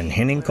Museum and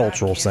Henning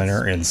Cultural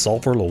Center in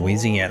Sulphur,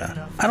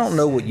 Louisiana. I don't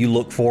know what you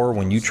look for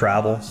when you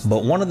travel,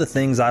 but one of the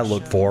things I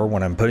look for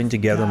when I'm putting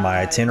together my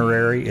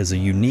itinerary is a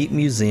unique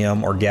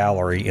museum or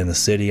gallery in the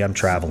city I'm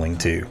traveling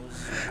to.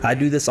 I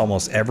do this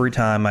almost every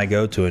time I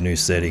go to a new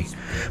city,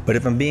 but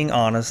if I'm being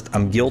honest,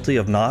 I'm guilty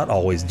of not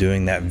always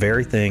doing that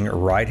very thing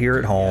right here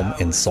at home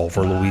in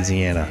Sulphur,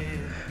 Louisiana.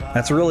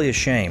 That's really a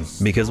shame,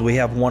 because we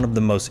have one of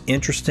the most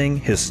interesting,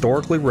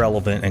 historically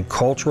relevant, and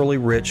culturally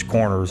rich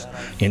corners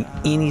in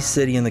any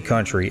city in the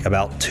country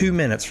about 2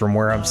 minutes from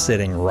where I'm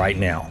sitting right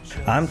now.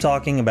 I'm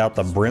talking about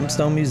the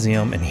Brimstone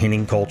Museum and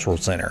Henning Cultural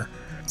Center.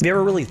 Have you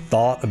ever really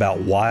thought about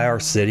why our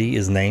city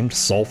is named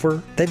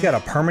Sulphur? They've got a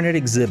permanent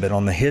exhibit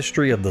on the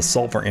history of the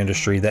sulfur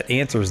industry that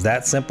answers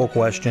that simple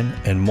question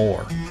and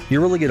more.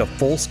 You really get a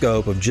full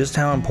scope of just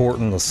how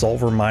important the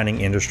sulfur mining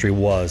industry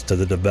was to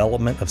the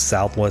development of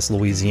Southwest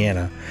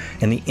Louisiana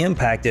and the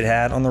impact it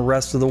had on the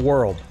rest of the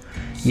world.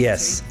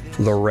 Yes,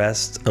 the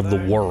rest of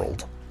the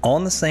world.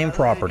 On the same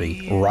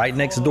property, right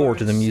next door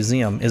to the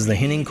museum, is the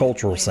Henning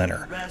Cultural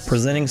Center,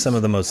 presenting some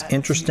of the most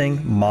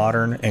interesting,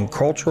 modern, and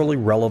culturally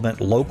relevant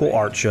local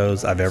art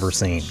shows I've ever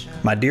seen.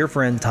 My dear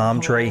friend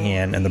Tom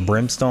Trahan and the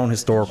Brimstone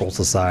Historical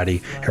Society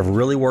have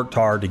really worked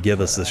hard to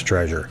give us this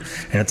treasure,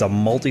 and it's a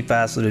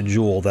multifaceted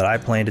jewel that I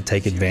plan to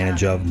take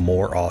advantage of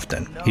more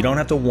often. You don't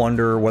have to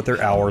wonder what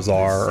their hours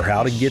are, or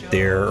how to get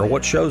there, or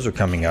what shows are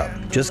coming up.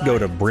 Just go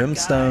to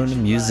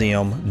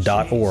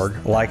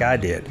brimstonemuseum.org like I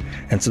did,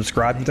 and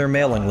subscribe to their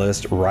mailing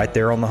list right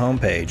there on the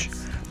homepage.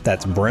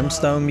 That's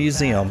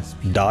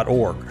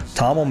brimstonemuseum.org.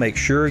 Tom will make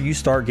sure you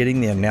start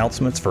getting the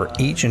announcements for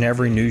each and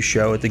every new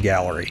show at the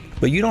gallery.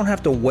 But you don't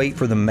have to wait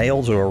for the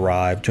mail to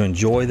arrive to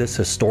enjoy this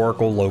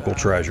historical local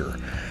treasure.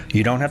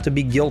 You don't have to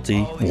be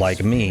guilty,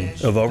 like me,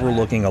 of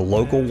overlooking a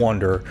local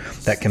wonder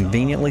that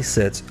conveniently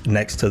sits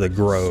next to the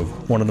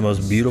Grove, one of the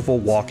most beautiful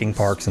walking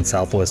parks in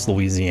Southwest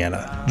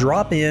Louisiana.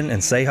 Drop in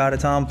and say hi to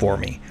Tom for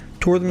me.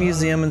 Tour the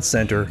museum and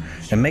center,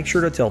 and make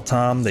sure to tell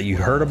Tom that you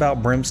heard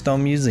about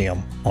Brimstone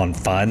Museum on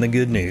Find the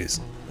Good News.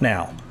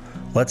 Now,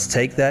 let's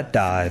take that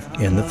dive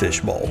in the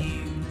fishbowl.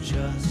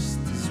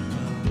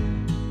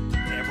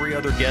 Every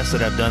other guest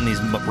that I've done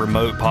these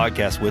remote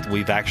podcasts with,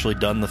 we've actually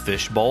done the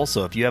fishbowl.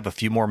 So if you have a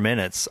few more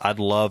minutes, I'd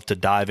love to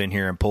dive in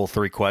here and pull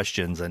 3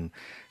 questions, and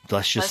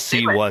let's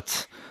see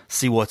what's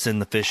in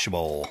the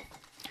fishbowl.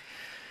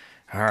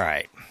 All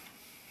right.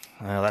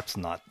 Well, that's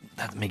not.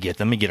 Let me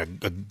get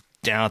a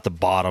down at the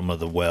bottom of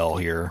the well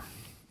here.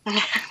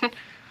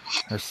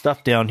 There's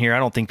stuff down here. I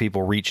don't think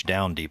people reach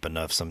down deep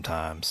enough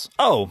sometimes.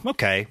 Oh,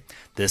 okay.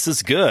 This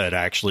is good,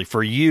 actually,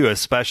 for you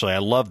especially. I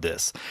love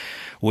this.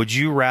 Would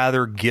you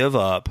rather give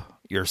up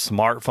your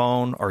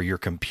smartphone or your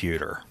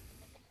computer?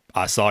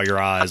 I saw your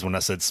eyes when I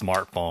said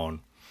smartphone.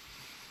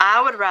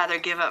 I would rather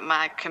give up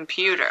my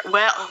computer.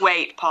 Well,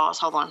 wait, pause,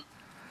 hold on.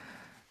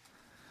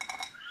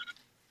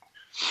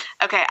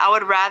 Okay, I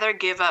would rather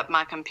give up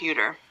my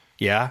computer.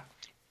 Yeah?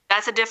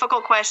 That's a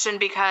difficult question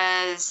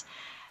because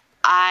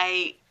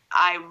I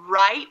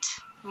write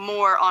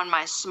more on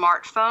my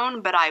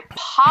smartphone, but I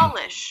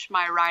polish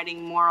my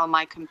writing more on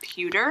my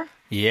computer.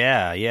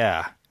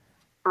 Yeah.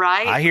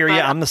 Right? I hear you.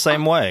 I'm the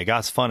same way.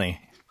 God's funny.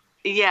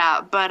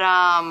 Yeah, but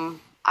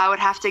I would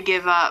have to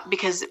give up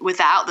because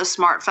without the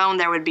smartphone,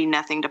 there would be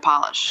nothing to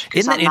polish.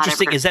 Isn't that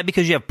interesting? Is that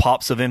because you have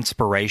pops of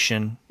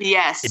inspiration?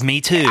 Yes. Me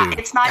too.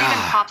 It's not even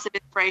pops of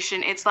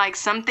inspiration. It's like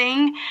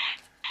something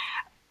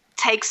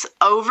takes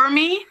over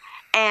me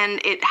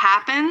and it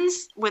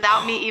happens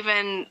without me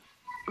even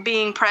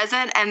being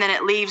present, and then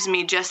it leaves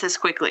me just as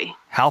quickly.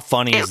 How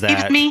funny is that? It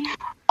leaves me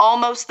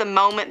almost the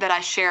moment that I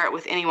share it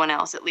with anyone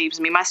else. It leaves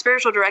me. My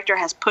spiritual director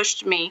has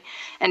pushed me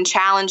and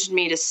challenged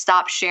me to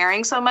stop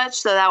sharing so much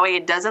so that way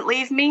it doesn't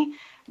leave me,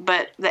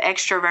 but the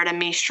extrovert in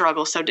me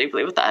struggles so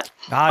deeply with that.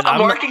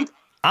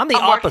 I'm the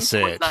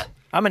opposite.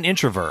 I'm an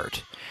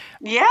introvert.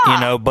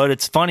 Yeah. But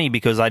it's funny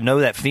because I know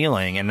that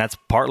feeling, and that's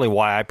partly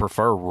why I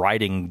prefer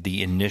writing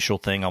the initial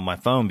thing on my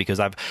phone, because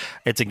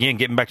it's again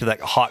getting back to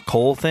that hot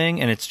coal thing,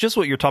 and it's just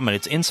what you're talking about.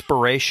 It's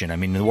inspiration. I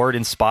mean, the word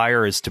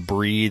inspire is to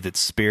breathe, it's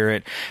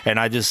spirit, and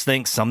I just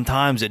think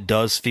sometimes it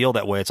does feel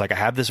that way. It's like I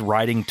have this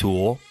writing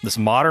tool, this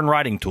modern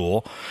writing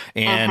tool,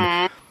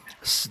 and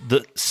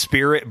the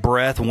spirit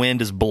breath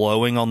wind is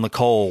blowing on the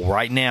coal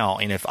right now,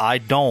 and if I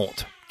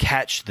don't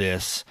catch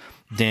this,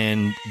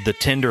 then the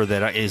tinder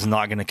that is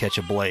not going to catch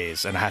a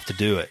blaze, and I have to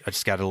do it. I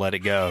just got to let it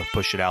go,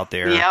 push it out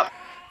there,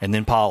 and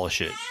then polish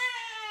it.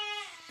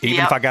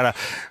 Even if I got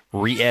to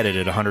re-edit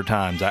it 100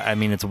 times, I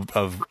mean, it's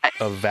of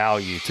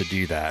value to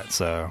do that.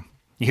 So,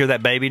 you hear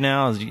that baby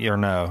now, or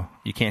no?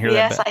 You can't hear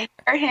that? Yes, I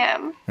hear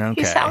him.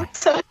 Okay. He sounds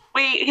so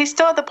sweet. He's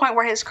still at the point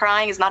where his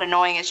crying is not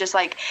annoying. It's just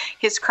like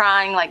his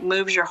crying like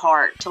moves your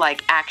heart to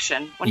like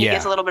action. When he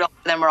gets a little bit older,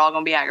 then we're all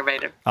going to be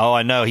aggravated. Oh,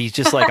 I know. He's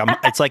just like,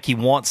 it's like he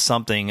wants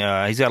something.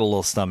 He's got a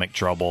little stomach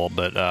trouble,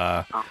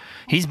 but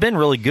he's been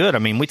really good. I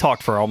mean, we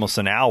talked for almost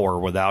an hour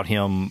without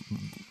him,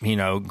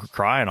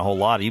 crying a whole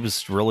lot. He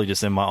was really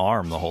just in my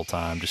arm the whole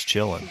time, just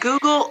chilling.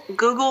 Google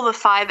the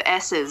 5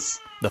 S's.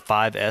 The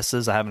 5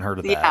 S's? I haven't heard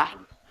of that. Yeah.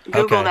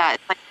 Google that.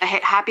 It's like the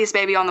happiest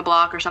baby on the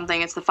block or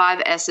something. It's the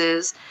 5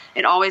 S's.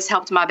 It always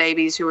helped my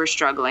babies who were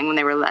struggling when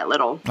they were that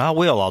little. I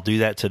will. I'll do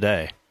that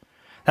today.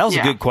 That was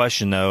a good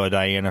question, though,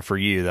 Diana, for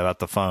you about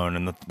the phone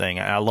and the thing.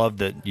 I love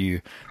that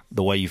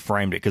the way you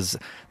framed it, because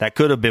that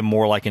could have been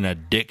more like an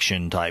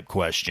addiction type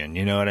question.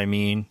 You know what I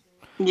mean?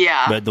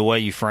 Yeah. But the way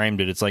you framed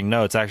it, it's like,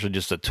 no, it's actually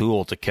just a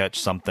tool to catch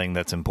something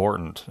that's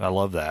important. I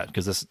love that,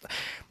 because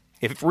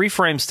if it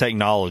reframes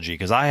technology,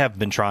 because I have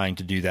been trying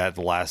to do that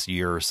the last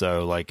year or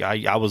so. Like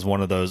I was one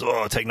of those,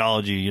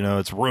 technology,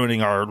 it's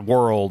ruining our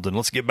world, and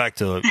let's get back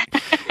to,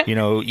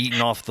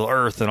 eating off the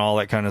earth and all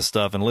that kind of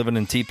stuff and living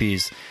in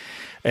teepees.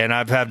 And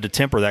I've had to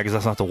temper that because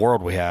that's not the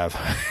world we have.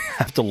 I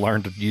have to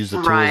learn to use the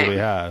tools we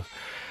have.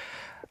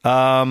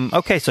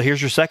 Okay, so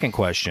here's your second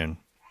question.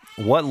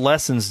 What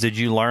lessons did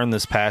you learn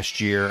this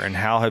past year, and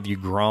how have you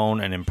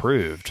grown and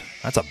improved?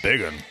 That's a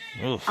big one.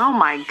 Oof. Oh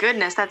my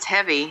goodness, that's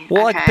heavy.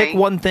 Well, like pick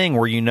one thing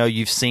where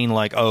you've seen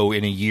like,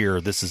 in a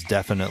year this has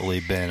definitely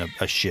been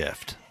a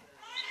shift.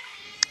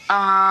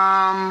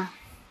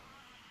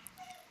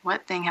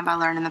 What thing have I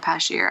learned in the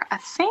past year? I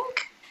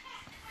think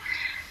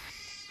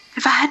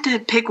if I had to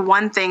pick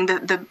one thing,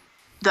 the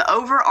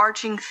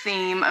overarching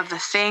theme of the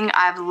thing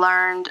I've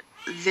learned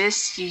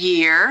this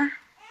year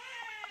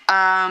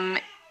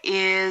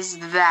is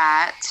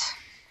that,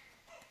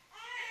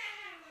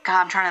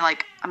 God,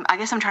 I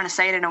guess I'm trying to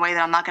say it in a way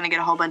that I'm not going to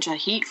get a whole bunch of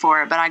heat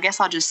for it, but I guess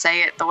I'll just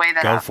say it the way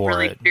that I've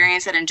really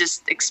experienced it and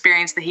just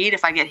experience the heat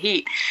if I get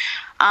heat.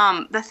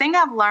 The thing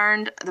I've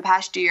learned the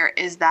past year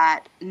is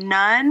that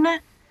none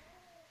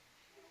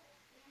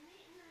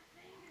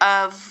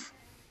of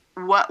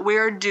what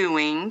we're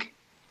doing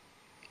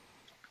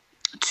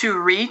to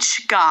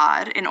reach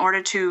God, in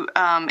order to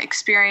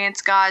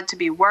experience God, to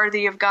be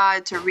worthy of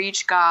God, to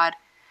reach God,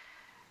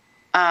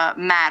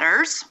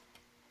 matters.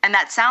 And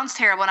that sounds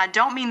terrible, and I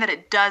don't mean that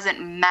it doesn't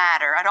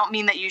matter. I don't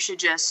mean that we should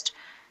just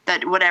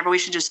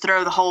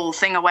throw the whole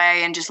thing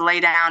away and just lay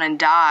down and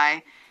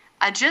die.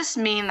 I just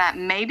mean that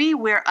maybe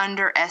we're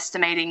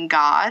underestimating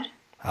God.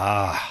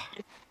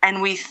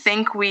 And we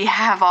think we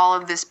have all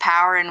of this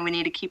power and we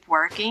need to keep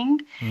working.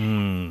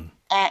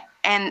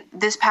 And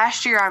this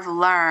past year I've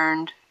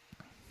learned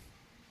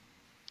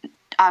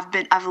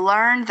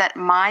that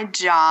my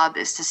job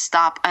is to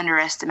stop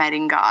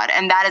underestimating God,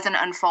 and that is an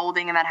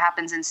unfolding, and that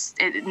happens, and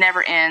it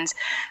never ends.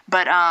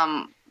 But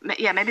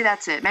yeah, maybe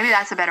that's it. Maybe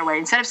that's a better way.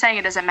 Instead of saying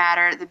it doesn't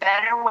matter, the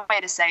better way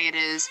to say it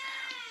is,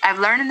 I've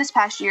learned in this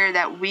past year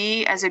that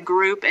we as a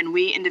group and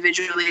we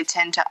individually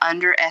tend to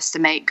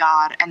underestimate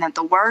God, and that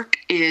the work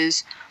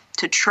is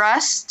to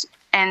trust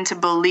and to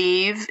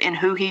believe in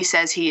who He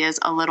says He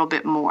is a little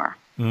bit more.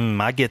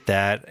 I get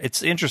that.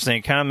 It's interesting.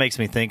 It kind of makes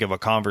me think of a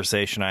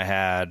conversation I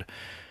had,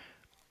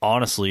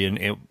 honestly,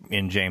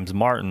 in James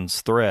Martin's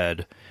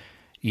thread,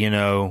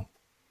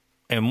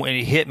 and when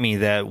it hit me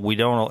that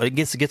it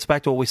gets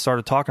back to what we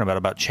started talking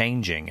about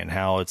changing and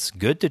how it's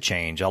good to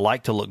change. I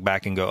like to look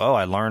back and go, oh,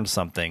 I learned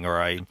something, or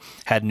I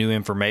had new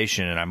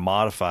information and I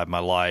modified my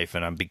life,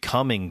 and I'm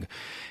becoming,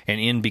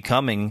 and in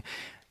becoming,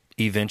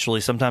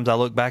 eventually sometimes I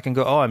look back and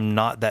go, oh, I'm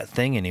not that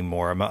thing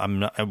anymore. I'm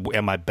not,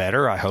 am I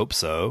better? I hope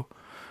so.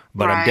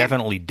 But right. I'm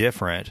definitely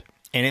different.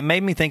 And it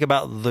made me think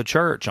about the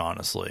church,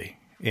 honestly,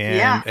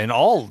 and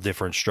all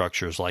different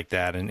structures like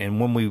that.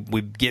 And when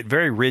we get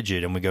very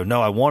rigid and we go,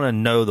 no, I want to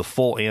know the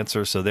full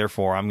answer, so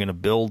therefore I'm going to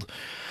build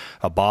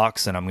a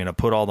box and I'm going to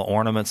put all the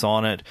ornaments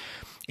on it,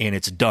 and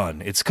it's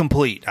done. It's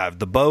complete.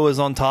 The bow is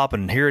on top,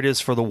 and here it is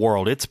for the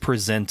world. It's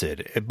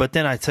presented. But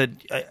then I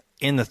said,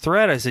 in the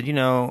thread, I said,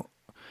 you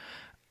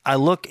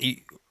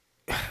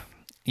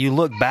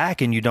look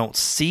back and you don't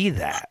see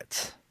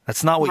that.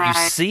 That's not what you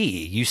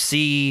see. You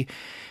see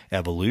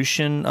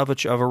evolution of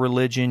a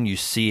religion. You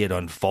see it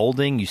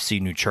unfolding. You see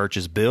new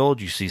churches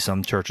build. You see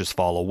some churches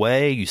fall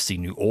away. You see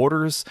new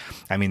orders.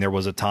 I mean, there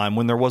was a time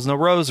when there wasn't a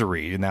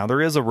rosary, and now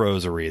there is a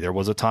rosary. There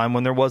was a time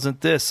when there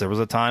wasn't this. There was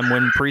a time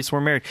when priests were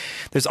married.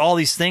 There's all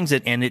these things,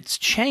 and it's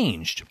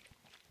changed.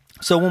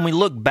 So when we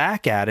look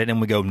back at it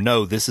and we go,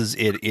 no, this is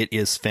it. It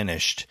is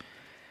finished.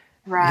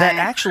 Right. That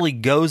actually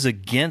goes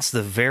against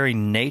the very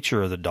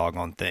nature of the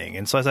doggone thing.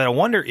 And so I said, I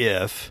wonder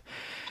if,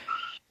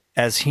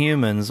 as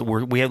humans,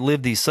 we have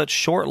lived these such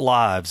short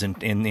lives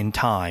in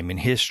time, in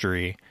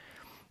history,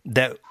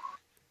 that,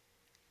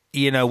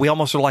 we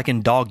almost are like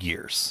in dog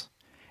years.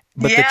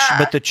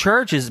 But the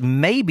church is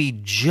maybe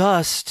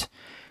just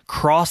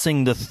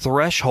crossing the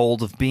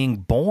threshold of being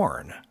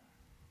born.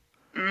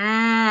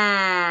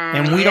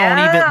 And we don't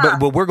even,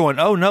 but we're going,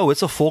 oh no,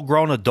 it's a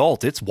full-grown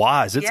adult. It's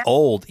wise. It's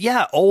old.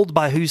 Yeah, old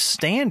by whose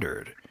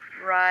standard?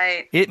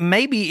 Right.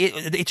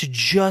 It's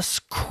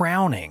just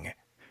crowning.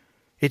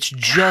 It's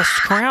just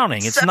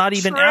crowning. It's so not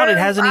even out. It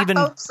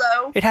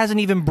hasn't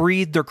even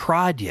breathed or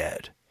cried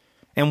yet.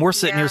 And we're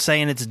sitting here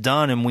saying it's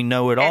done and we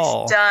know it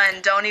all. It's done.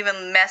 Don't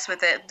even mess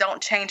with it.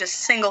 Don't change a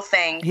single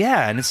thing.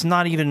 Yeah, and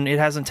it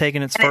hasn't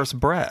taken its first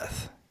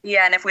breath.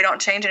 Yeah, and if we don't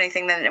change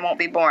anything, then it won't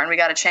be born. We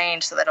got to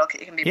change so that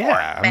it can be born.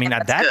 Yeah, I mean,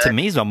 that good. To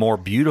me is a more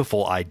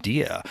beautiful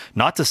idea.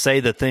 Not to say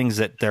the things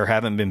that there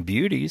haven't been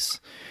beauties,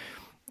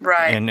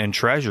 right, and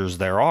treasures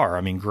there are.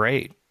 I mean,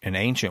 great and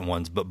ancient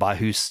ones, but by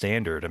whose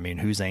standard? I mean,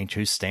 whose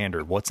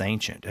standard? What's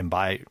ancient? And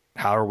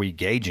how are we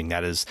gauging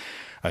that as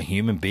a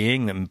human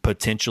being that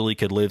potentially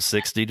could live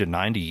 60 to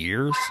 90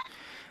 years?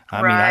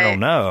 I mean, I don't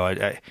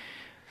know.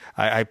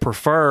 I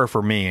prefer,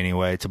 for me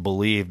anyway, to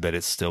believe that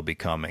it's still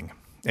becoming.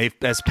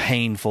 As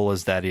painful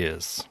as that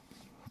is.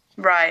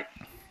 Right.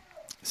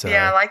 So,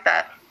 yeah, I like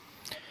that.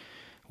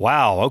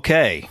 Wow.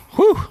 Okay.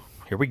 Whew.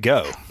 Here we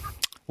go.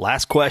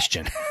 Last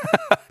question.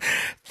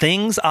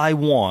 Things I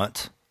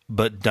want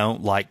but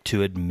don't like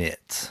to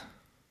admit.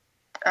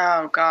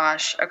 Oh,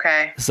 gosh.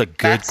 Okay. This is a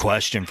good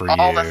question for you.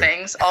 All the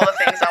things I want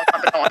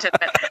but don't want to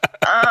admit.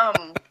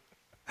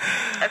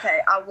 Okay.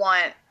 I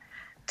want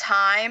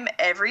time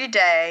every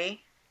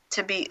day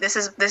to be, this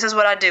is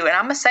what I do. And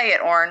I'm going to say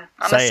it, Orrin.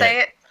 I'm going to say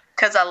it.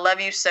 Because I love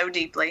you so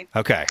deeply.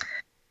 Okay.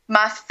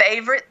 My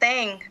favorite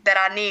thing that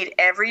I need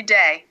every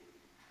day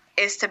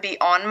is to be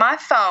on my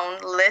phone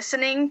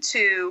listening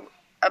to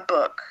a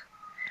book.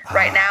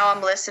 Right now,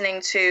 I'm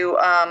listening to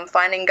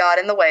Finding God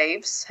in the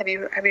Waves. Have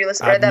you read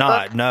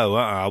that book?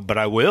 No, but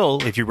I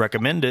will if you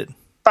recommend it.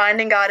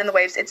 Finding God in the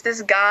Waves. It's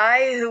this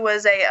guy who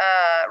was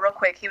real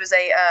quick, he was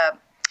a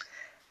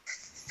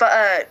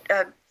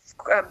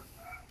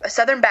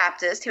Southern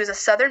Baptist. He was a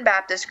Southern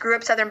Baptist, grew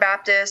up Southern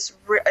Baptist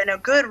in a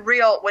good,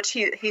 real, which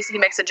he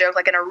makes a joke,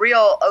 like in a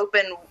real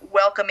open,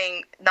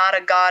 welcoming, not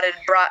a godded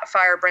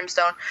fire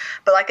brimstone,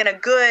 but like in a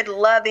good,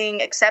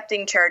 loving,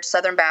 accepting church,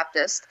 Southern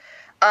Baptist.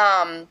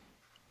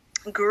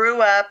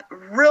 Grew up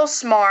real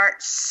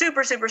smart,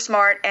 super, super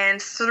smart,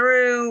 and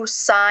through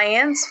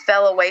science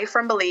fell away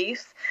from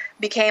belief,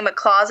 became a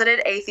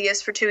closeted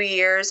atheist for 2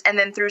 years, and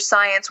then through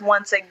science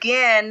once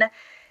again,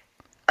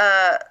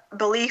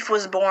 belief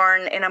was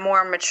born in a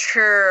more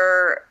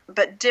mature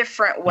but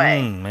different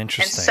way.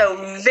 Interesting. And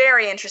so,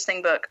 very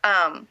interesting book.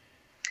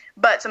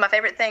 But so my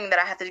favorite thing that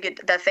I have to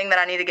get, the thing that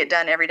I need to get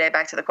done every day,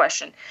 back to the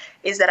question,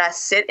 is that I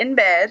sit in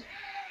bed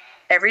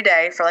every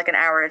day for like an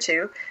hour or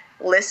two,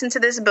 listen to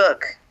this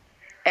book,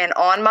 and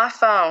on my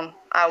phone,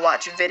 I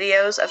watch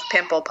videos of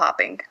pimple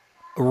popping.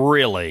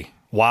 Really?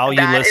 While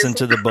you listen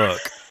to the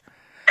book?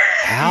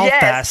 How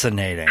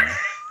fascinating.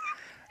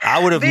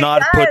 I would have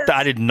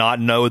I did not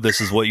know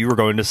this is what you were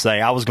going to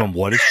say. I was going,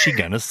 what is she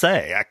going to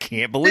say? I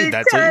can't believe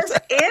that's what you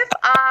said. If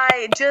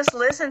I just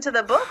listen to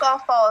the book, I'll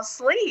fall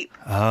asleep.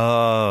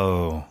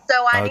 Oh.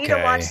 So I need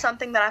to watch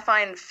something that I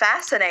find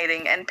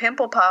fascinating, and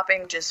pimple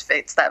popping just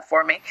fits that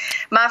for me.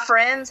 My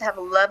friends have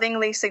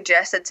lovingly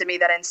suggested to me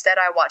that instead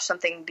I watch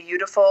something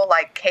beautiful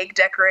like cake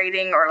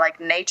decorating or like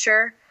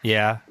nature.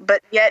 Yeah.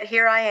 But yet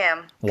here I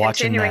am,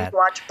 continuing to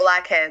watch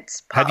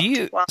blackheads pop. Have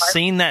you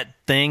seen that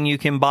thing you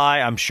can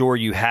buy? I'm sure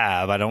you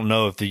have. I don't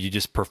know if you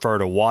just prefer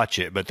to watch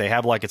it, but they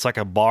have like, it's like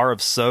a bar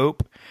of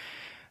soap.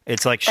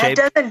 It's like shaped.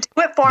 That doesn't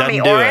do it for me,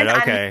 Oren.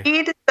 Okay. I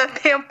need the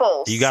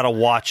pimples. You got to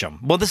watch them.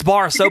 Well, this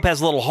bar of soap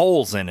has little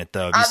holes in it,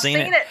 though. Have you seen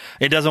it?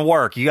 It doesn't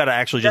work. You got to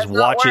actually just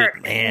watch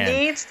it. Man. It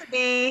needs to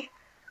be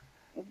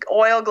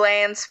oil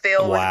glands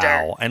filled with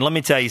dirt. Wow. And let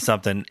me tell you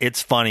something.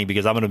 It's funny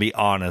because I'm going to be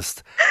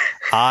honest.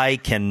 I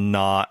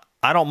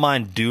don't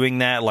mind doing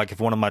that. Like if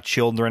one of my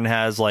children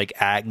has like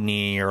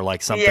acne or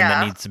like something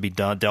that needs to be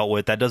dealt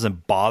with, that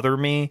doesn't bother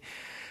me.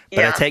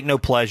 But I take no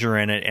pleasure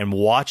in it. And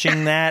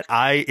watching that,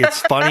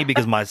 it's funny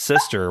because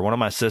one of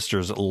my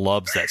sisters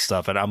loves that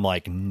stuff. And I'm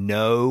like,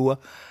 no,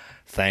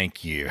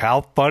 thank you.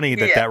 How funny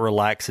that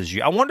relaxes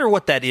you. I wonder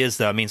what that is,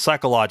 though. I mean,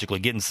 psychologically,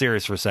 getting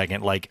serious for a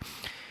second, like,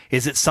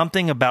 is it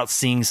something about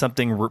seeing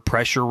something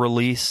pressure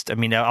released? I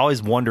mean, I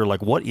always wonder,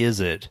 like, what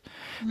is it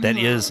that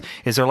is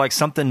there like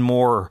something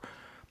more,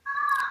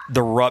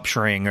 the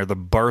rupturing or the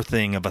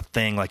birthing of a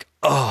thing, like,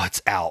 oh,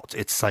 it's out.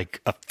 It's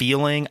like a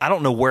feeling. I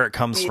don't know where it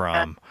comes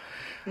from.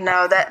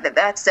 No,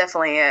 that's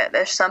definitely it.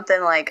 There's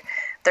something like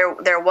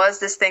there was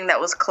this thing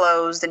that was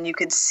closed, and you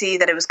could see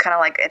that it was kind of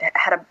like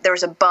there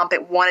was a bump.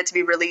 It wanted to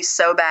be released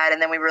so bad,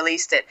 and then we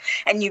released it,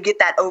 and you get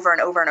that over and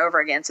over and over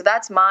again. So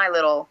that's my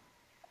little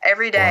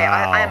every day.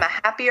 Wow. I am a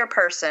happier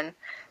person.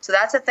 So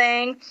that's a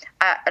thing.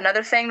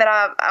 Another thing that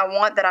I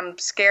want that I'm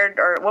scared,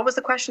 or what was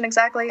the question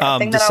exactly?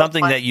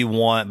 Something that you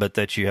want, but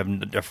that you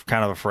have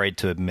kind of afraid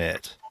to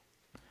admit.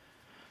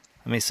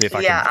 Let me see if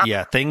I can.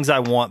 Yeah, things I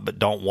want but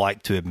don't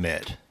like to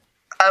admit.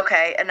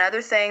 Okay,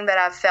 another thing that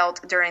I've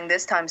felt during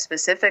this time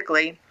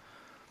specifically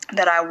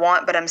that I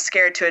want but I'm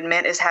scared to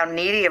admit is how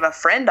needy of a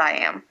friend I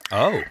am.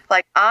 Oh.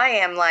 Like I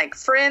am like,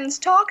 friends,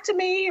 talk to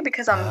me,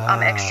 because I'm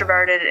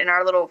extroverted. In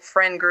our little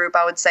friend group,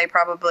 I would say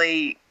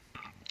probably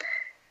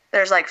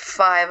there's like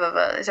 5 of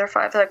us. Is there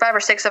 5? Like 5 or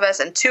 6 of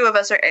us, and 2 of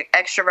us are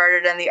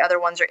extroverted and the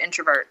other ones are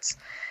introverts.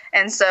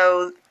 And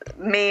so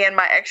me and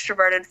my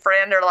extroverted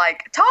friend are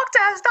like, talk to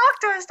us, talk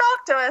to us,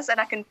 talk to us.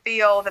 And I can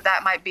feel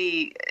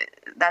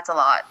that's a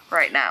lot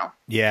right now.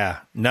 Yeah,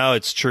 no,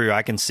 it's true.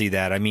 I can see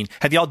that. I mean,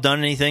 have y'all done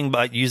anything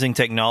about using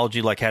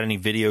technology, like had any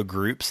video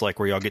groups, like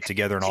where y'all get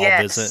together and all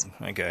visit?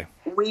 Okay.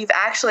 We've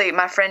actually,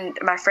 my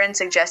friend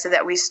suggested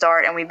that we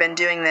start, and we've been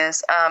doing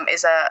this,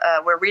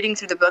 we're reading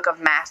through the book of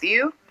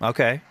Matthew.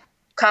 Okay.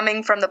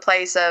 Coming from the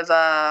place of,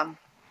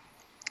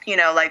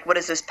 like, what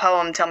is this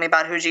poem? Tell me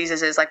about who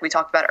Jesus is, like we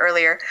talked about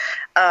earlier.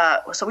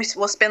 So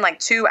we'll spend like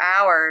 2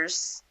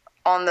 hours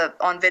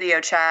on video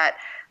chat.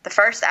 The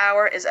first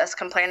hour is us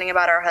complaining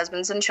about our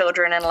husbands and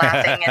children and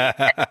laughing and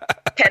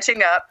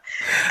catching up.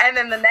 And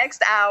then the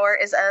next hour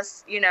is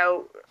us,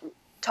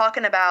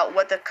 talking about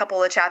what the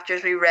couple of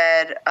chapters we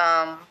read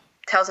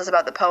tells us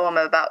about the poem,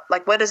 about,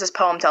 like, what does this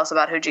poem tell us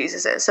about who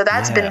Jesus is? So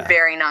that's been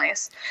very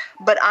nice.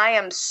 But I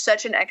am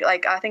such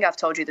I think I've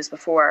told you this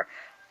before,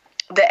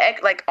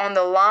 on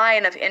the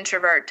line of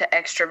introvert to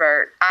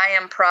extrovert, I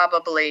am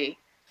probably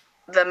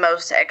the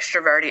most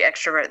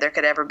extrovert there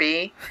could ever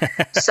be.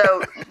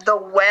 So the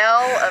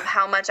well of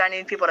how much I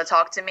need people to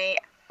talk to me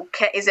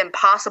is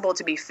impossible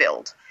to be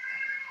filled.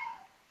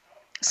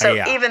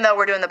 So even though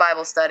we're doing the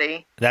Bible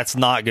study, that's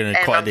not going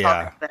to quite.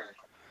 Yeah.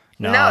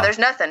 No, there's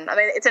nothing. I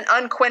mean, it's an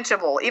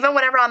unquenchable. Even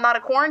whenever I'm not a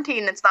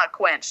quarantine, it's not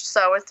quenched.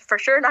 So it's for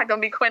sure not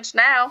going to be quenched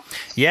now.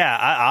 Yeah,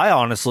 I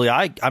honestly,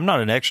 I'm not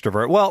an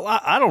extrovert. Well,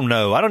 I don't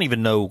know. I don't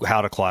even know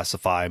how to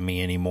classify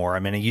me anymore. I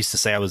mean, I used to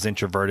say I was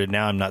introverted.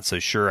 Now I'm not so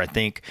sure. I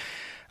think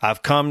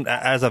I've come,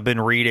 as I've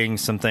been reading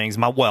some things,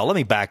 well, let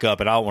me back up,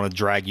 and I don't want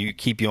to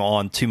keep you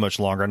on too much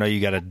longer. I know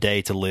you got a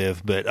day to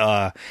live,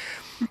 but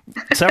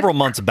several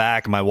months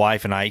back, my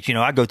wife and I,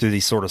 I go through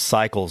these sort of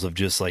cycles of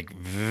just like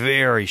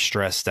very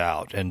stressed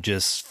out and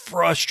just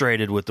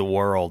frustrated with the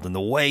world and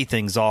the way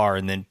things are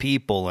and then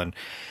people. And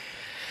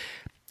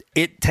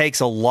it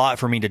takes a lot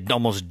for me to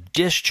almost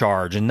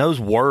discharge. And those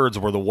words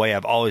were the way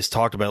I've always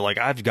talked about it. Like,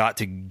 I've got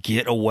to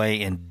get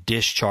away and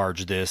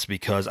discharge this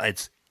because I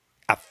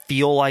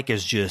feel like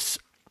it's just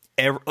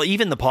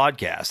even the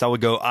podcast. I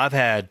would go, I've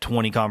had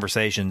 20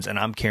 conversations and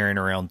I'm carrying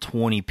around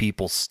 20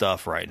 people's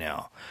stuff right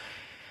now.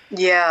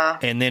 Yeah.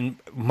 And then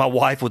my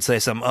wife would say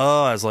something.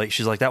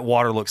 She's like, that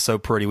water looks so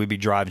pretty. We'd be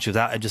driving. She was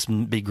out. It'd just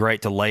be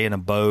great to lay in a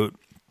boat,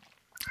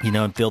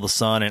 and feel the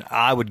sun. And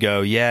I would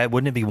go, yeah,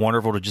 wouldn't it be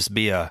wonderful to just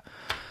be a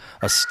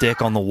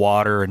stick on the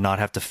water and not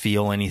have to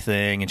feel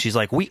anything? And she's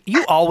like,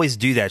 you always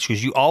do that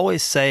because you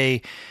always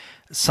say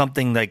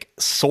something like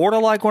sort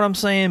of like what I'm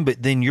saying,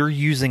 but then you're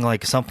using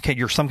like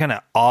you're some kind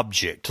of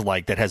object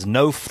like that has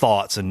no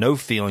thoughts and no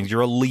feelings.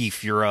 You're a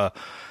leaf.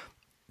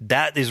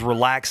 That is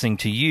relaxing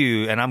to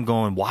you. And I'm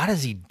going, why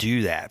does he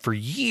do that for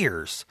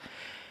years?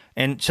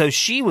 And so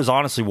she was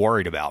honestly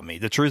worried about me.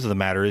 The truth of the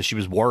matter is she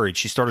was worried.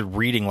 She started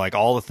reading like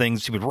all the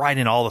things. She would write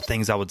in all the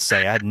things I would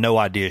say. I had no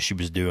idea she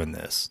was doing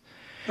this.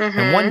 Mm-hmm.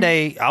 And one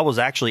day I was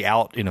actually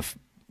out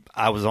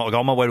I was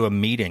on my way to a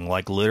meeting.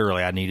 Like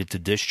literally I needed to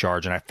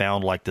discharge. And I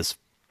found like this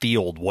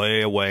field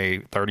way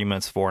away 30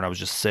 minutes before. And I was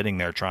just sitting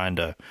there trying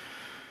to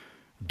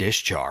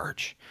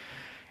discharge.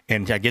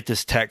 And I get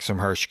this text from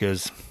her. She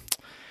goes,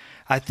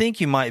 I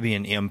think you might be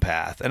an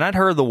empath. And I'd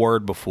heard the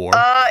word before.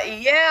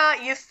 Yeah,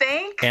 you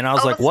think? And I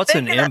was like, what's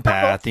an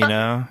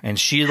empath, And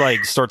she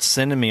like starts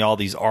sending me all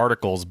these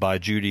articles by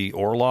Judy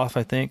Orloff,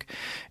 I think.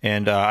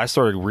 And I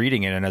started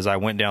reading it. And as I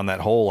went down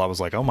that hole, I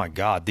was like, oh my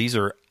God, these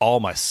are all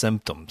my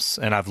symptoms.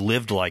 And I've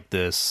lived like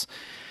this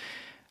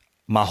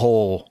my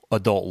whole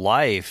adult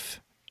life.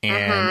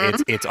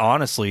 And it's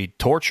honestly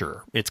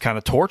torture. It's kind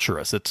of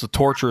torturous. It's a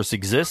torturous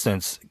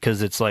existence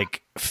because it's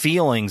like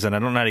feelings and I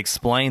don't know how to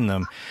explain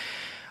them.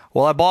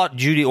 Well, I bought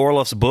Judy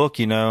Orloff's book,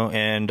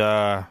 and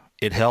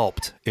it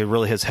helped. It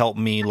really has helped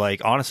me,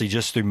 like, honestly,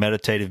 just through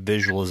meditative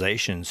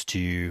visualizations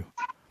to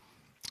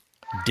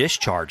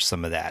discharge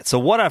some of that. So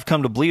what I've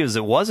come to believe is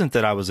it wasn't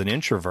that I was an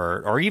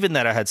introvert or even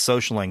that I had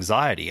social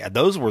anxiety.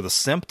 Those were the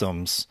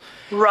symptoms.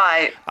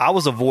 Right. I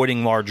was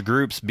avoiding large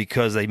groups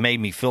because they made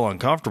me feel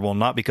uncomfortable,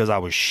 not because I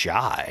was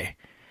shy,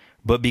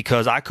 but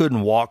because I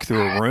couldn't walk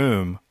through a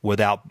room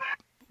without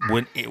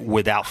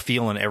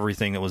feeling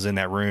everything that was in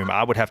that room.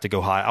 I would have to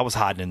go hide. I was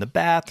hiding in the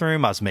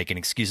bathroom. I was making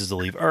excuses to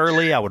leave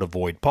early. I would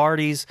avoid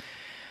parties.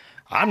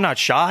 I'm not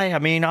shy. I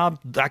mean, I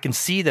can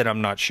see that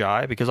I'm not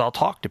shy because I'll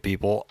talk to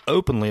people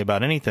openly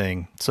about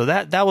anything. So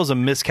that was a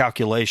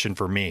miscalculation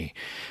for me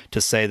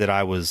to say that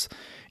I was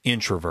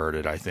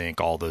introverted, I think,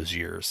 all those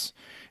years.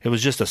 It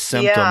was just a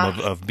symptom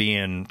of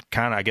being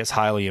kind of, I guess,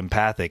 highly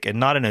empathic and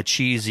not in a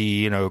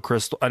cheesy,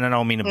 Crystal. And I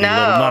don't mean to be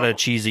not a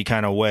cheesy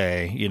kind of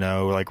way,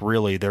 like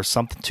really there's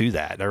something to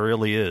that. There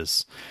really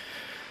is.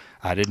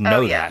 I didn't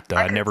know that though.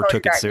 I never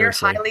took it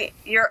seriously.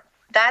 You're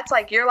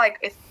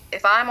like,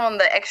 if I'm on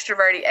the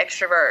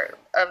extrovert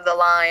of the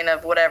line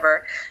of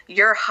whatever,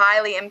 you're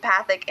highly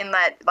empathic in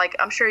that, like,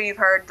 I'm sure you've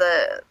heard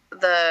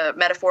the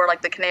metaphor,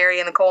 like the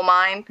canary in the coal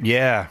mine.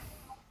 Yeah.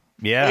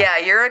 Yeah. Yeah,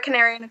 you're a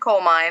canary in a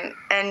coal mine,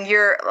 and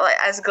you're, like,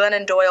 as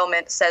Glennon Doyle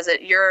says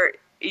it, you're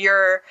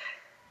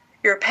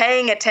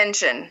paying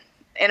attention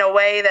in a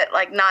way that,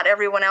 like, not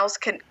everyone else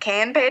can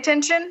pay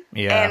attention.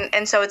 Yeah.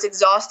 And so it's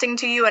exhausting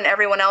to you, and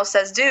everyone else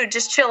says, dude,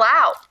 just chill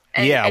out.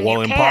 And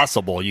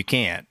impossible. You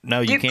can't.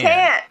 No, you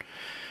can't.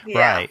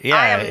 Yeah. Right. Yeah.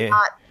 I am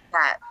not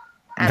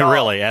that.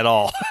 Really, at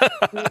all.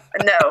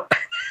 No.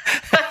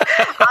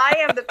 I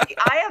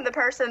am the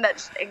person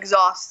that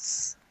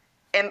exhausts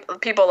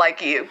people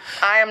like you.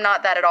 I am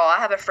not that at all. I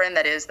have a friend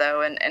that is,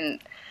 though,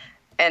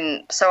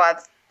 and so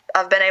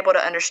I've been able to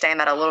understand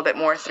that a little bit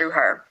more through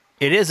her.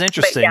 It is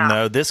interesting,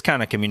 though. This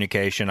kind of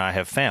communication I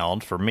have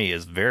found for me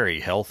is very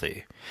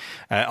healthy.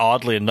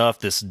 Oddly enough,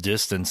 this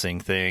distancing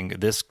thing,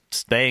 this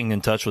staying in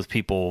touch with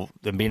people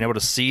and being able to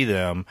see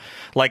them,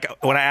 like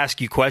when I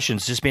ask you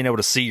questions, just being able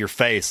to see your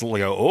face,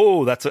 like,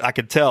 I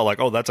could tell, like,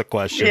 that's a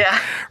question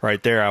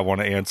right there I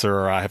want to answer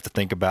or I have to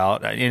think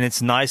about. And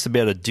it's nice to be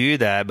able to do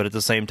that, but at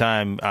the same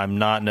time, I'm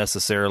not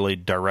necessarily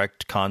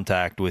direct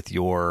contact with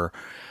your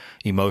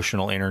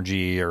emotional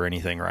energy or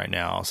anything right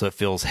now. So it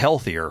feels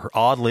healthier,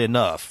 oddly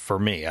enough, for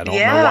me. I don't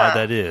know why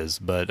that is,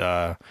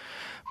 but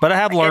But I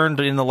have learned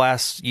in the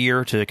last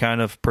year to kind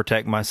of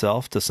protect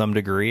myself to some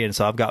degree, and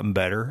so I've gotten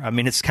better. I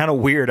mean, it's kind of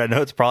weird. I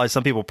know it's probably,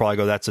 some people probably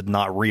go, that's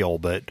not real,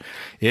 but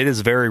it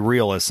is very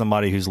real as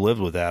somebody who's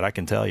lived with that. I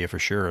can tell you for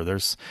sure.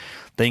 There's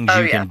things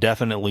you can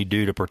definitely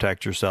do to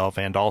protect yourself,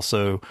 and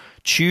also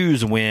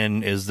choose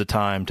when is the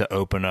time to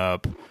open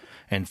up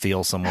and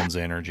feel someone's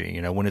energy,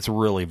 you know, when it's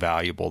really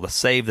valuable, to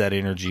save that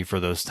energy for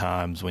those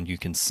times when you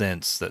can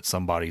sense that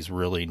somebody's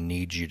really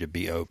needs you to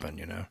be open,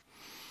 you know?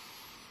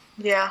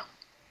 Yeah.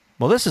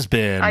 Well, this has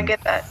been, I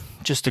get that,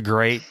 just a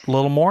great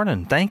little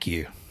morning. Thank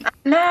you.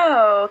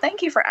 No,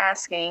 thank you for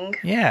asking.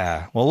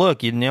 Yeah. Well,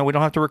 look, you know, we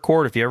don't have to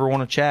record if you ever want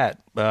to chat.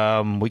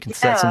 We can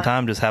set some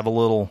time, just have a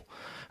little,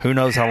 who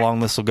knows how long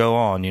this will go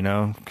on, you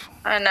know?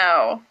 I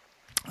know.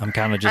 I'm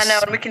kind of just... I know,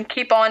 and we can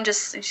keep on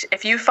just...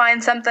 If you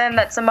find something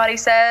that somebody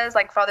says,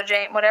 like Father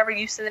James, whatever,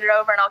 you send it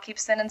over, and I'll keep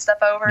sending stuff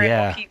over.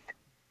 Yeah. And we'll keep...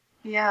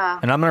 Yeah.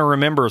 And I'm going to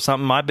remember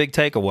something, my big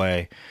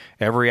takeaway,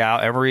 every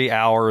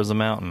hour is a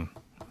mountain.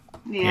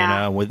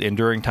 Yeah. You know, and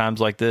during times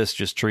like this,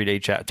 just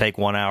take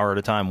 1 hour at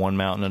a time, one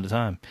mountain at a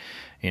time,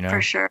 you know?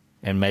 For sure.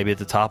 And maybe at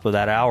the top of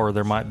that hour,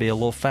 there might be a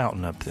little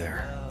fountain up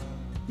there.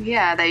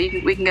 Yeah,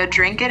 we can go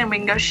drink it and we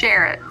can go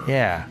share it.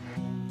 Yeah.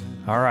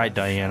 All right,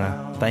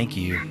 Diana. Thank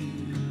you.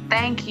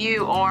 Thank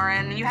you,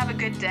 Oren. You have a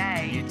good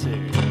day. You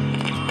too.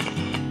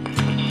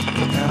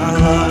 I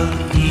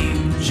love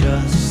you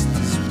just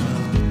as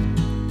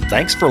well.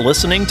 Thanks for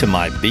listening to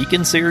my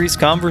Beacon Series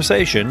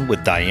conversation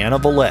with Diana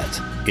Valette.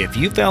 If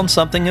you found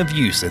something of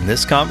use in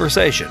this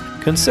conversation,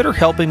 consider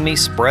helping me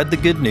spread the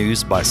good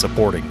news by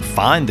supporting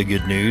Find the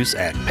Good News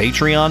at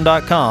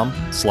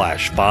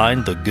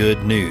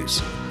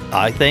patreon.com/findthegoodnews.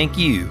 I thank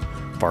you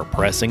for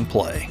pressing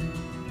play.